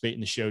participate in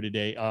the show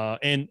today.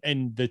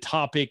 And the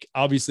topic,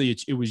 obviously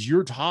it was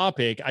your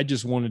topic. I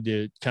just wanted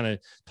to kind of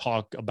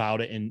talk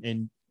about it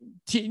and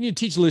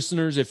teach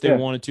listeners if they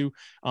wanted to.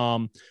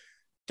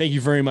 Thank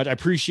you very much. I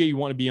appreciate you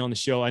want to be on the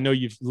show. I know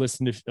you've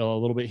listened to a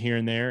little bit here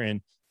and there,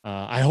 and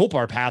I hope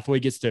our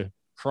pathway gets to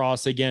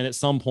cross again at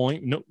some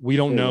point. No, we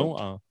don't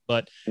know.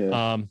 But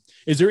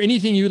is there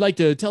anything you'd like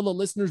to tell the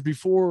listeners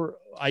before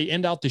I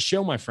end out the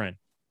show, my friend?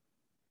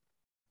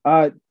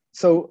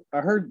 So I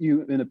heard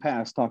you in the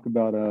past talk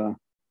about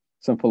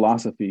some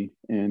philosophy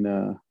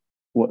and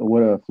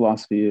what a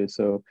philosophy is.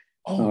 So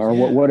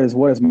what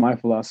is my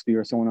philosophy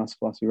or someone else's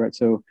philosophy, right?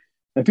 So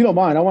if you don't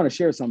mind, I want to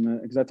share something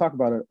because I talk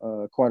about it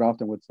quite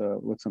often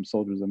with some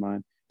soldiers of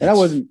mine. And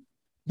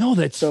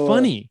that's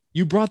funny.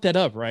 You brought that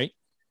up, right?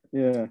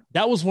 Yeah.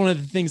 That was one of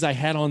the things I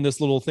had on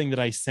this little thing that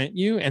I sent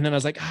you. And then I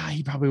was like,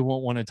 he probably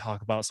won't want to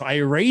talk about it. So I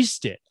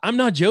erased it. I'm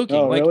not joking.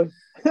 Oh, really?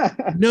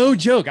 No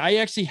joke. I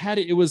actually had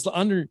it. It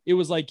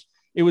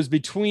was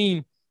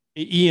between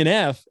E and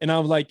F. And I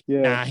was like, he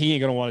ain't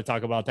going to want to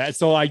talk about that.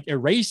 So I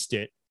erased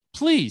it.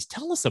 Please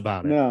tell us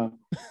about it. No.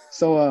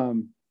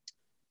 So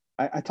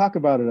I talk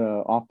about it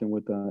often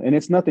with, and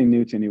it's nothing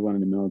new to anyone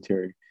in the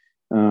military.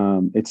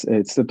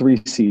 It's the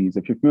 3 C's.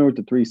 If you're familiar with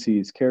the 3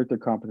 C's, character,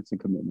 competence, and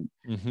commitment.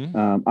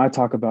 Mm-hmm. I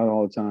talk about it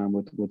all the time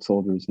with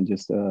soldiers and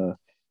just,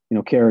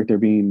 character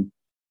being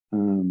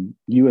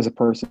you as a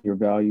person, your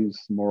values,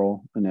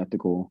 moral and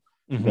ethical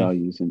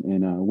values, and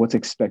what's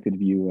expected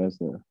of you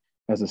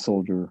as a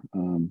soldier,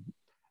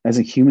 as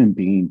a human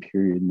being,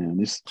 period, man.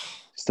 Just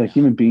a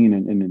human being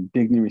and a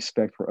dignity,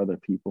 respect for other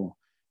people,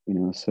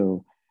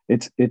 so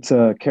it's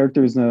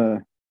character is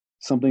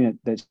something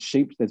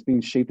that's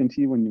being shaped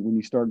into you when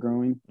you start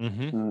growing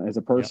as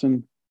a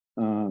person,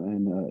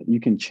 and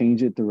you can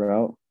change it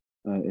throughout.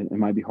 It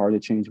might be hard to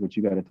change, but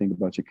you got to think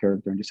about your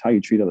character and just how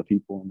you treat other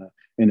people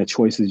and the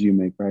choices you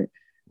make, right?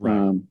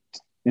 And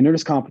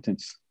there's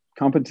competence.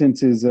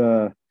 Competence is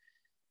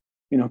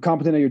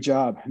competent at your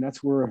job, and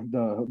that's where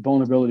the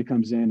vulnerability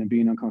comes in and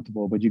being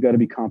uncomfortable. But you got to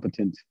be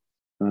competent,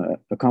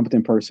 a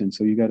competent person.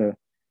 So you got to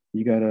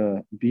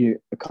be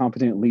a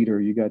competent leader.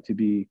 You got to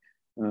be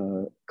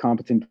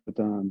competent with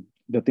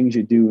the things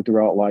you do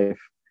throughout life.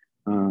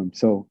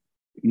 So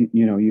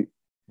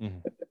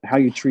how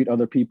you treat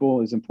other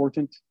people is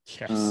important.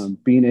 Yes.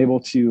 Being able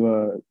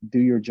to do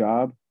your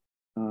job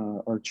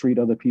or treat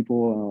other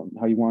people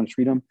how you want to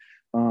treat them.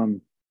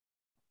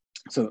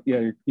 So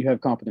yeah, you have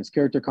competence,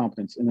 character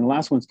competence, and then the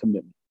last one's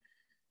commitment.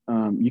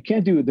 You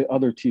can't do the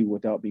other two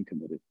without being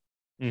committed.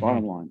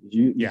 Bottom line,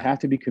 you have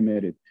to be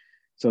committed.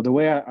 So the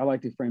way I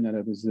like to frame that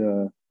up is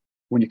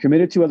when you're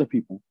committed to other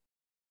people,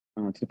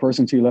 to the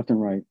person to your left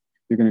and right,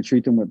 you're going to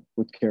treat them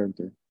with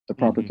character, the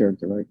proper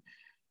character, right?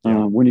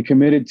 Yeah. When you're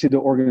committed to the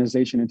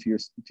organization and to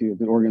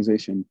the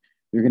organization,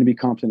 you're going to be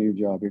competent at your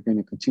job. You're going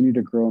to continue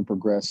to grow and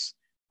progress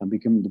and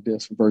become the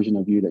best version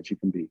of you that you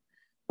can be.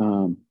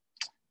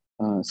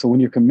 So when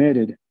you're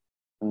committed,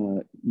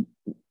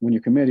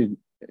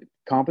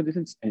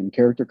 competence and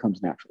character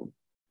comes naturally.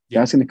 Yeah.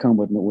 That's going to come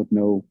with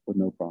no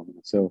problem.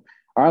 So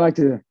I like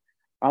to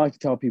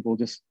tell people,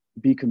 just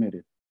be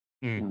committed.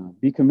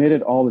 Be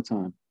committed all the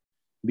time.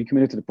 Be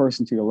committed to the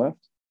person to your left.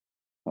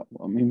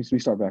 Let me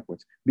start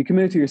backwards. Be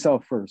committed to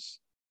yourself first.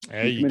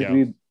 There you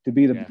go. To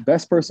be the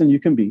best person you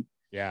can be.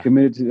 Yeah.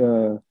 Committed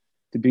to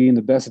being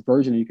the best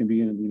version you can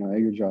be in, at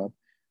your job.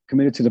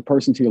 Committed to the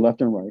person to your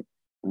left and right,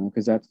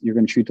 because you're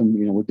going to treat them,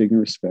 with dignity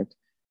and respect.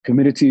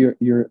 Committed to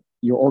your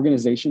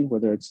organization,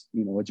 whether it's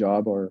a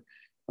job or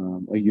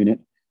a unit,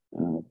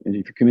 and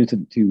if you're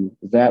committed to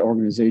that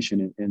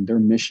organization and their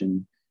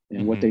mission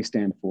and what they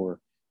stand for,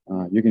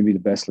 you're going to be the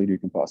best leader you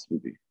can possibly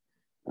be.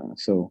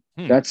 So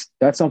that's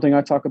something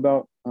I talk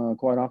about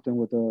quite often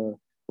with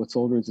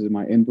soldiers. Is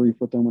my in brief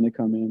with them when they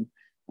come in.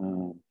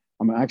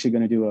 I'm actually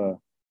going to do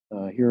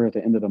here at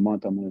the end of the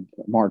month. End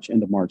of March.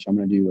 I'm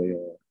going to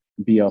do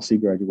a BLC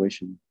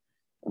graduation.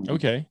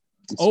 Okay.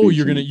 Oh,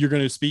 you're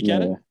gonna speak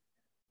at it?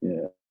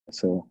 Yeah.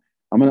 So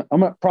I'm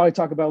gonna probably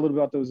talk about a little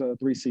about those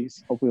 3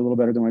 C's. Hopefully a little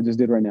better than what I just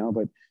did right now.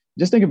 But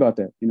just think about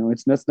that.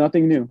 That's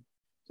nothing new.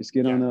 Just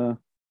get on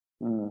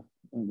the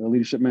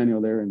leadership manual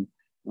there, and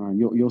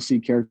you'll see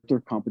character,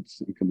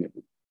 competence, and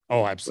commitment.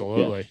 Oh,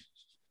 absolutely.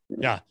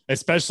 Yeah.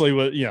 Especially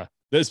with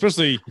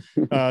especially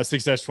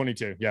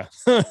 6-22. Yeah.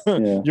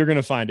 You're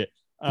gonna find it.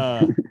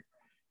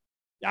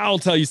 I'll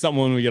tell you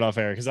something when we get off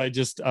air, because I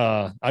just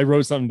I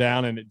wrote something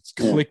down and it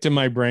clicked in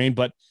my brain.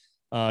 But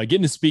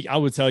getting to speak, I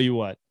would tell you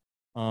what,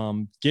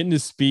 getting to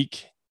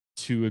speak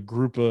to a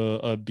group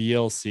of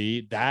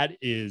BLC,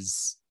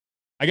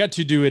 I got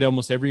to do it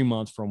almost every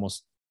month for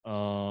almost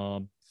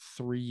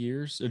 3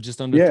 years, or just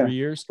under 3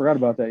 years. Forgot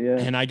about that. Yeah.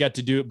 And I got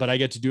to do it, but I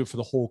got to do it for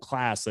the whole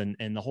class, and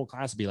the whole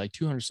class would be like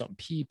 200 something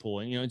people.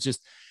 And, it's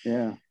just,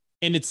 and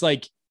it's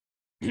like,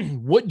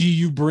 what do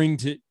you bring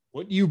to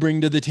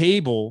the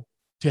table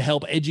to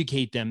help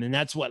educate them? And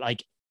that's what,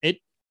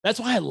 that's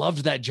why I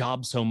loved that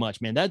job so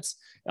much, man. That's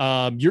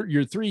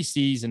your 3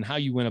 C's and how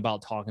you went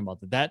about talking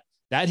about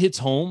that hits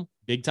home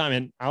big time.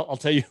 And I'll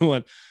tell you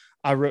what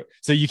I wrote.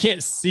 So you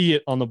can't see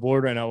it on the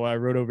board right now, what I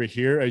wrote over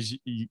here as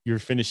you're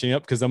finishing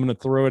up, because I'm going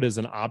to throw it as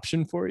an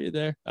option for you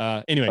there.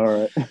 Anyway, all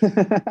right.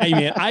 Hey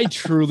man, I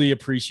truly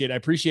appreciate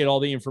all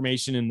the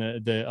information and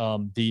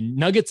the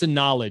nuggets of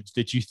knowledge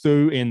that you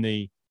threw in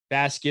the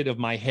basket of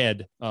my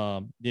head,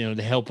 to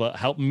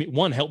help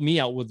me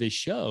out with this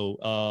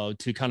show,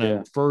 to kind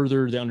of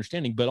further the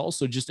understanding, but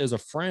also just as a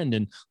friend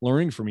and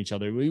learning from each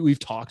other. We've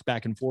talked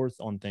back and forth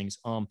on things.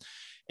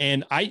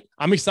 And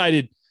I'm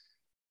excited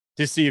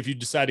to see if you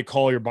decide to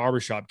call your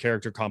barbershop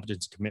character,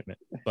 competence, commitment.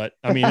 But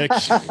I mean, I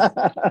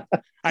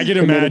can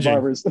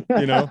imagine, that's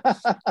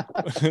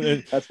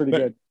pretty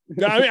good.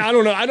 I mean, I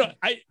don't know.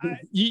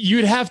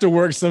 You'd have to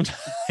work some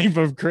type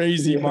of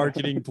crazy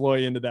marketing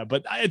ploy into that,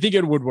 but I think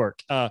it would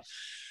work.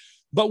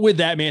 But with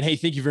that, man, hey,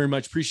 thank you very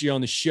much. Appreciate you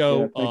on the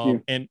show. Thank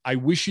you. And I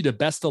wish you the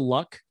best of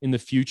luck in the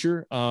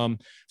future. For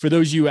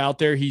those of you out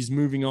there, he's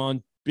moving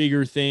on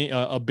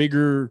a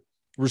bigger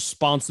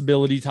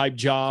responsibility type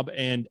job.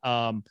 And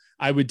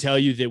I would tell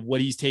you that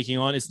what he's taking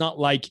on, it's not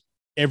like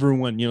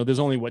everyone, there's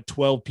only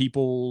 12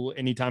 people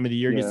any time of the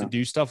year gets to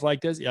do stuff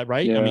like this. Yeah.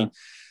 Right. Yeah. I mean,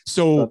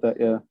 so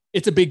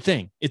it's a big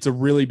thing. It's a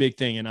really big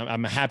thing. And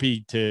I'm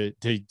happy to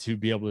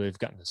be able to have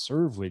gotten to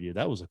serve with you.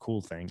 That was a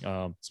cool thing.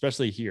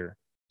 Especially here.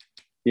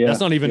 Yeah.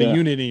 That's not even a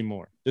unit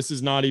anymore. This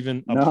is not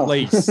even a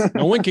place.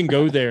 No one can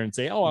go there and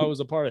say, oh, I was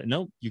a part of it.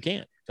 No, you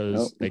can't,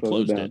 because they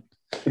closed it.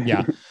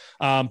 Yeah.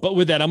 But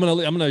with that, I'm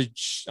going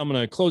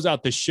to close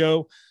out the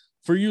show.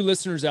 For you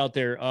listeners out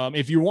there,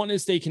 if you're wanting to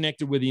stay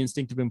connected with the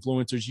Instinctive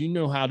Influencers, you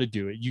know how to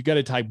do it. You got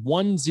to type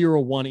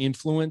 101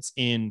 Influence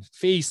in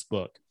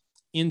Facebook,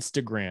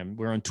 Instagram.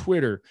 We're on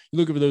Twitter. You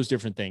look for those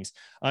different things.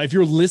 If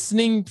you're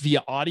listening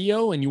via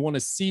audio and you want to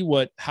see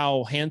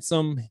how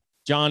handsome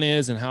John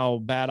is and how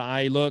bad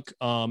I look,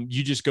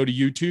 you just go to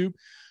YouTube,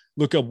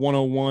 look up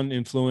 101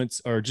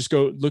 Influence, or just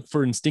go look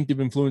for Instinctive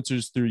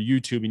Influencers through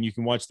YouTube, and you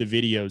can watch the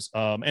videos.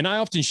 And I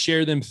often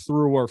share them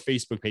through our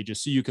Facebook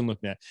pages, so you can look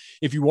at that.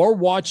 If you are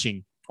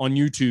watching on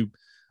YouTube,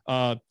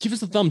 give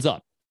us a thumbs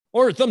up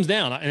or a thumbs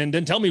down, and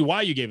then tell me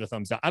why you gave a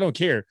thumbs down. I don't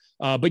care,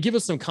 but give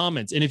us some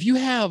comments. And if you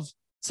have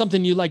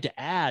something you'd like to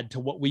add to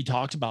what we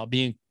talked about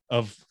being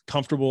of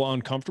comfortable,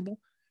 uncomfortable,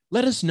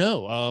 let us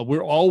know.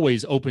 We're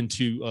always open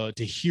to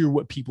hear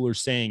what people are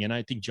saying. And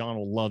I think John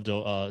will love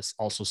to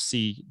also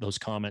see those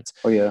comments.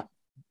 Oh yeah.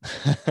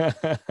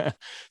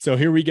 So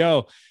here we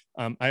go.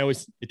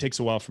 It takes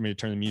a while for me to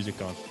turn the music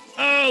on.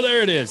 Oh,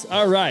 there it is.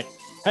 All right.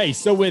 Hey,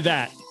 so with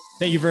that,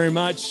 thank you very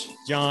much,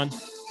 John.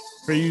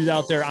 For you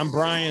out there, I'm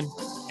Brian.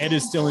 Ed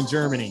is still in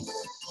Germany.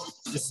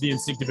 This is the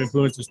Instinctive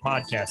Influencers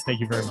Podcast. Thank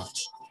you very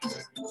much.